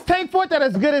 Who has Tank fought that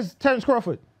as good as Terence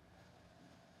Crawford?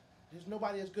 There's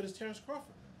nobody as good as Terence Crawford.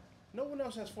 No one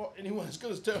else has fought anyone as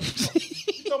good as Terence Crawford.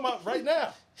 You talking about right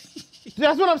now?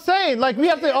 That's what I'm saying. Like we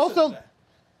have to also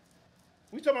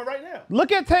We talking about right now.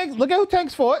 look at Tank. Look at who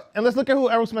Tank's fought, and let's look at who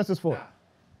Errol Spence has fought. Nah.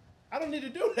 I don't need to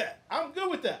do that. I'm good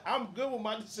with that. I'm good with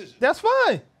my decision. That's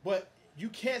fine. But you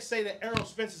can't say that Errol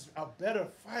Spence is a better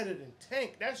fighter than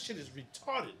Tank. That shit is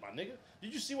retarded, my nigga.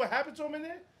 Did you see what happened to him in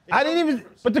there? It's I didn't no even.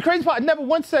 difference. But the crazy part, I never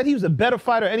once said he was a better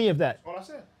fighter or any of that. That's all I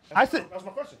said. I said- That's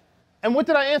my question. And what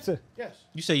did I answer? Yes.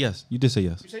 You say yes. You did say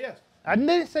yes. You say yes. I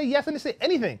didn't say yes. I didn't say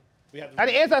anything. We have to I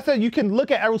didn't answer. I said you can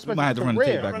look at Errol We might have Spence's to run the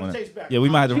tape career. back Run on the that. tapes back. Yeah, we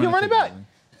might have to You run can the run it tape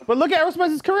back. But lock at Errol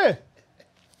Spence's career.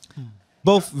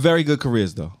 Both very good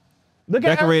careers, though. Look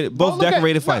at Decorated- both look at-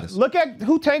 decorated no, fighters. Look at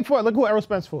who Tank fought. Look who Errol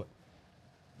Spence fought.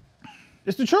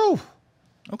 It's the truth.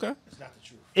 Okay. It's not the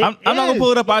truth. I'm not going to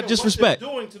pull it up out of Look at what disrespect. they're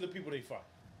doing to the people they fight.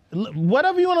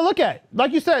 Whatever you want to look at.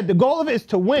 Like you said, the goal of it is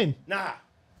to win. Nah,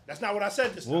 that's not what I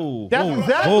said this time. Whoa, That's whoa,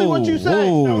 exactly what you said.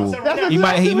 whoa. That's That's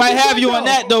exactly He might what have said, you on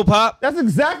though. that, though, Pop. That's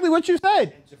exactly what you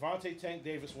said. Javante Tank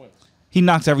Davis wins. He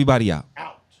knocks everybody out.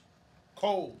 Out.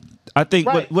 Cold. I think,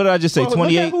 Right. what did I just say? Well, look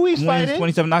at 28 who he's wins, fighting.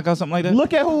 27 knockouts, something like that?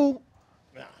 Look at who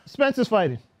Nah. Spence is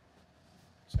fighting.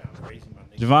 Sounds crazy, my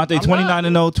nigga. Javante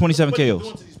 29-0, 27 What you KOs.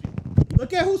 doing to these people?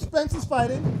 Look at who Spence is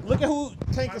fighting. Look at who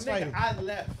Tank My is nigga, fighting. I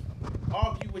left.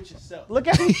 Argue with yourself. Look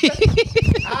at who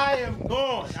I am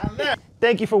gone. I left.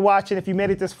 Thank you for watching. If you made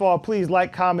it this far, please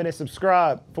like, comment, and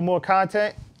subscribe. For more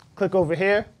content, click over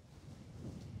here.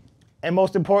 And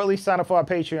most importantly, sign up for our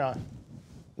Patreon.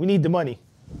 We need the money.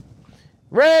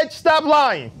 Reg, stop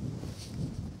lying.